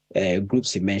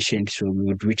groups he mentioned, so we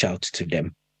would reach out to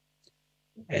them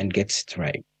and get it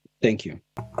right. Thank you.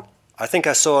 I think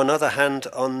I saw another hand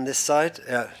on this side.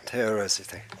 Yeah, here, Rosie.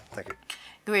 Thank you.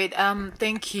 Great.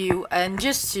 Thank you. And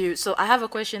so I have a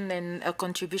question and a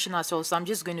contribution as well. So I'm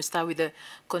just going to start with the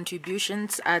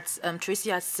contributions. As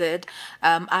Tracy has said,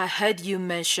 I heard you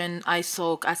mention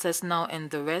ISOC, Access Now,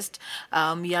 and the rest.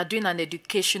 You are doing an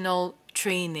educational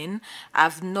training.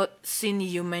 I've not seen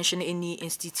you mention any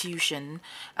institution,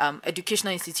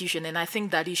 educational institution, and I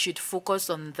think that you should focus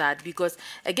on that because,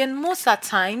 again, most at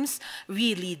times,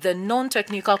 really, the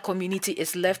non-technical community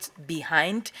is left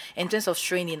behind in terms of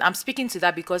training. I'm speaking to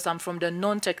that because I'm from the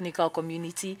non-technical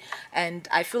community, and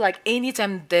I feel like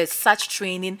anytime there's such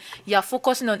training, you're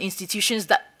focusing on institutions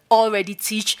that already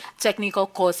teach technical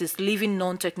courses, leaving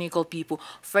non-technical people.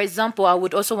 For example, I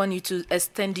would also want you to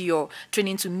extend your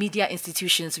training to media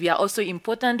institutions. We are also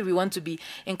important. We want to be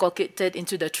inculcated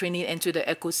into the training and to the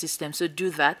ecosystem. So do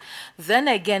that. Then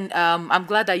again, I'm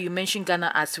glad that you mentioned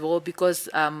Ghana as well because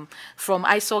from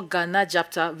ISOC Ghana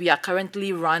chapter, we are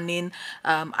currently running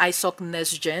ISOC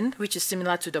Next Gen, which is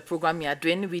similar to the program we are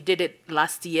doing. We did it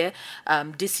last year.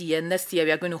 This year, next year,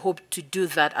 we are going to hope to do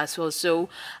that as well. So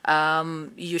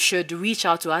you should reach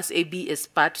out to us. AB is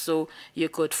part, so you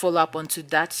could follow up onto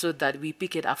that so that we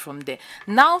pick it up from there.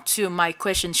 Now to my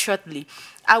question shortly.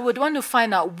 I would want to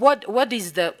find out what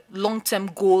is the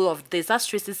long-term goal of this. As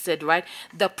Tracy said, right?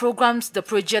 The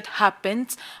project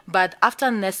happens, but after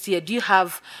next year, do you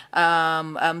have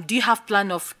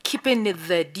plan of keeping it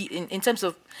there in terms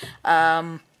of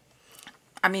having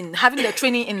the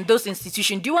training in those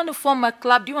institutions? Do you want to form a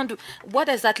club? What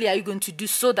exactly are you going to do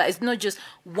so that it's not just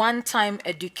one-time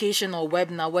education or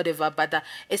webinar, whatever, but that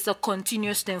it's a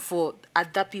continuous thing for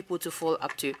other people to follow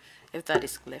up to, if that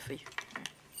is clear for you?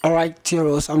 All right,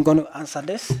 Tiros, I'm going to answer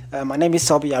this. My name is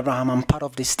Sobi Abraham. I'm part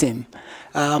of this team.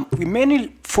 We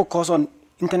mainly focus on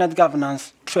internet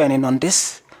governance training on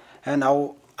this, and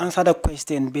I'll answer the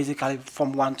question basically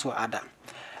from one to other.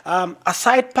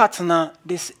 Aside partner,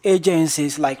 these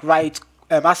agencies like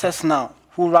Access Now,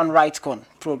 who run RightCon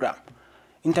program,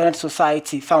 Internet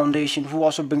Society Foundation, who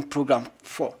also bring program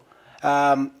for,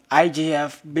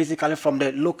 IGF, basically from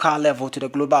the local level to the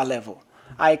global level,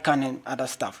 ICANN and other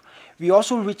stuff. We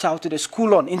also reach out to the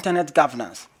School on Internet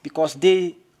Governance because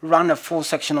they run a full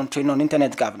section on training on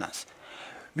internet governance.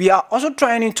 We are also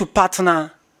trying to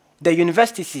partner the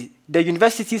universities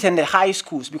and the high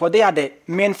schools because they are the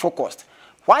main focus.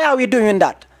 Why are we doing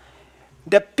that?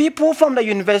 The people from the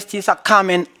universities are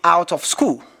coming out of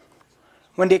school.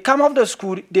 When they come out of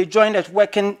school, they join the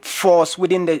working force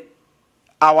within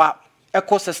our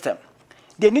ecosystem.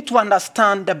 They need to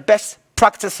understand the best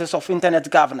practices of internet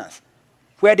governance,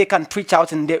 where they can preach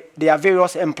out in their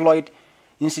various employed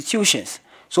institutions.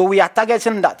 So we are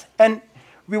targeting that. And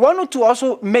we wanted to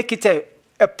also make it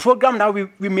a program that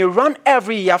we may run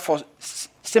every year for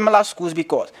similar schools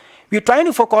because we're trying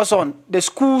to focus on the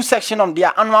school section of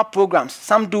their annual programs.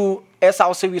 Some do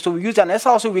SLC week, so we use an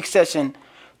SLC week session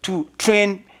to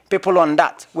train people on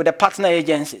that with the partner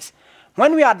agencies.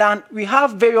 When we are done, we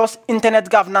have various internet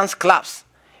governance clubs.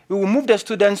 We will move the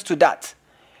students to that.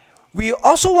 We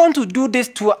also want to do this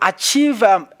to achieve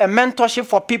a mentorship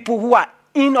for people who are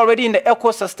already in the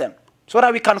ecosystem so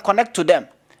that we can connect to them.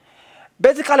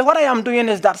 Basically, what I am doing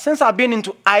is that since I've been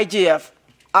into IGF,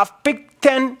 I've picked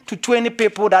 10 to 20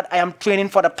 people that I am training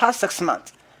for the past 6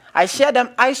 months. I share them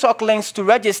ISOC links to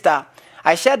register.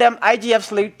 I share them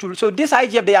IGF links so this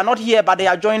IGF, they are not here, but they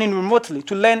are joining remotely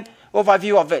to learn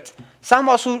overview of it. Some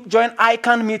also join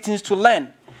ICANN meetings to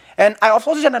learn. And I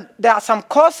also said that there are some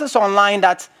courses online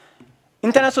that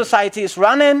Internet Society is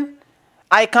running,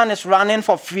 ICANN is running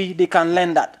for free, they can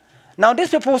learn that. Now these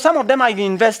people, some of them are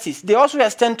universities. They also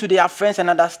extend to their friends and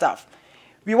other stuff.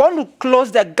 We want to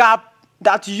close the gap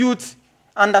that youth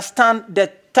understand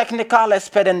the technical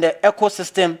aspect and the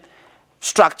ecosystem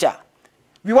structure.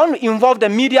 We want to involve the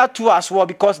media too as well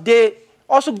because they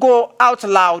also go out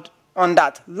loud on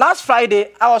that. Last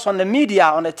Friday, I was on the media,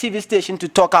 on the TV station to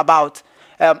talk about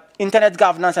internet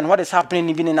governance and what is happening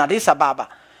even in Addis Ababa.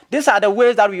 These are the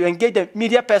ways that we engage the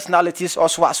media personalities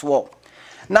also as well.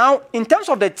 Now, in terms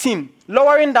of the team,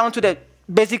 lowering down to the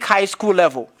basic high school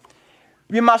level,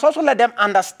 we must also let them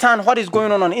understand what is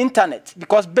going on the internet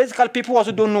because basically people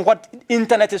also don't know what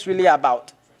internet is really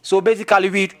about. So basically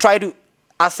we try to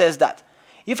assess that.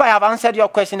 If I have answered your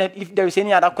question, if there is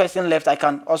any other question left, I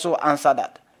can also answer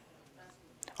that.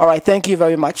 All right, thank you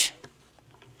very much.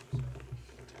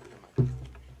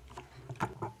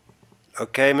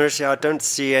 Okay, Marcia, I don't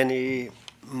see any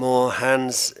more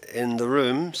hands in the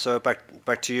room, so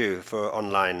back to you for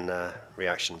online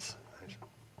reactions.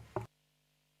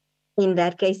 In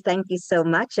that case, thank you so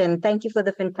much. And thank you for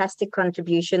the fantastic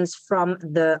contributions from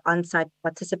the on-site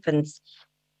participants.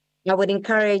 I would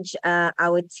encourage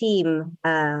our team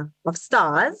of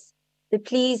stars to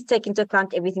please take into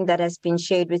account everything that has been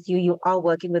shared with you. You are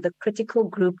working with a critical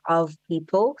group of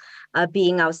people,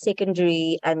 being our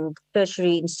secondary and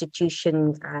tertiary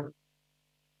institution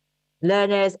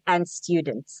learners and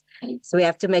students. So we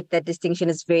have to make that distinction.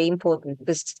 It's very important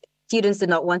because students do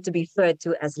not want to be referred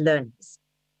to as learners.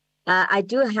 I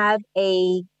do have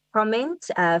a comment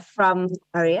from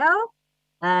Ariel.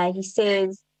 He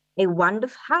says,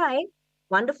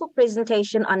 wonderful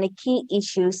presentation on a key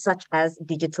issue such as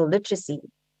digital literacy.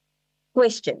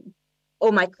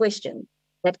 My question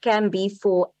that can be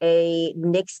for a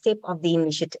next step of the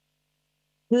initiative.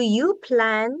 Do you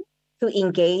plan to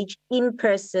engage in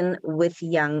person with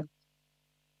young?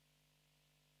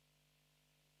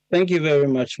 Thank you very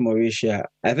much, Mauricia.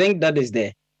 I think that is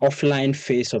the offline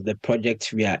phase of the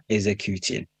project we are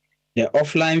executing. The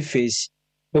offline phase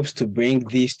hopes to bring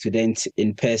these students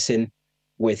in person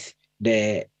with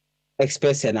the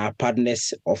experts and our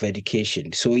partners of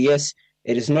education. So yes,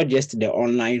 it is not just the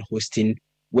online hosting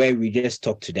where we just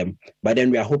talk to them, but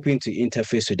then we are hoping to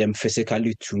interface with them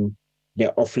physically through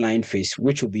the offline phase,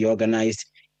 which will be organized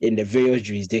in the various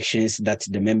jurisdictions that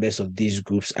the members of these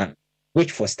groups are,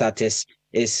 which for starters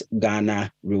is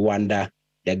Ghana, Rwanda,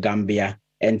 the Gambia,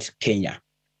 and Kenya.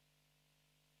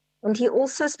 And he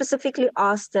also specifically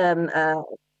asked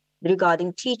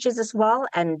regarding teachers as well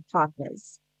and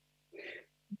partners.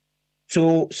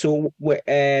 So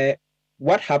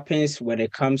what happens when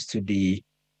it comes to the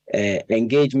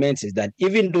engagements is that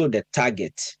even though the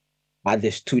target are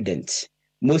the students,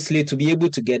 mostly to be able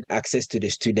to get access to the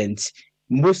students,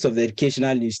 most of the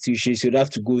educational institutions would have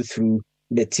to go through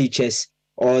the teachers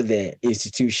or the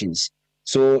institutions.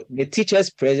 So the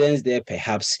teachers' presence there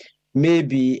perhaps may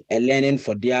be a learning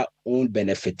for their own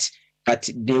benefit, but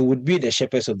they would be the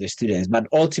shepherds of the students. But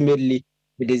ultimately,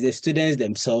 it is the students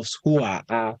themselves who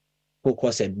are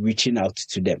focused at reaching out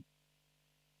to them.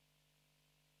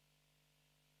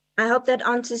 I hope that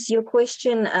answers your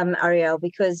question, Ariel,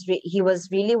 because he was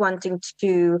really wanting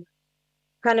to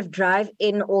kind of drive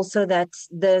in also that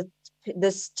the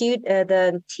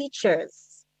teachers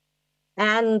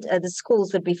and the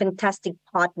schools would be fantastic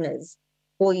partners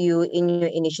for you in your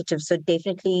initiative. So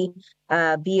definitely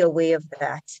be aware of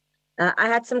that. I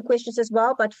had some questions as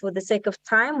well, but for the sake of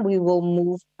time, we will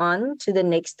move on to the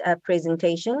next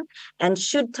presentation. And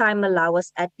should time allow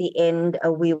us at the end,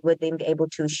 we would then be able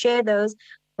to share those.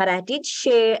 But I did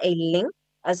share a link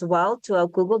as well to our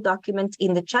Google document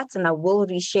in the chat, and I will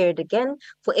reshare it again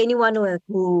for anyone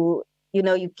who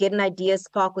you get an idea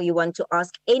spark or you want to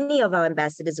ask any of our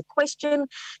ambassadors a question.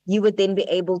 You would then be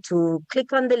able to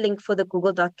click on the link for the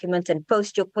Google document and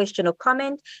post your question or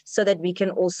comment so that we can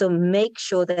also make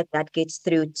sure that that gets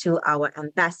through to our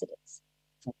ambassadors.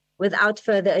 Without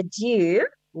further ado,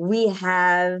 we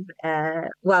have,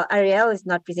 Ariel is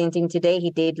not presenting today.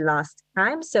 He did last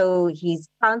time. So his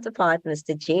counterpart,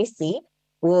 Mr. Jesse,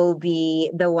 will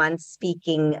be the one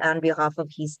speaking on behalf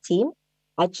of his team.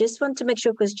 I just want to make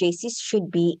sure because Jesse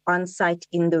should be on site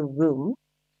in the room.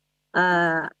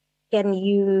 Can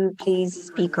you please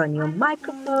speak on your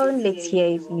microphone? Let's hear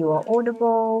if you are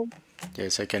audible.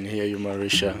 Yes, I can hear you,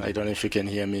 Mauricia. I don't know if you can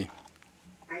hear me.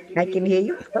 I can hear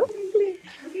you perfectly.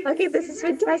 Okay, this is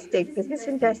fantastic. This is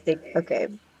fantastic. Okay,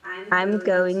 I'm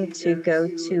going to go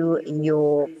to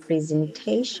your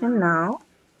presentation now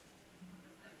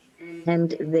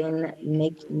and then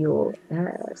make your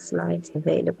slides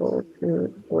available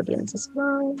to the audience as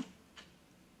well.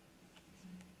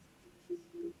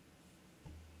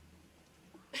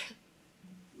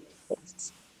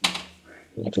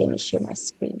 Let me share my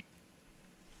screen.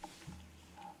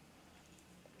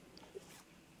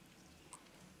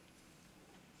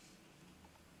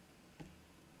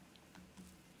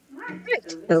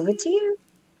 Right, over to you.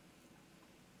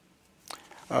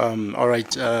 All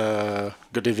right.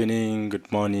 Good evening, good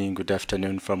morning, good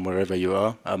afternoon from wherever you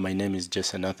are. My name is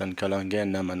Jesse Nathan Kalange,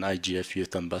 and I'm an IGF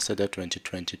Youth Ambassador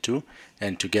 2022.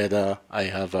 And together, I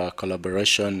have a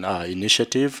collaboration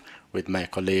initiative with my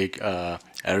colleague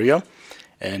Ariel.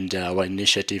 And our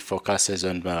initiative focuses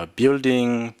on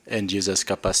building end users'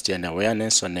 capacity and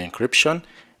awareness on encryption.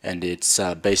 And it's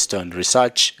based on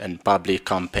research and public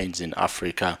campaigns in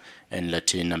Africa and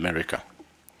Latin America.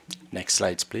 Next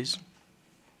slides, please.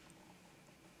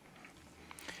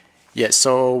 Yes,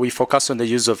 so we focus on the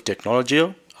use of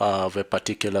technology of a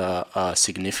particular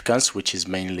significance, which is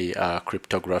mainly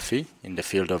cryptography in the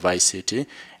field of ICT.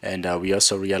 And we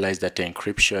also realize that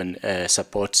encryption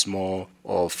supports more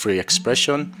of free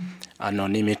expression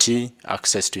anonymity,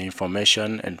 access to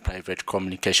information, and private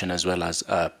communication, as well as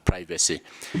privacy.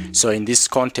 So in this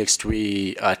context,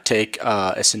 we take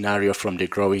a scenario from the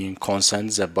growing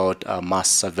concerns about mass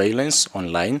surveillance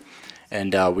online,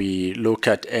 and we look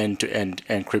at end-to-end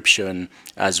encryption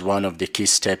as one of the key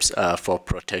steps for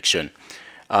protection.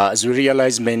 As we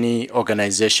realize, many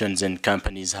organizations and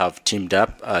companies have teamed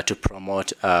up to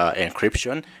promote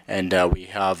encryption, and we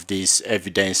have this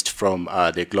evidenced from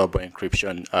the Global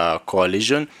Encryption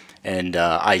Coalition and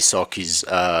ISOC's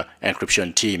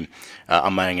encryption team,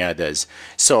 among others.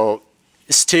 So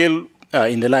still,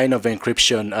 in the line of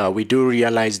encryption, we do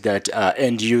realize that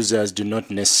end users do not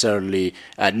necessarily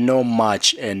know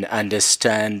much and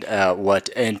understand what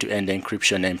end-to-end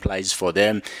encryption implies for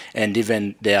them, and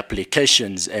even the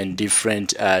applications and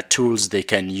different tools they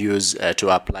can use to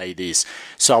apply this.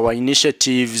 So our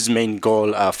initiative's main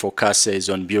goal focuses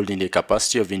on building the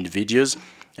capacity of individuals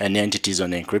and entities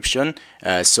on encryption,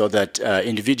 so that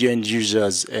individual end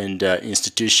users and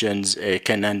institutions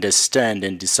can understand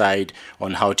and decide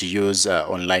on how to use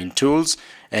online tools,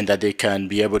 and that they can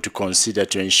be able to consider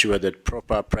to ensure that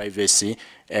proper privacy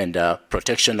and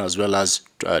protection, as well as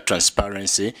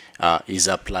transparency, is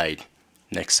applied.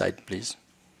 Next slide, please.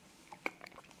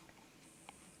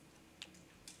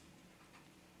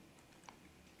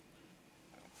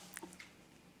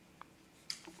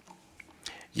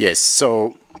 Yes,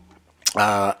 so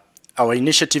our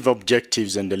initiative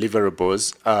objectives and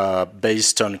deliverables are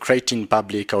based on creating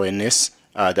public awareness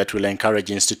that will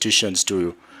encourage institutions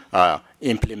to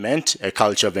implement a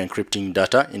culture of encrypting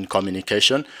data in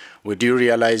communication. We do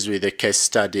realize with a case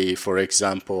study, for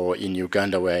example, in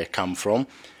Uganda, where I come from,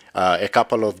 a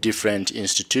couple of different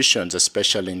institutions,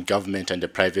 especially in government and the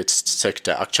private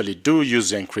sector, actually do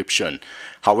use encryption.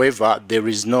 However, there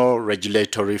is no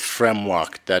regulatory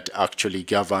framework that actually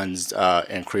governs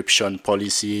encryption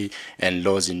policy and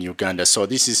laws in Uganda. So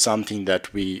this is something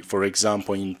that we, for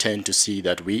example, intend to see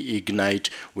that we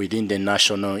ignite within the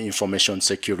National Information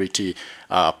Security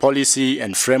Policy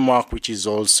and Framework, which is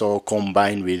also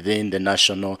combined within the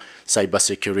National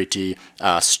Cybersecurity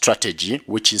Strategy,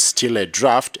 which is still a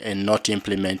draft and not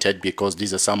implemented, because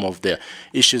these are some of the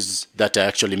issues that are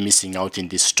actually missing out in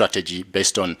this strategy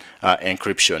based on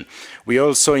encryption. We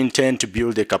also intend to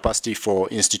build the capacity for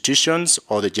institutions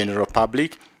or the general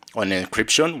public on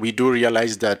encryption. We do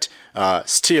realize that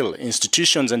still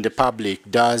institutions and the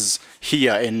public does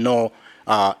hear and know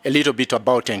a little bit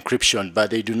about encryption, but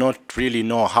they do not really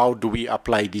know how do we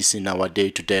apply this in our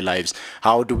day-to-day lives.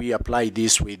 How do we apply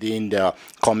this within the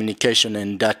communication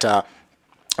and data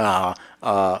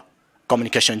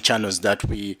communication channels that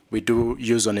we do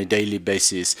use on a daily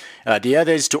basis. The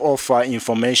other is to offer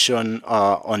information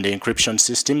on the encryption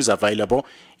systems available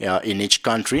in each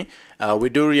country. We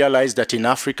do realize that in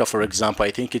Africa, for example,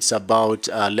 I think it's about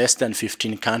less than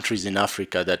 15 countries in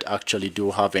Africa that actually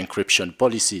do have encryption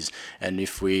policies. And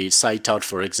if we cite out,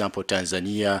 for example,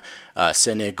 Tanzania,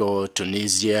 Senegal,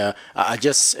 Tunisia,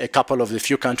 just a couple of the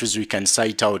few countries we can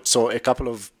cite out. So a couple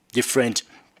of different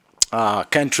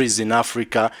countries in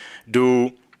Africa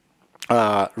do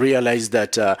realize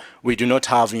that we do not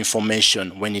have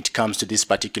information when it comes to this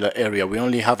particular area. We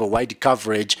only have a wide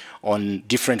coverage on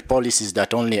different policies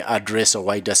that only address a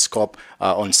wider scope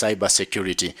on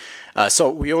cybersecurity. So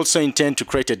we also intend to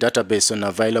create a database on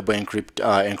available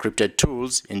encrypted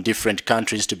tools in different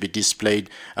countries to be displayed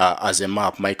as a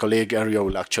map. My colleague Ariel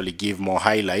will actually give more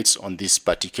highlights on this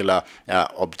particular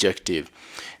objective.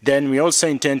 Then we also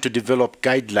intend to develop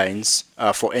guidelines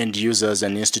for end users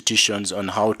and institutions on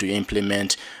how to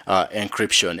implement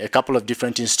encryption. A couple of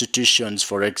different institutions,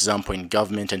 for example, in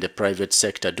government and the private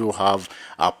sector, do have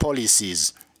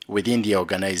policies within the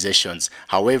organizations.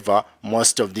 However,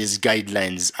 most of these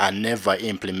guidelines are never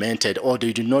implemented, or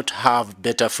they do not have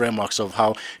better frameworks of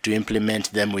how to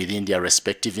implement them within their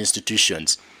respective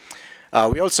institutions.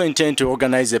 We also intend to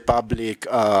organize a public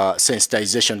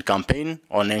sensitization campaign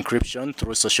on encryption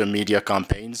through social media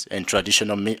campaigns and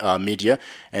traditional media,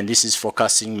 and this is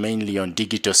focusing mainly on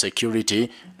digital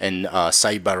security and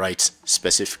cyber rights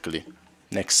specifically.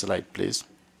 Next slide, please.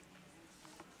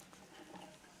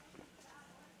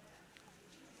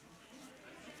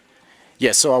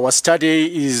 Yes, so our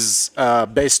study is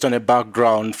based on a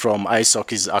background from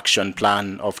ISOC's action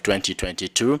plan of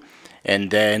 2022.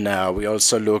 And then we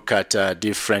also look at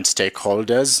different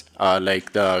stakeholders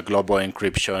like the Global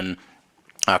Encryption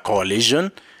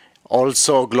Coalition,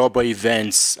 also global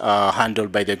events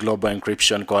handled by the Global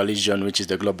Encryption Coalition, which is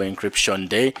the Global Encryption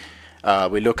Day.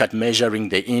 We look at measuring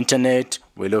the internet.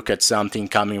 We look at something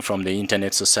coming from the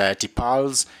Internet Society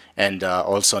Pulse, and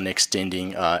also on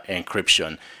extending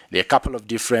encryption. There are a couple of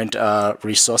different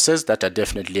resources that are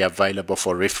definitely available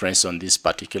for reference on this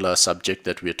particular subject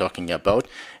that we're talking about,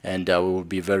 and we will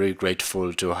be very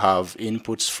grateful to have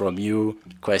inputs from you,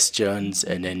 questions,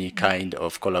 and any kind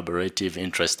of collaborative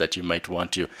interest that you might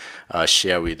want to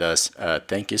share with us.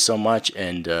 Thank you so much,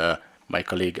 and my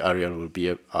colleague Ariel will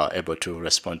be able to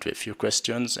respond to a few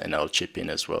questions, and I'll chip in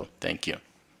as well. Thank you.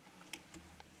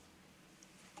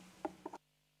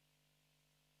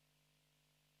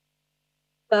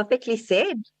 Perfectly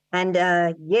said. And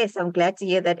yes, I'm glad to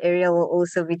hear that Ariel will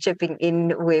also be chipping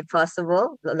in where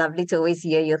possible. Lovely to always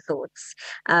hear your thoughts.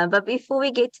 But before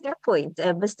we get to that point,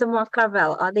 Mr. Mark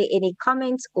Carvel, are there any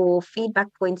comments or feedback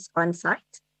points on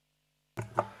site?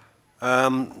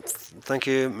 Thank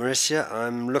you, Mauricia.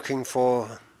 I'm looking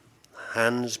for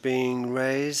hands being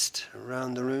raised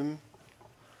around the room.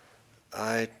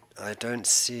 I don't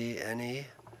see any.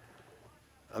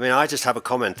 I mean, I just have a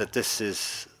comment that this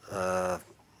is,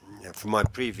 from my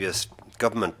previous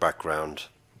government background,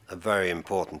 a very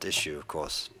important issue, of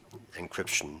course,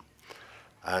 encryption.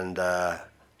 And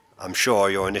I'm sure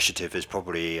your initiative is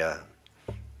probably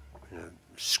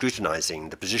scrutinizing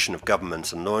the position of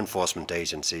governments and law enforcement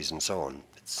agencies and so on.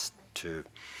 It's to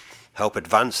help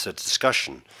advance the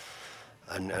discussion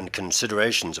and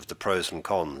considerations of the pros and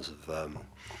cons of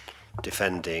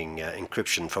defending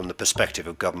encryption from the perspective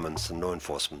of governments and law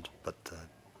enforcement. But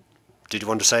did you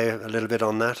want to say a little bit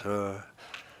on that? Or?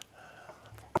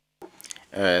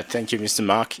 Thank you, Mr.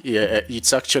 Mark. Yeah,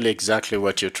 it's actually exactly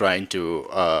what you're trying to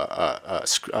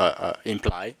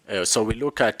imply. So we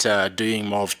look at doing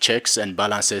more of checks and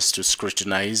balances to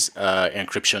scrutinize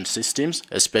encryption systems,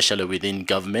 especially within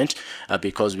government,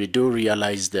 because we do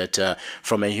realize that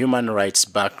from a human rights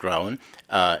background,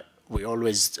 we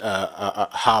always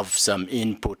have some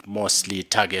input mostly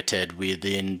targeted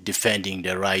within defending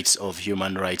the rights of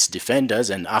human rights defenders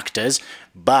and actors,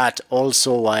 but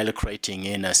also while creating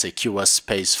in a secure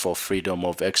space for freedom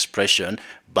of expression,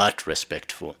 but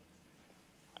respectful.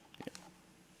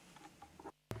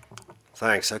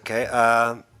 Thanks. Okay.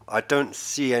 I don't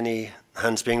see any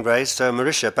hands being raised. So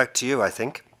Mauricia, back to you, I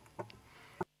think.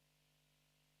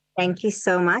 Thank you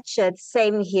so much.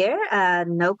 Same here.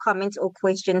 No comments or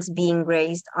questions being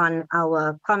raised on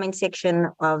our comment section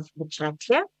of the chat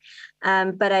here.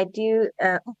 But I do,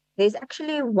 there's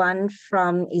actually one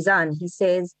from Izan. He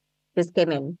says, just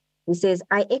came in. He says,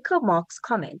 I echo Mark's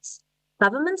comments.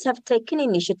 Governments have taken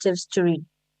initiatives to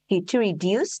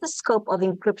reduce the scope of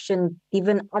encryption,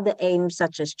 given other aims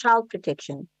such as child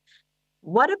protection.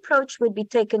 What approach would be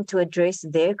taken to address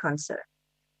their concern?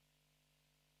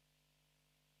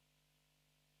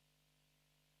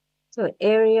 So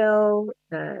Ariel,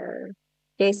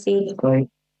 Jesse.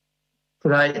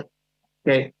 Right.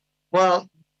 Okay. Well,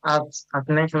 as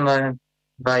mentioned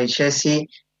by Jesse,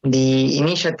 the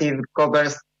initiative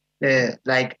covers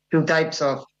like two types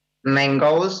of main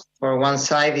goals. For one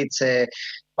side, it's a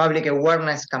public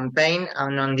awareness campaign,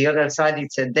 and on the other side,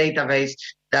 it's a database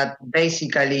that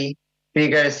basically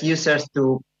triggers users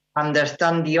to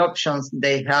understand the options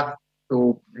they have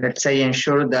to, let's say,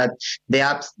 ensure that the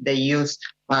apps they use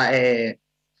offer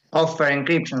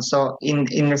encryption. So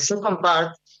in the second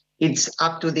part, it's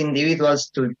up to the individuals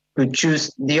to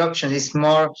choose the option. It's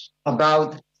more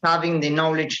about having the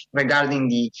knowledge regarding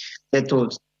the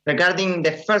tools. Regarding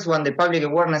the first one, the public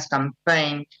awareness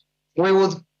campaign, we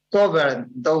would cover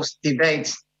those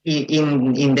debates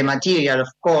in the material, of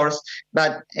course,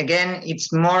 but again,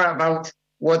 it's more about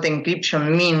what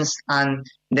encryption means and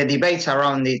the debates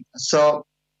around it. So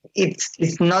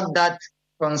it's not that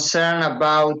concern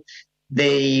about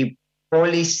the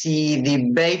policy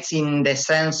debates in the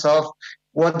sense of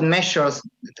what measures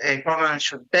the government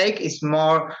should take. Is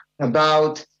more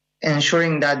about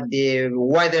ensuring that the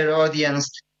wider audience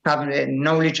have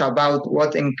knowledge about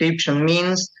what encryption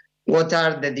means, what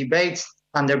are the debates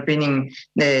underpinning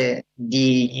the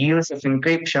use of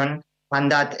encryption,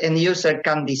 and that end user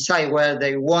can decide whether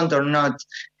they want or not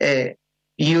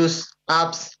use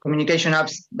apps, communication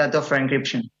apps that offer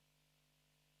encryption.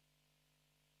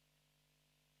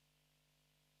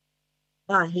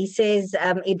 He says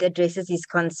it addresses his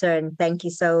concern. Thank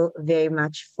you so very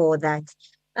much for that.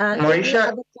 Mauricia,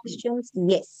 other questions?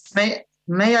 Yes.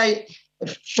 May I,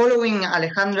 following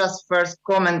Alejandra's first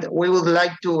comment, we would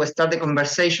like to start the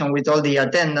conversation with all the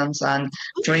attendants. And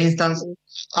for instance,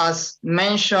 as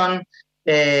mentioned,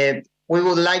 we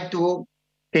would like to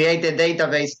create a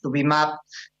database to be mapped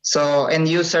so end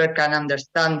user can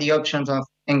understand the options of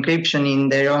encryption in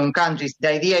their own countries.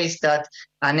 The idea is that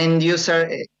an end user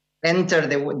enter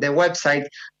the website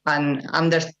and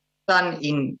understand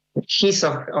in his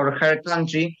or her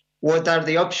country what are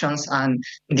the options and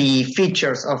the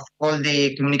features of all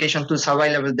the communication tools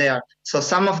available there. So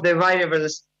some of the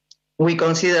variables we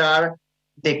consider are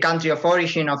the country of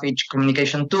origin of each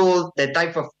communication tool, the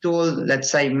type of tool,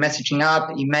 let's say messaging app,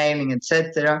 emailing,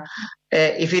 etc.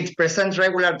 If it presents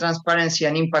regular transparency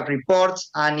and impact reports,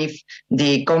 and if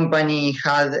the company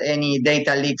had any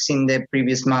data leaks in the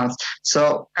previous month.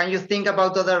 So can you think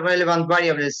about other relevant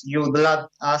variables you would love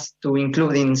us to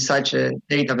include in such a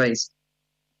database?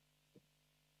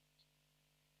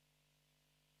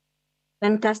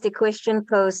 Fantastic question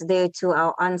posed there to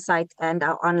our on-site and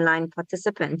our online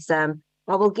participants.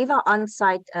 I will give our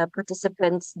on-site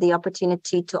participants the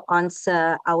opportunity to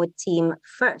answer our team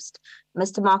first.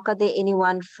 Mr. Mark, are there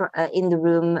anyone in the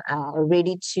room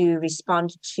ready to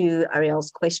respond to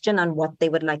Ariel's question on what they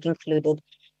would like included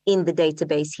in the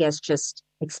database he has just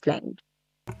explained?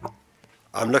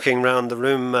 I'm looking around the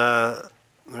room,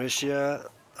 Mauricia.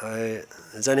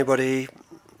 Does anybody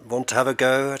want to have a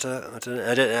go at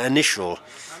an initial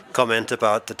comment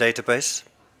about the database?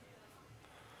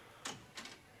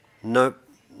 No,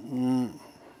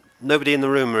 nobody in the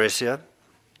room, Mauricia.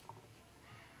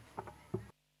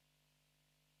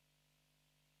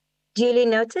 Duly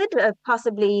noted.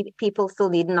 Possibly people still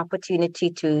need an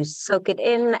opportunity to soak it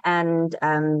in and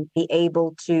be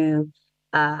able to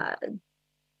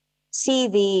see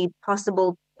the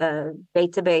possible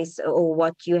database or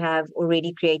what you have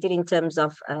already created in terms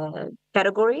of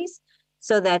categories,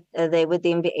 so that they would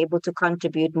then be able to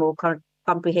contribute more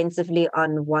comprehensively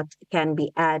on what can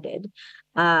be added.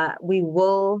 We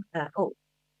will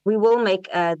make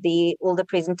all the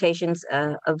presentations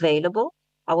available.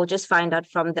 I will just find out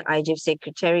from the IGF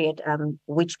Secretariat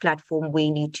which platform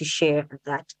we need to share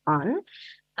that on.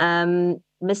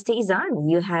 Mr. Izan,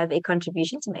 you have a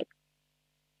contribution to make.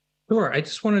 Sure. I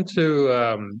just wanted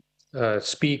to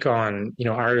speak on,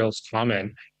 Ariel's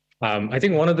comment. I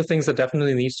think one of the things that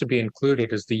definitely needs to be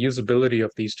included is the usability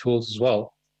of these tools as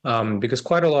well. Because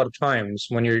quite a lot of times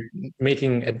when you're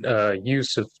making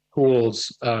use of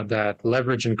tools that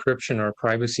leverage encryption or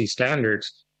privacy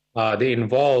standards, they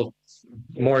involve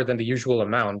more than the usual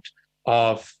amount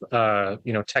of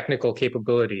technical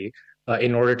capability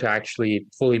in order to actually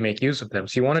fully make use of them.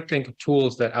 So you want to think of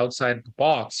tools that outside the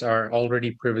box are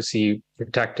already privacy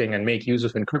protecting and make use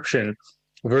of encryption,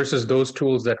 versus those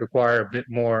tools that require a bit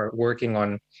more working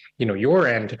on your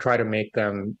end to try to make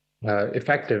them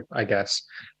effective, I guess.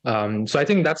 So I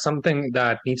think that's something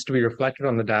that needs to be reflected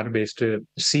on the database to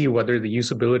see whether the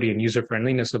usability and user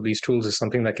friendliness of these tools is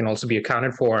something that can also be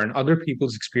accounted for, and other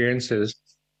people's experiences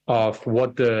of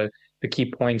what the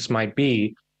key points might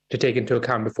be to take into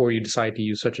account before you decide to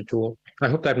use such a tool. I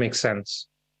hope that makes sense.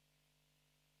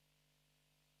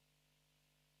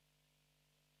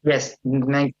 Yes,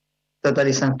 makes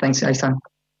totally sense. Thanks, Aisan.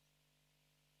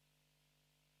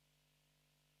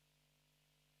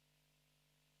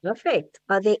 Perfect.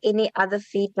 Are there any other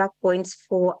feedback points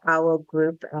for our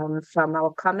group from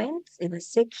our comments in the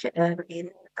section in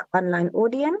the online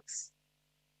audience?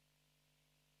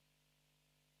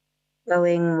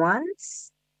 Going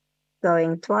once,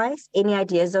 going twice. Any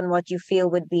ideas on what you feel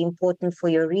would be important for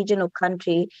your region or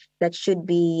country that should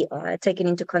be taken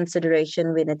into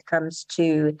consideration when it comes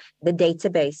to the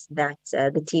database that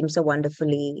the team so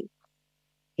wonderfully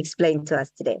explained to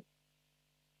us today?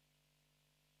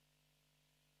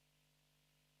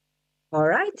 All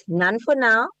right, none for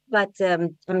now, but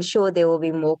I'm sure there will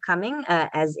be more coming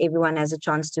as everyone has a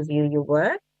chance to view your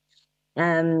work.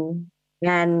 And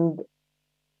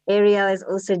Ariel has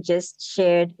also just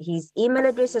shared his email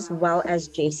address as well as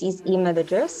JC's email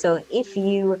address. So if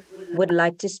you would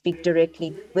like to speak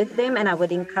directly with them, and I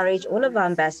would encourage all of our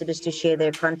ambassadors to share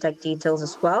their contact details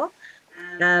as well.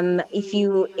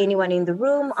 Anyone in the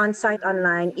room, on site,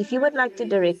 online, if you would like to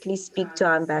directly speak to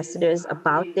our ambassadors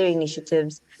about their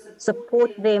initiatives,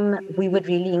 support them, we would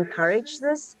really encourage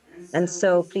this. And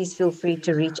so please feel free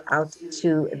to reach out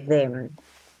to them.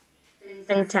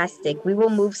 Fantastic. We will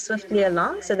move swiftly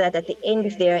along so that at the end,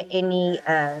 if there are any,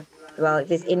 if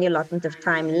there's any allotment of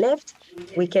time left,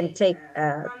 we can take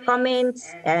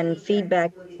comments and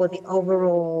feedback for the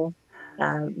overall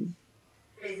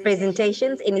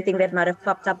presentations, anything that might have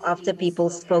popped up after people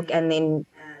spoke and then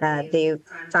their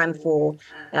time for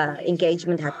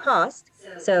engagement had passed.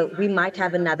 So we might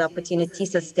have another opportunity,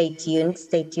 so stay tuned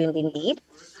indeed.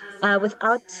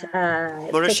 Without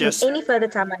taking any further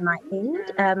time on my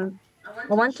end,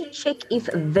 I want to check if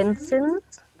Vincent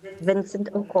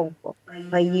Okonkwo,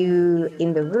 are you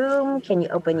in the room? Can you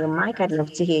open your mic? I'd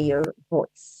love to hear your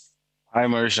voice. Hi,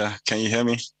 Marisha. Can you hear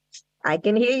me? I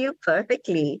can hear you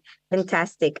perfectly.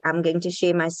 Fantastic. I'm going to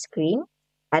share my screen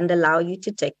and allow you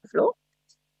to take the floor.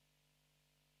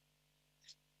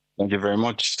 Thank you very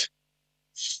much.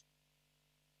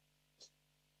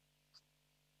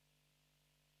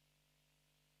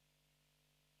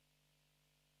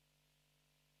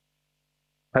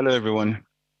 Hello, everyone.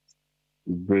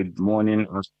 Good morning,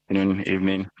 afternoon,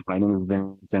 evening. My name is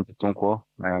Vincent Tonkwo.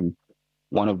 I'm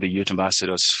one of the youth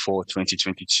ambassadors for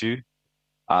 2022.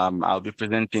 I'll be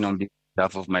presenting on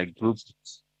behalf of my group,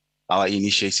 our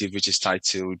initiative, which is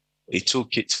titled A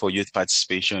Toolkit for Youth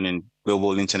Participation in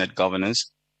Global Internet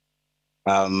Governance.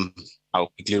 I'll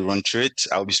quickly run through it.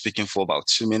 I'll be speaking for about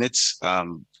 2 minutes.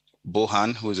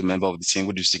 Bohan, who is a member of the team,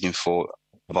 will be speaking for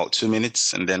about 2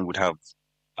 minutes, and then would have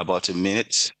about a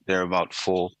minute thereabout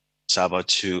for Saba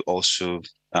to also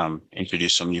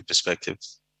introduce some new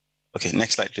perspectives. Okay,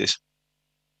 next slide, please.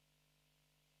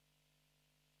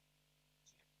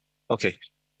 Okay,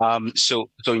 so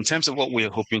in terms of what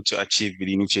we're hoping to achieve with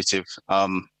the initiative,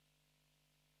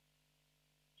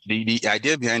 the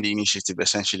idea behind the initiative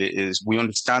essentially is we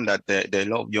understand that there are a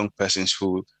lot of young persons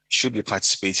who should be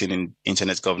participating in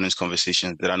internet governance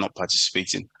conversations that are not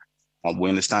participating. We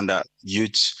understand that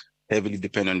youth heavily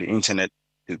depend on the internet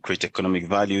to create economic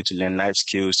value, to learn life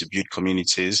skills, to build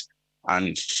communities.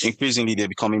 And increasingly, they're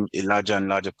becoming a larger and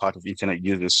larger part of internet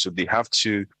users. So they have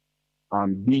to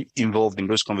be involved in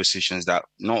those conversations that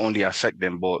not only affect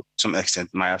them, but to some extent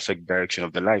might affect the direction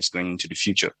of their lives going into the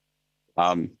future.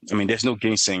 I mean, there's no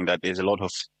gainsaying that there's a lot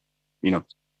of,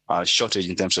 shortage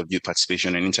in terms of youth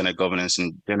participation in internet governance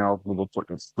and general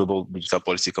global digital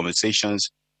policy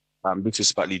conversations. This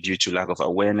is partly due to lack of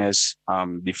awareness,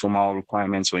 the formal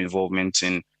requirements for involvement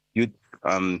in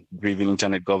youth-driven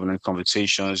internet governance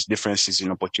conversations, differences in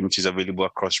opportunities available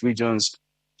across regions,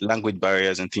 language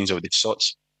barriers, and things of the sort.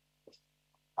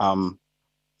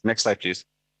 Next slide, please.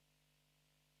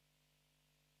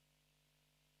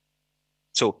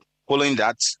 So following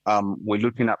that, we're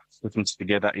looking at putting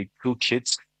together a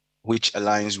toolkit which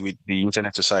aligns with the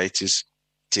Internet Society's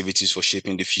activities for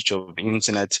shaping the future of the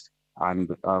internet and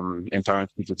empowering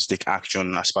people to take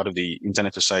action as part of the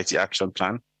Internet Society Action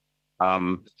Plan.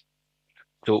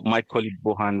 So my colleague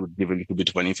Bohan would give a little bit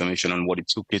of an information on what the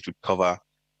toolkit would cover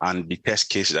and the test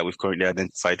cases that we've currently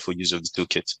identified for use of the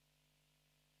toolkit.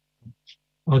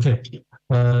 Okay,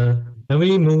 can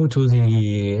we move to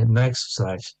the next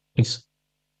slide, please?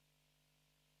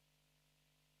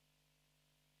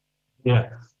 Yeah,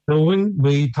 so when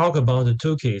we talk about the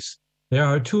toolkits, there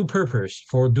are two purposes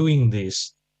for doing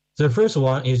this. The first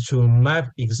one is to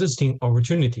map existing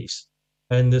opportunities,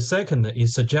 and the second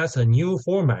is suggest a new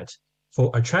format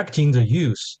for attracting the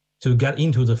youth to get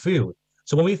into the field.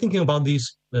 So when we're thinking about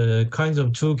these kinds of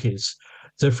toolkits,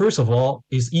 the first of all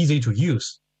is easy to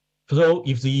use. So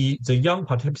if the young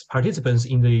participants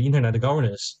in the internet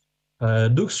governance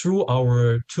look through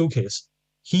our toolkits,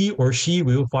 he or she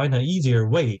will find an easier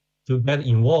way to get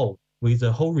involved with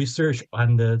the whole research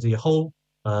and the whole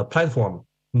platform.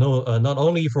 Not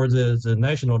only for the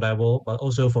national level, but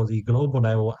also for the global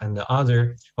level and the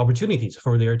other opportunities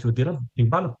for there to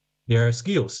develop their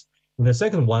skills. And the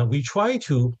second one, we try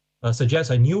to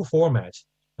suggest a new format,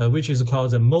 which is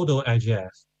called the model IGF,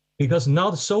 because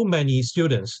not so many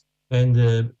students and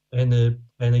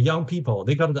young people,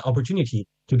 they got the opportunity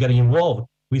to get involved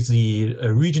with the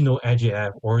regional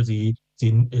IGF or the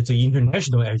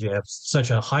international IGF, such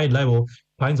a high level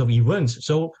kinds of events.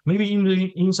 So maybe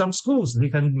in some schools, they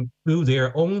can do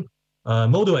their own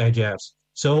model IGFs.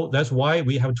 So that's why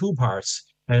we have two parts.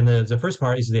 And the first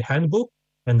part is the handbook,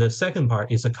 and the second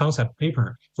part is a concept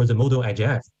paper for the model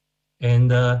IGF.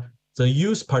 And the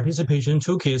youth participation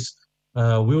toolkits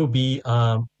will be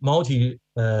a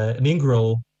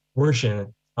multilingual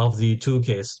version of the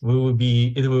toolkits.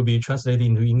 It will be translated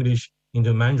into English,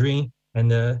 into Mandarin,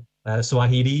 and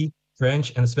Swahili,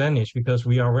 French, and Spanish, because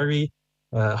we are very,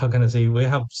 how can I say, we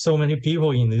have so many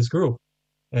people in this group.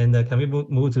 And can we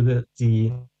move to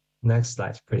the next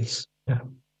slide, please? Yeah.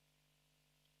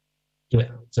 Yeah,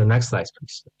 the next slide,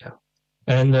 please. Yeah.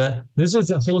 And this is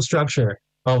the whole structure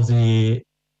of the,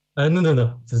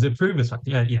 the previous one.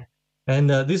 Yeah, yeah. And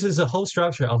this is the whole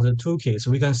structure of the toolkit. So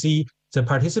we can see the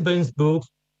participants book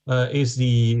is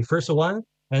the first one,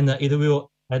 and it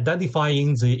will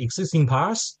identifying the existing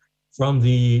paths from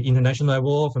the international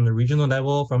level, from the regional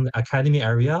level, from the academy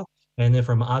area, and then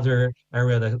from other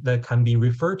area that can be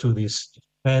referred to this.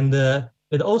 And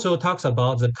it also talks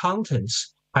about the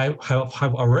contents have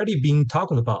already been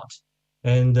talked about,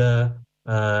 and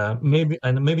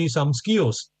maybe some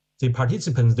skills the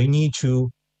participants they need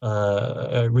to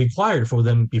required for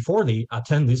them before they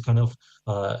attend these kind of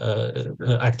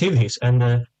activities.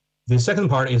 And the second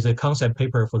part is the concept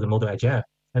paper for the model IGF.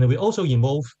 And we also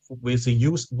involve with the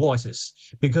youth voices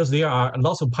because there are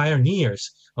lots of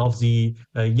pioneers of the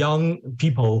young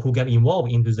people who get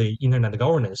involved into the internet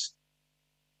governance.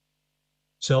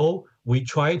 So we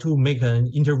try to make an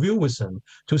interview with them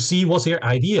to see what's their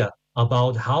idea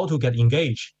about how to get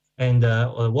engaged and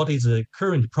what is the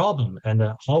current problem and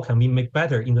how can we make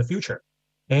better in the future.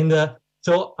 And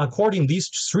so according to these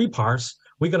three parts,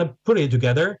 we're going to put it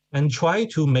together and try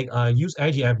to make a youth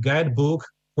IGF guidebook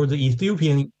for the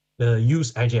Ethiopian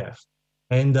youth IGF.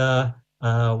 And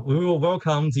we will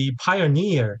welcome the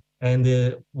pioneer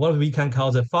and what we can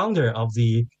call the founder of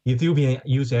the Ethiopian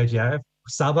youth IGF,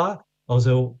 Saba,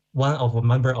 also one of a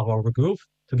member of our group,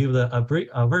 to give a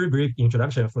very brief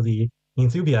introduction for the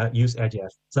Ethiopia Youth IGF.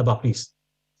 Saba, please.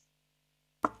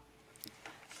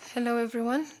 Hello,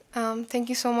 everyone. Thank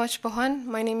you so much, Bohan.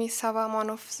 My name is Saba, I'm one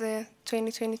of the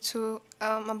 2022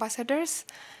 ambassadors,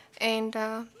 and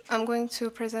I'm going to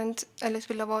present a little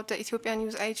bit about the Ethiopian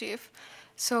Youth IGF.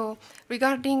 So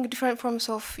regarding different forms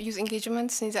of youth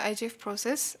engagements in the IGF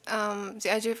process, the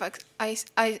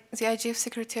IGF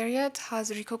Secretariat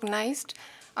has recognized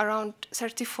around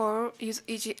 34 youth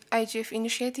IGF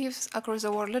initiatives across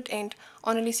the world, and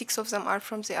only 6 of them are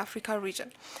from the Africa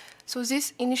region. So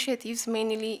these initiatives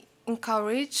mainly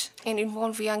encourage and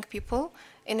involve young people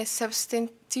in a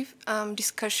substantive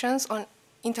discussions on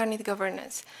internet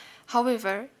governance.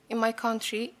 However, in my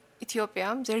country,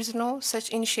 Ethiopia, there is no such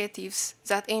initiatives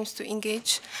that aims to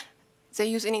engage the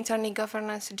youth in internet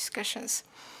governance discussions.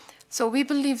 So we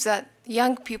believe that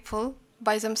young people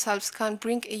by themselves can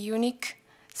bring a unique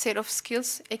set of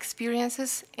skills,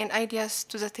 experiences, and ideas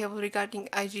to the table regarding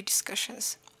IG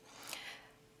discussions,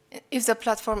 if the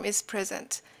platform is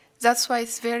present. That's why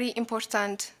it's very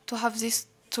important to have this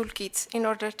toolkit in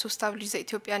order to establish the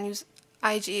Ethiopian Youth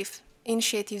IGF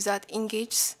initiatives that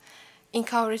engage,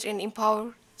 encourage, and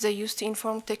empower the youth to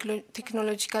inform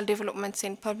technological developments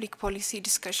and public policy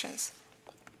discussions.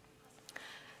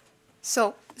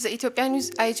 So the Ethiopian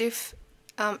Youth IGF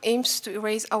aims to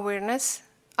raise awareness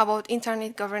about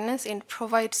internet governance and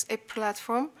provides a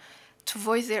platform to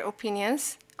voice their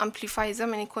opinions, amplify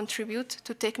them, and contribute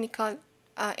to technical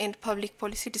and public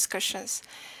policy discussions.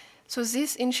 So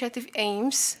this initiative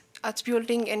aims at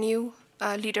building a new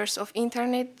leaders of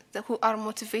internet who are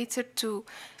motivated to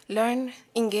learn,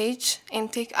 engage,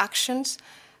 and take actions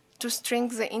to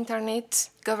strengthen the internet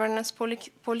governance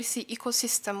policy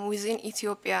ecosystem within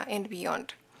Ethiopia and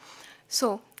beyond.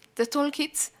 So the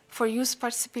toolkit for youth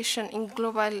participation in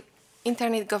global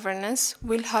internet governance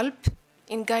will help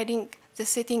in guiding the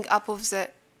setting up of the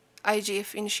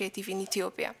IGF initiative in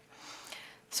Ethiopia.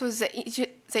 So the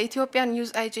Ethiopian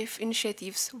Youth IGF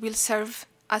initiatives will serve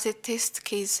as a test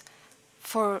case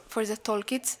for the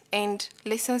toolkit, and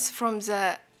lessons from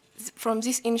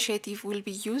this initiative will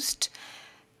be used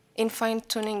in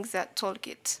fine-tuning that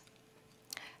toolkit.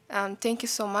 Thank you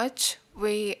so much.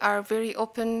 We are very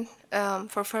open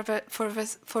for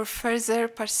further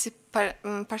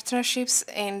partnerships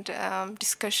and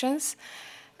discussions.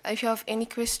 If you have any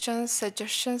questions,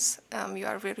 suggestions, you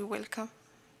are very welcome.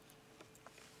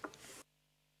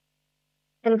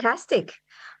 Fantastic.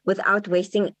 Without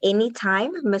wasting any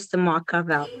time, Mr. Mark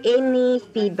Carvel, any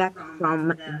feedback from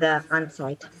the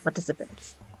on-site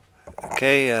participants?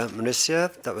 Okay,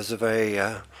 Mauricia, that was a very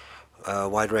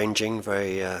wide-ranging,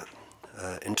 very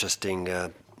interesting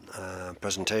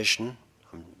presentation.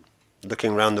 I'm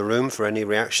looking around the room for any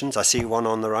reactions. I see one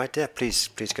on the right there. Please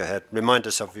go ahead. Remind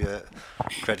us of your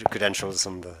credentials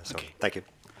and so on. Thank you.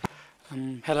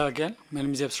 Hello again. My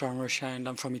name is Ebsram Rosha, and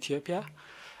I'm from Ethiopia.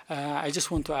 I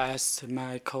just want to ask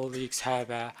my colleagues how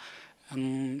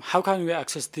can we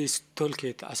access this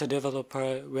toolkit as a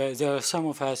developer, where there are some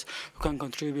of us who can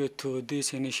contribute to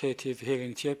this initiative here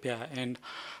in Ethiopia, and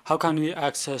how can we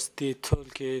access the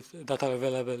toolkit that are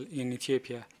available in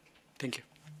Ethiopia? Thank you.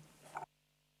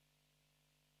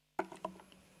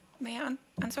 May I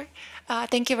answer?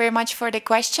 Thank you very much for the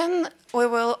question. We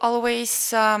will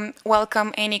always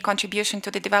welcome any contribution to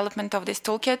the development of this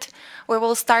toolkit. We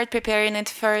will start preparing it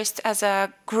first as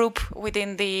a group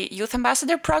within the Youth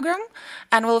Ambassador program,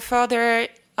 and we'll further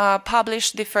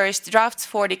publish the first drafts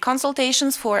for the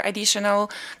consultations for additional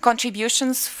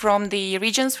contributions from the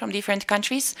regions, from different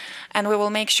countries, and we will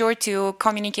make sure to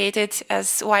communicate it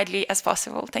as widely as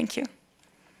possible. Thank you.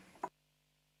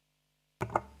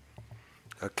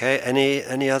 Okay,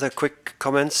 any other quick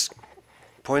comments,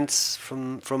 points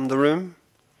from the room?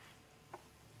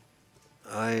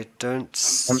 I don't.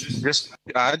 Just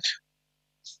to add.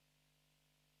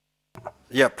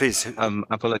 Yeah, please.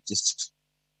 Apologies.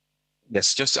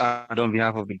 Yes, just to add on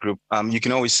behalf of the group, you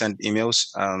can always send emails.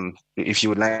 If you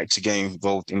would like to get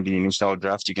involved in the initial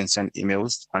draft, you can send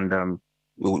emails and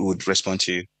we would respond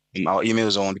to you. Our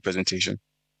emails are on the presentation.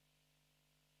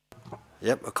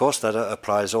 Yep, of course, that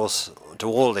applies also to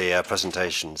all the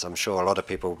presentations. I'm sure a lot of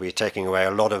people will be taking away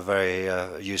a lot of very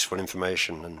useful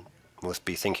information and will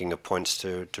be thinking of points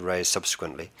to raise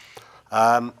subsequently.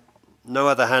 No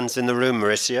other hands in the room,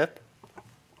 Mauricia.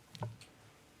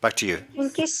 Back to you.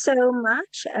 Thank you so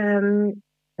much.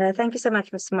 Thank you so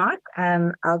much, Ms. Mark.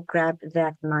 I'll grab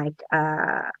that mic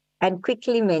and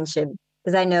quickly mention,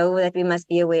 because I know that we must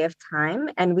be aware of time,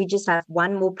 and we just have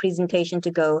one more presentation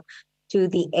to go to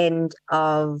the end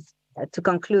of, to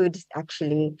conclude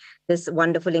actually this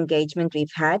wonderful engagement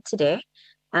we've had today.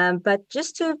 But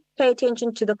just to pay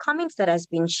attention to the comments that has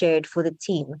been shared for the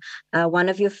team. One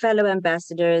of your fellow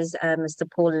ambassadors, Mr.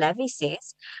 Paul Levy,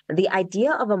 says, the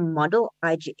idea of a model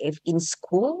IGF in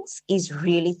schools is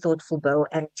really thoughtful, Bo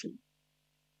and team.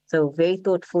 So very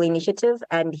thoughtful initiative,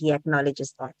 and he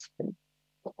acknowledges that.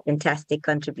 Fantastic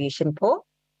contribution, Paul.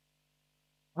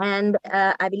 And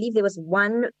I believe there was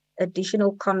one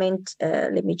additional comment.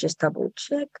 Let me just double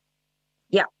check.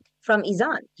 Yeah, from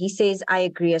Izan. He says, I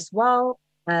agree as well.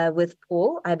 With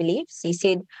Paul, I believe. So he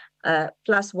said,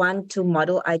 +1 to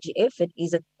model IGF. It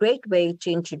is a great way to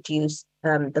introduce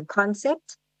the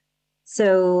concept.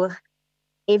 So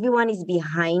everyone is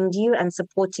behind you and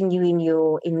supporting you in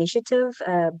your initiative,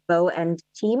 Bo and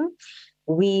team.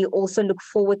 We also look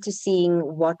forward to seeing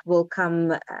what will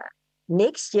come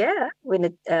next year when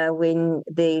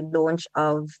the launch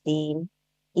of the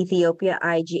Ethiopia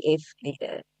IGF,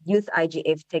 Youth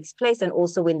IGF takes place, and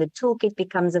also when the toolkit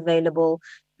becomes available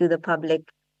to the public.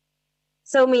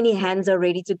 So many hands are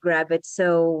ready to grab it.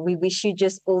 So we wish you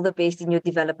just all the best in your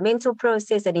developmental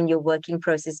process and in your working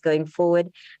process going forward,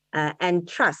 and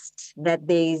trust that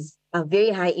there's a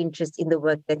very high interest in the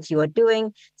work that you are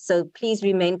doing. So please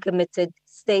remain committed,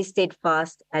 stay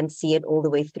steadfast, and see it all the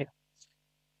way through.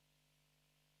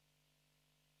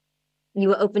 You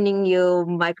were opening your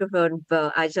microphone,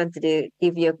 Bo. I just wanted to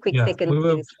give you a quick second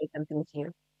to say something if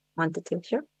you wanted to.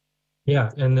 Sure.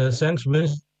 Yeah, and thanks,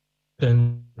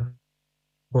 Winston,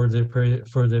 for the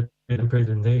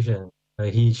presentation.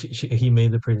 He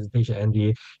made the presentation, and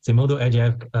the model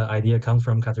IGF idea comes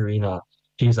from Katerina.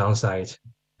 She's on site,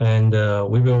 and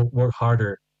we will work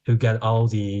harder to get all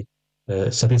the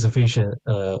satisfaction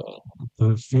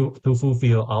to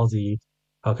fulfill all the,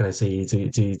 how can I say,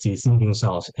 the thinking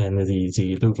thoughts and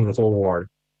the looking forward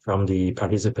from the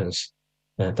participants.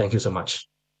 Thank you so much.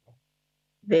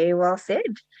 Very well said.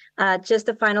 Just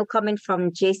a final comment from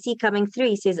JC coming through.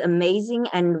 He says, amazing,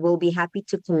 and we'll be happy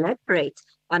to collaborate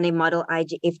on a model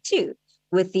IGF too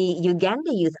with the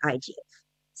Uganda Youth IGF.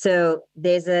 So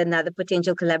there's another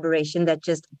potential collaboration that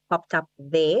just popped up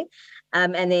there.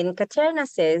 And then Katerina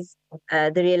says,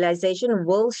 the realization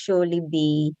will surely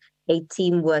be a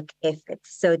teamwork effort.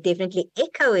 So definitely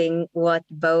echoing what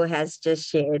Bo has just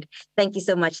shared. Thank you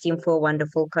so much, team, for a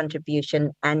wonderful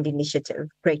contribution and initiative.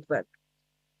 Great work.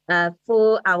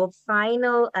 For our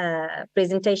final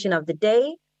presentation of the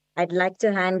day, I'd like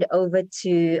to hand over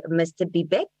to Mr.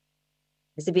 Bibek.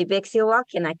 Mr. Bibek Silwa,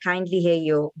 can I kindly hear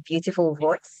your beautiful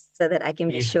voice so that I can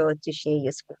be sure to share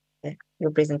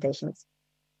your presentations?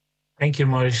 Thank you,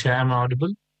 Mauricia. Am I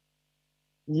audible?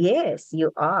 Yes,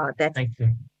 you are. That's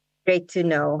great to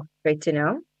know. Great to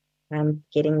know. I'm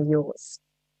getting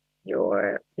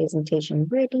your presentation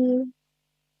ready.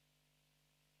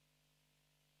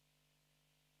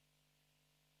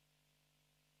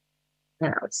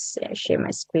 Now let's share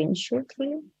my screen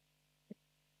shortly.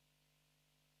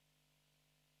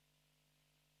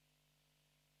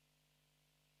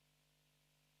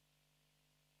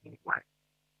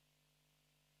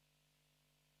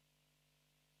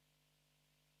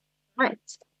 Right.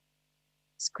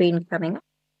 Screen coming up.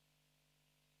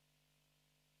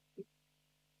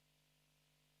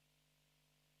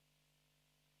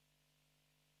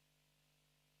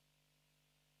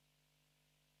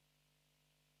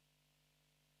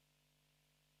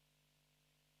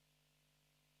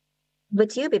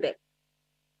 With you, Bibek.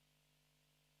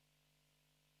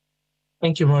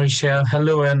 Thank you, Mauricia.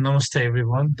 Hello and namaste,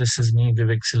 everyone. This is me,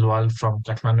 Vivek Silwal from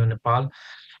Kathmandu, Nepal.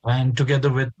 And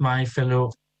together with my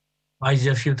fellow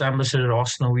IGF Youth Ambassador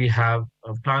Osno, we have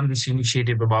planned this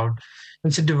initiative about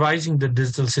incentivizing the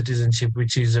digital citizenship,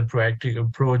 which is a proactive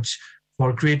approach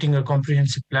for creating a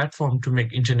comprehensive platform to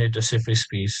make internet a safer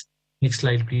space. Next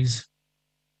slide, please.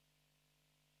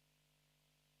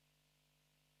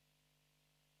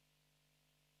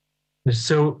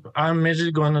 So I'm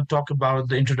majorly going to talk about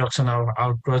the introduction of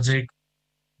our project,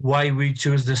 why we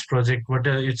choose this project, what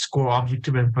are its core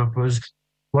objective and purpose,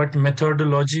 what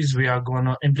methodologies we are going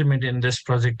to implement in this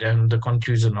project, and the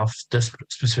conclusion of this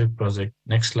specific project.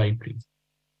 Next slide, please.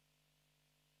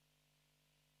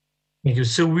 Thank you.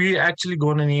 So we actually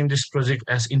going to name this project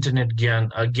as Internet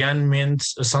Gyan. Gyan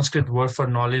means a Sanskrit word for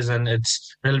knowledge, and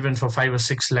it's relevant for 5 or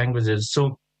 6 languages.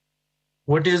 So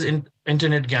what is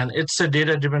Internet Gyan? It's a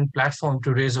data-driven platform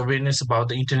to raise awareness about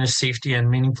the internet safety and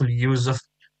meaningful use of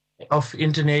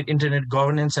internet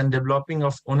governance, and developing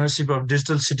of ownership of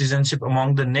digital citizenship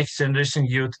among the next generation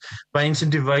youth by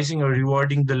incentivizing or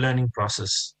rewarding the learning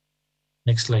process.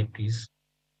 Next slide, please.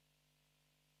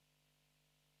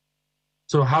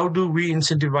 So how do we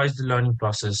incentivize the learning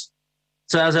process?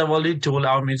 So as I've already told,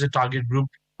 our major target group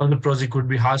of the project would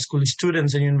be high school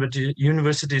students and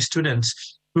university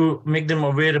students, to make them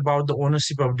aware about the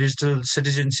ownership of digital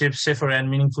citizenship, safer and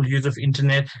meaningful use of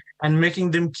internet, and making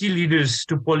them key leaders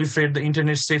to proliferate the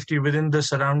internet safety within the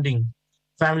surrounding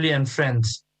family and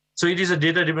friends. So it is a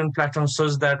data-driven platform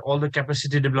such that all the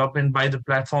capacity development by the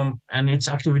platform and its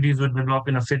activities would develop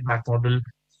in a feedback model.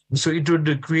 So it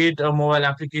would create a mobile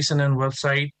application and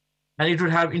website, and it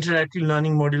would have interactive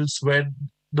learning modules where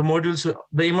the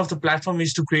aim of the platform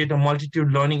is to create a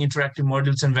multitude learning interactive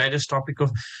modules and various topics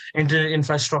of internet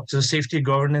infrastructure, safety,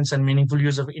 governance, and meaningful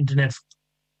use of internet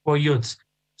for youths.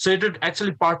 So it would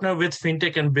actually partner with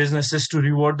fintech and businesses to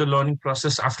reward the learning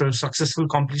process after successful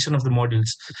completion of the modules.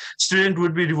 Student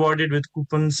would be rewarded with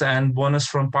coupons and bonus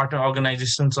from partner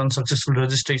organizations on successful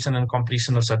registration and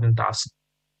completion of certain tasks.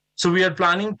 So we are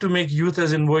planning to make youth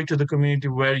as envoy to the community,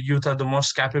 where youth are the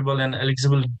most capable and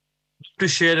eligible to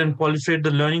share and proliferate the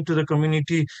learning to the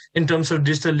community in terms of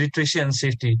digital literacy and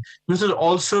safety. Youth will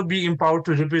also be empowered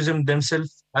to represent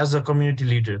themselves as a community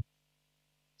leader.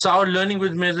 So our learning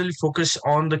will mainly focus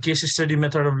on the case study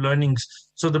method of learnings.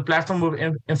 So the platform will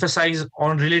emphasize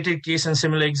on related case and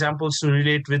similar examples to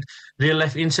relate with real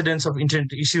life incidents of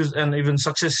internet issues and even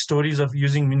success stories of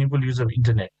using meaningful use of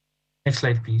internet. Next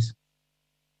slide, please.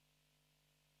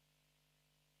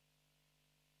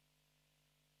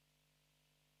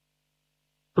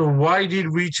 So why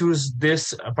did we choose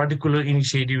this particular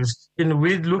initiatives? And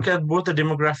we look at both the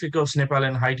demographic of Nepal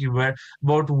and Haiti, where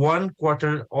about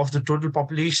 1/4 of the total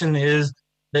population is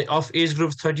of age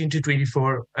group 13 to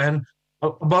 24, and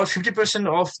about 50%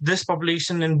 of this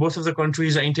population in both of the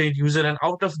countries are internet user, and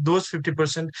out of those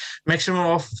 50%, maximum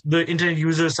of the internet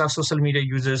users are social media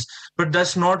users. But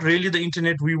that's not really the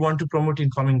internet we want to promote in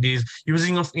coming days.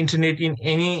 Using of internet in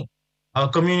any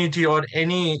community or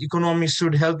any economy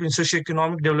should help in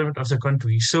socioeconomic development of the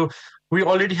country. So we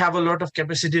already have a lot of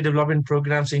capacity development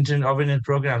programs, internet awareness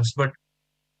programs, but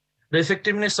the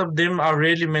effectiveness of them are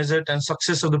rarely measured, and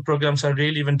success of the programs are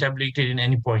rarely even tabulated in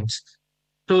any points.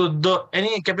 So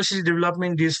any capacity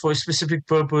development is for a specific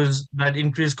purpose that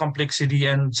increase complexity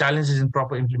and challenges in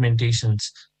proper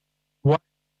implementations. One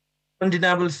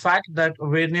undeniable fact that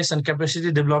awareness and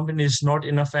capacity development is not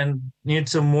enough and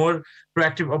needs a more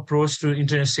proactive approach to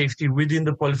internet safety within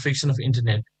the proliferation of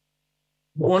internet.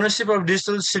 The ownership of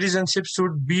digital citizenship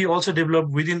should be also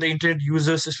developed within the internet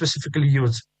users, specifically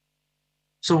youth.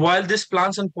 So while these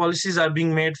plans and policies are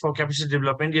being made for capacity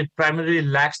development, it primarily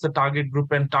lacks the target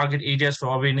group and target areas for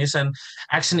awareness and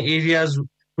action areas,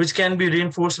 which can be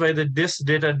reinforced by this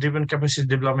data-driven capacity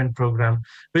development program.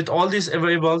 With all these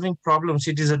ever-evolving problems,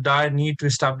 it is a dire need to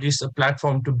establish a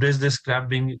platform to bridge this gap,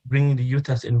 bringing the youth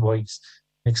as envoys.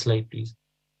 Next slide, please.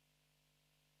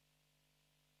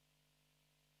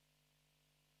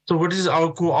 So what is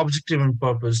our core objective and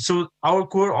purpose? So our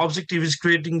core objective is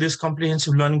creating this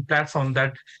comprehensive learning platform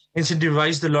that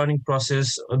incentivizes the learning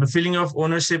process, the feeling of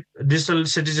ownership, digital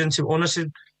citizenship, ownership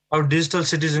of digital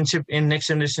citizenship in next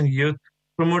generation youth,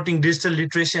 promoting digital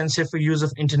literacy and safer use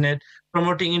of internet,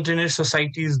 promoting internet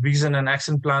society's vision and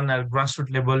action plan at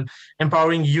grassroots level,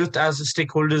 empowering youth as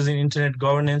stakeholders in internet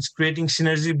governance, creating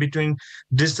synergy between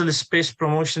digital space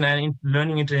promotion and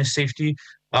learning internet safety,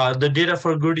 the data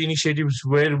for good initiatives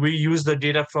where we use the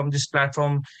data from this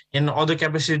platform in other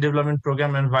capacity development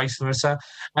program and vice versa.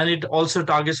 And it also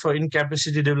targets for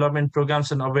in-capacity development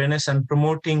programs and awareness and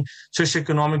promoting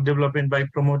socioeconomic development by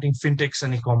promoting fintechs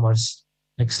and e-commerce.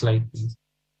 Next slide, please.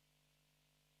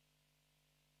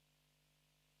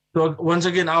 So once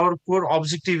again, our core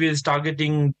objective is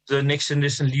targeting the next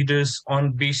generation leaders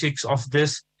on basics of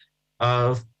this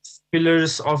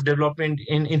pillars of development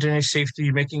in internet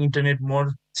safety, making internet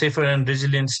more safer and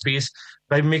resilient space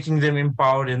by making them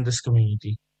empowered in this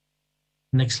community.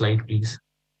 Next slide, please.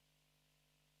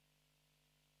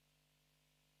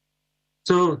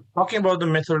 So talking about the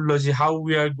methodology, how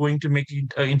we are going to make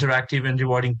it an interactive and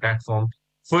rewarding platform.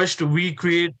 First, we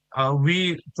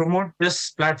promote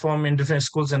this platform in different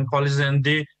schools and colleges, and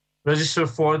they register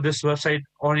for this website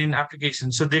or in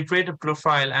application. So they create a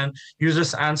profile, and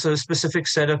users answer a specific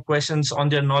set of questions on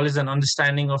their knowledge and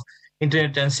understanding of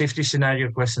internet and safety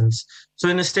scenario questions. So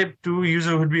in a step 2,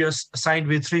 user would be assigned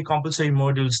with 3 compulsory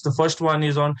modules. The first one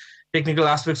is on technical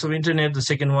aspects of internet, the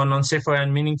second one on safer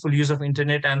and meaningful use of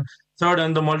internet, and third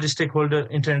on the multi-stakeholder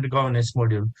internet governance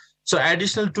module. So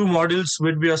additional 2 modules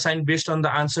would be assigned based on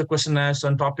the answer questionnaires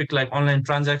on topic like online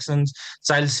transactions,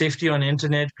 child safety on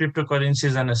internet,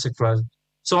 cryptocurrencies, and etc.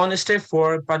 So on step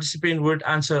 4, participant would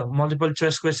answer multiple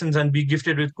choice questions and be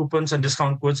gifted with coupons and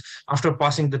discount codes after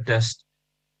passing the test.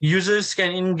 Users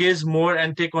can engage more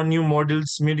and take on new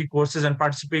modules, mini courses, and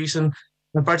participate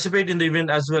in the event,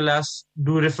 as well as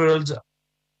do referrals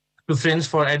to friends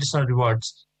for additional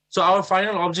rewards. So our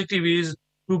final objective is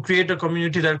to create a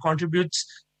community that contributes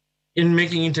in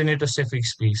making internet a safe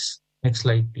space. Next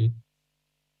slide, please.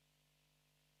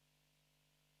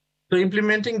 So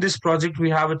implementing this project, we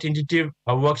have a tentative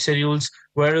work schedules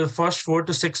where the first 4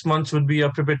 to 6 months would be a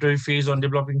preparatory phase on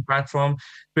developing platform,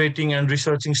 creating and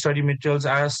researching study materials,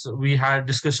 as we had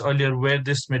discussed earlier, where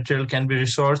this material can be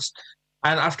resourced.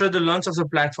 And after the launch of the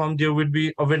platform, there would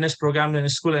be awareness programs in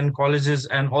school and colleges,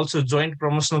 and also joint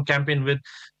promotional campaign with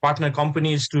partner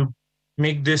companies to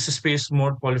make this space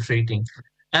more proliferating.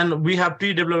 And we have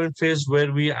pre-development phase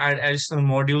where we add additional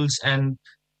modules and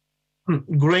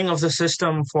growing of the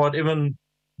system for even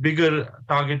bigger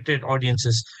targeted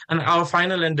audiences. And our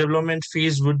final and development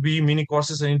phase would be mini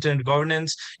courses on internet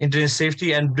governance, internet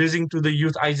safety, and bridging to the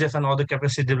youth IGF and other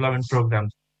capacity development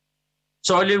programs.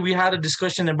 So earlier we had a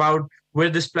discussion about where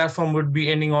this platform would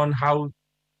be ending on how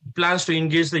plans to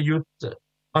engage the youth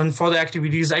on further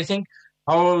activities. I think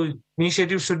our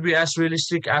initiative should be as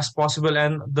realistic as possible,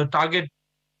 and the target,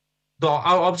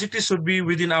 our objectives should be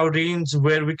within our range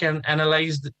where we can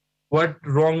analyze what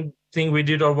wrong thing we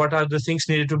did or what are the things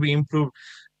needed to be improved.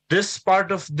 This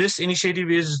part of this initiative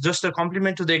is just a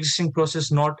complement to the existing process,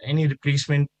 not any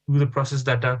replacement to the process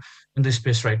that are in this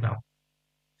space right now.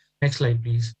 Next slide,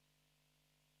 please.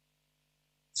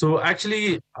 So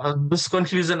actually, this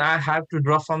conclusion I have to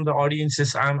draw from the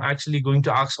audiences. I'm actually going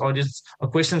to ask audience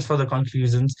questions for the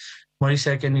conclusions.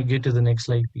 Marisha, can you get to the next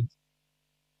slide, please?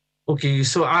 Okay,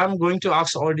 so I'm going to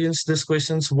ask audience these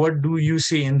questions. What do you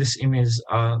see in this image?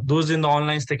 Those in the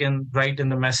online, they can write in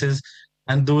the message,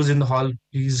 and those in the hall,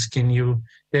 please, can you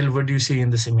tell what do you see in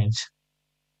this image?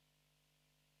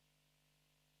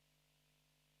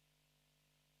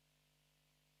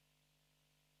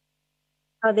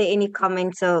 Are there any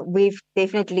comments? So we've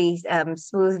definitely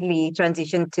smoothly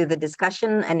transitioned to the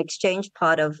discussion and exchange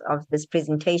part of this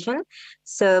presentation.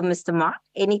 So, Mr. Mark,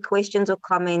 any questions or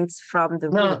comments from the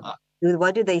room?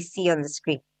 What do they see on the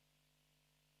screen?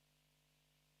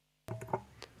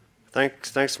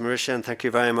 Thanks, Marisha, and thank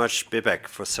you very much, Bibek,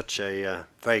 for such a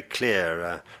very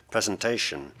clear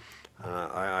presentation.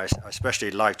 I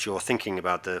especially liked your thinking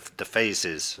about the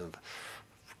phases of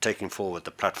taking forward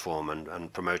the platform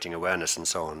and promoting awareness and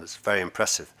so on. It's very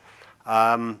impressive.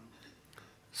 Any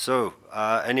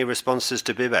responses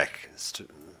to Bibek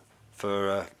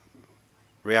for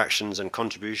reactions and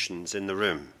contributions in the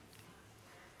room?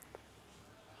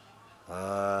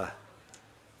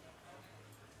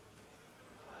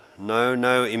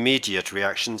 No immediate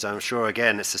reactions. I'm sure,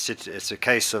 again, it's a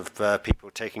case of people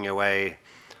taking away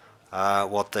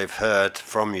what they've heard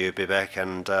from you, Bibek,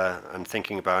 and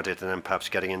thinking about it, and then perhaps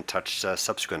getting in touch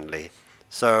subsequently.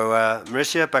 So,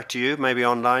 Marisha, back to you. Maybe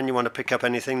online, you want to pick up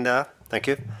anything there? Thank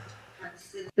you.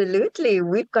 Absolutely.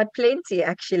 We've got plenty,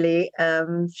 actually.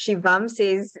 Shivam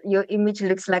says, your image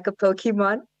looks like a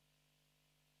Pokemon.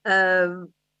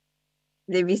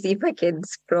 Let me see if I can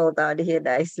scroll down here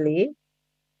nicely.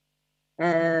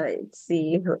 Let's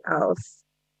see who else.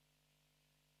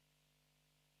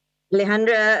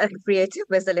 Alejandra, creative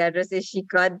Miss Alejandra, says she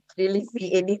can't really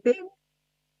see anything.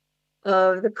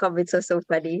 The comments are so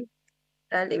funny.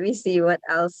 Let me see what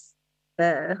else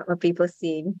are people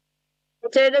seeing.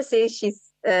 Turner says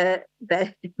she's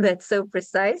that's so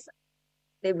precise.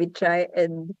 Let me try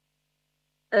and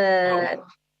I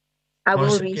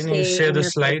will reshare. Can you share the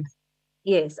slide?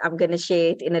 Yes, I'm going to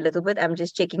share it in a little bit. I'm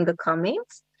just checking the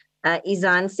comments.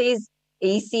 Izan says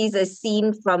he sees a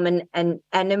scene from an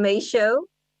anime show.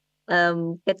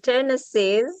 Katerina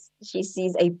says she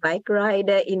sees a bike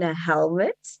rider in a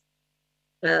helmet.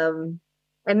 And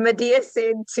Medea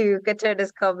said to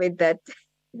Katerina's comment that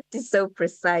it is so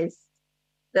precise.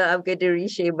 So I'm going to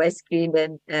reshare my screen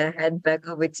and hand back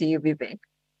over to you, Vivek.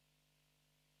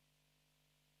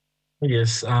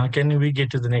 Yes. Can we get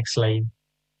to the next slide?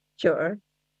 Sure.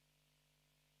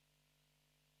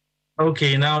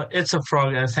 Okay, now it's a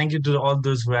frog. Thank you to all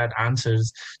those who had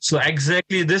answers. So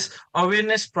exactly this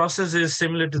awareness process is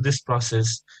similar to this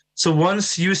process. So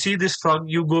once you see this frog,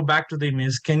 you go back to the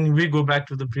image. Can we go back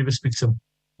to the previous picture,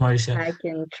 Marisha? I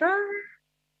can try.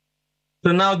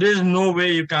 So now there's no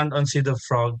way you can't unsee the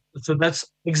frog. So that's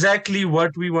exactly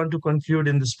what we want to conclude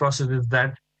in this process is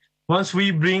that once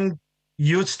we bring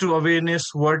youth to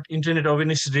awareness, what internet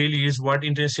awareness really is, what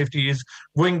internet safety is,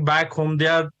 going back home, they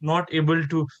are not able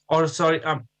to, or sorry,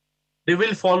 they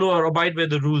will follow or abide by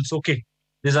the rules. Okay,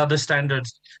 these are the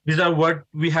standards. These are what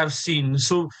we have seen.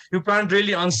 So you can't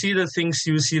really unsee the things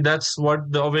you see. That's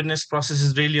what the awareness process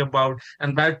is really about.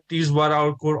 And that is what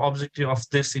our core objective of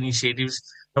this initiatives.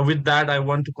 With that, I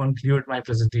want to conclude my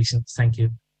presentation. Thank you.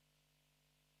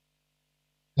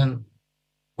 And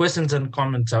questions and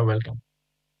comments are welcome.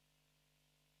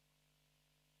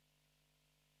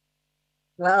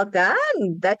 Well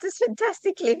done. That is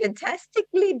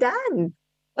fantastically done.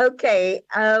 Okay.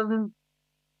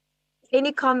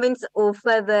 Any comments or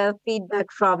further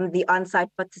feedback from the on-site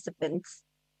participants?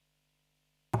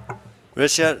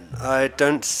 Risha, I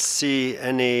don't see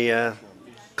any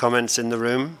comments in the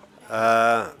room.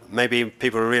 Maybe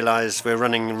people realize we're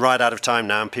running right out of time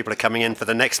now and people are coming in for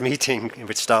the next meeting,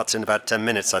 which starts in about 10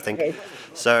 minutes, I think. Okay.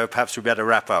 So perhaps we better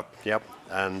wrap up. Yep.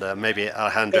 And maybe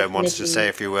Alejandro wants to say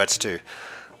a few words too.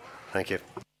 Thank you.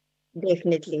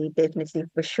 Definitely,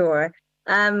 for sure.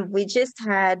 We just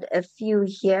had a few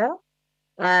here,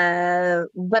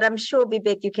 but I'm sure,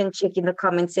 Vivek, you can check in the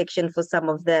comment section for some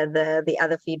of the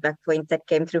other feedback points that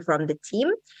came through from the team.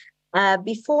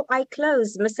 Before I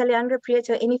close, Mr. Leandro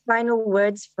Prieto, any final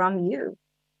words from you?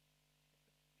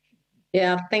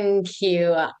 Yeah, thank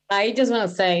you. I just want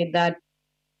to say that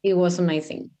it was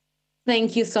amazing.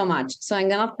 Thank you so much. So I'm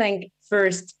going to thank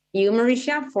first you,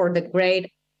 Marisha, for the great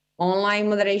online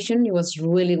moderation. It was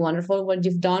really wonderful what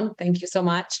you've done. Thank you so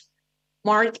much.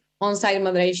 Mark, on-site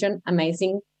moderation,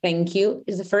 amazing. Thank you.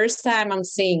 It's the first time I'm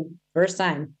seeing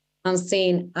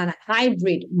a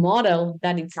hybrid model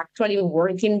that is actually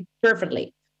working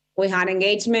perfectly. We had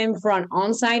engagement from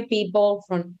on-site people,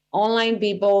 from online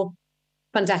people,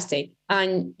 fantastic.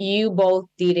 And you both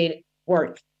did it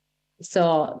work.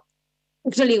 So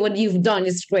actually what you've done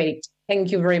is great. Thank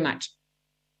you very much.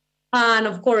 And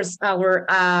of course, our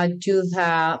youth,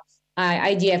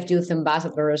 IGF youth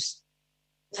ambassadors,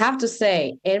 I have to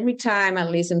say, every time I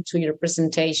listen to your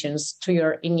presentations, to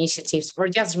your initiatives, or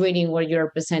just reading what you're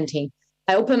presenting,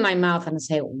 I open my mouth and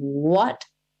say, what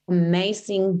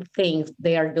amazing things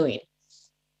they are doing.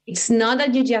 It's not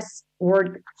that you just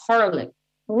work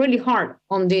really hard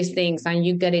on these things and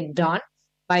you get it done.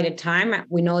 By the time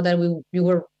we know that we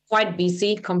were quite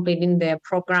busy completing the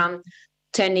program,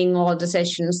 attending all the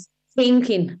sessions,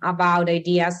 thinking about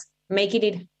ideas, making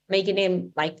it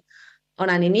like on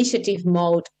an initiative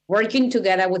mode, working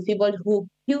together with people who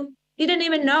you didn't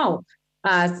even know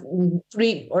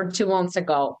 3 or 2 months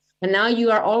ago. And now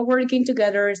you are all working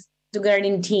together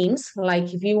in teams,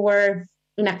 like if you were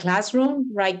in a classroom,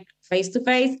 right, face to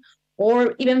face,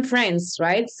 or even friends,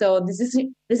 right? So this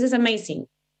is amazing.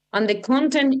 And the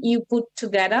content you put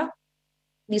together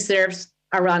deserves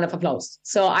a round of applause.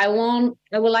 So I would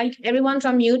like everyone to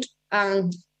unmute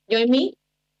and join me,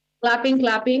 clapping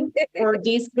for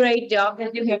this great job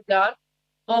that you have done.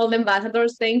 All the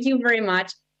ambassadors, thank you very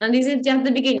much. And this is just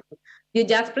the beginning. You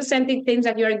just presented things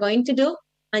that you are going to do,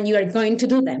 and you are going to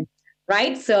do them,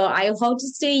 right? So I hope to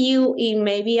see you in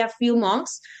maybe a few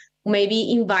months,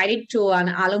 maybe invited to an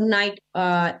alumni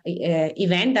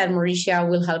event that Mauricia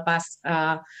will help us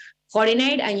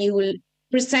coordinate, and you will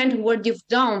present what you've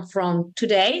done from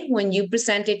today when you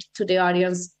presented to the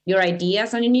audience your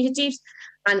ideas and initiatives,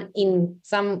 and in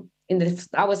the,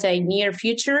 I would say, near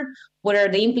future, what are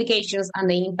the implications and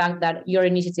the impact that your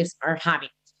initiatives are having.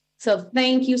 So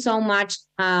thank you so much.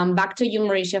 Back to you,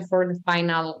 Mauricia, for the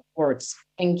final words.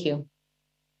 Thank you.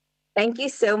 Thank you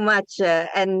so much.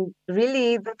 And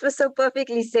really, that was so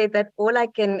perfectly said that all I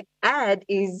can add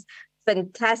is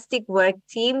fantastic work,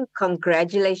 team.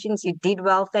 Congratulations. You did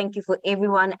well. Thank you for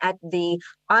everyone at the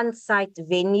on-site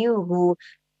venue who,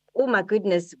 oh my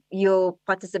goodness, your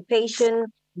participation,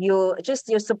 your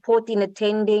support in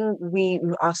attending. We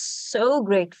are so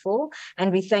grateful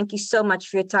and we thank you so much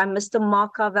for your time. Mr.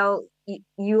 Mark Carvel,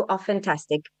 you are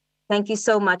fantastic. Thank you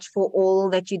so much for all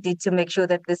that you did to make sure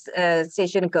that this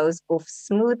session goes off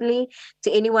smoothly.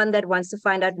 To anyone that wants to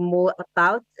find out more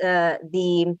about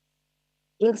the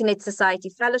Internet Society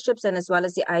Fellowships and as well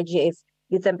as the IGF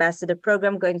Youth Ambassador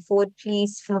Program going forward,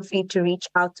 please feel free to reach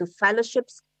out to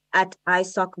fellowships at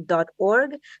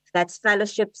isoc.org. That's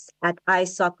fellowships at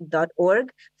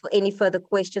isoc.org for any further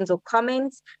questions or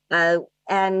comments.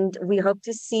 And we hope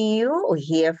to see you or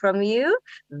hear from you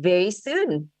very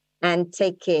soon. And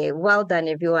take care. Well done,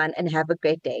 everyone, and have a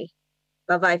great day.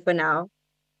 Bye-bye for now.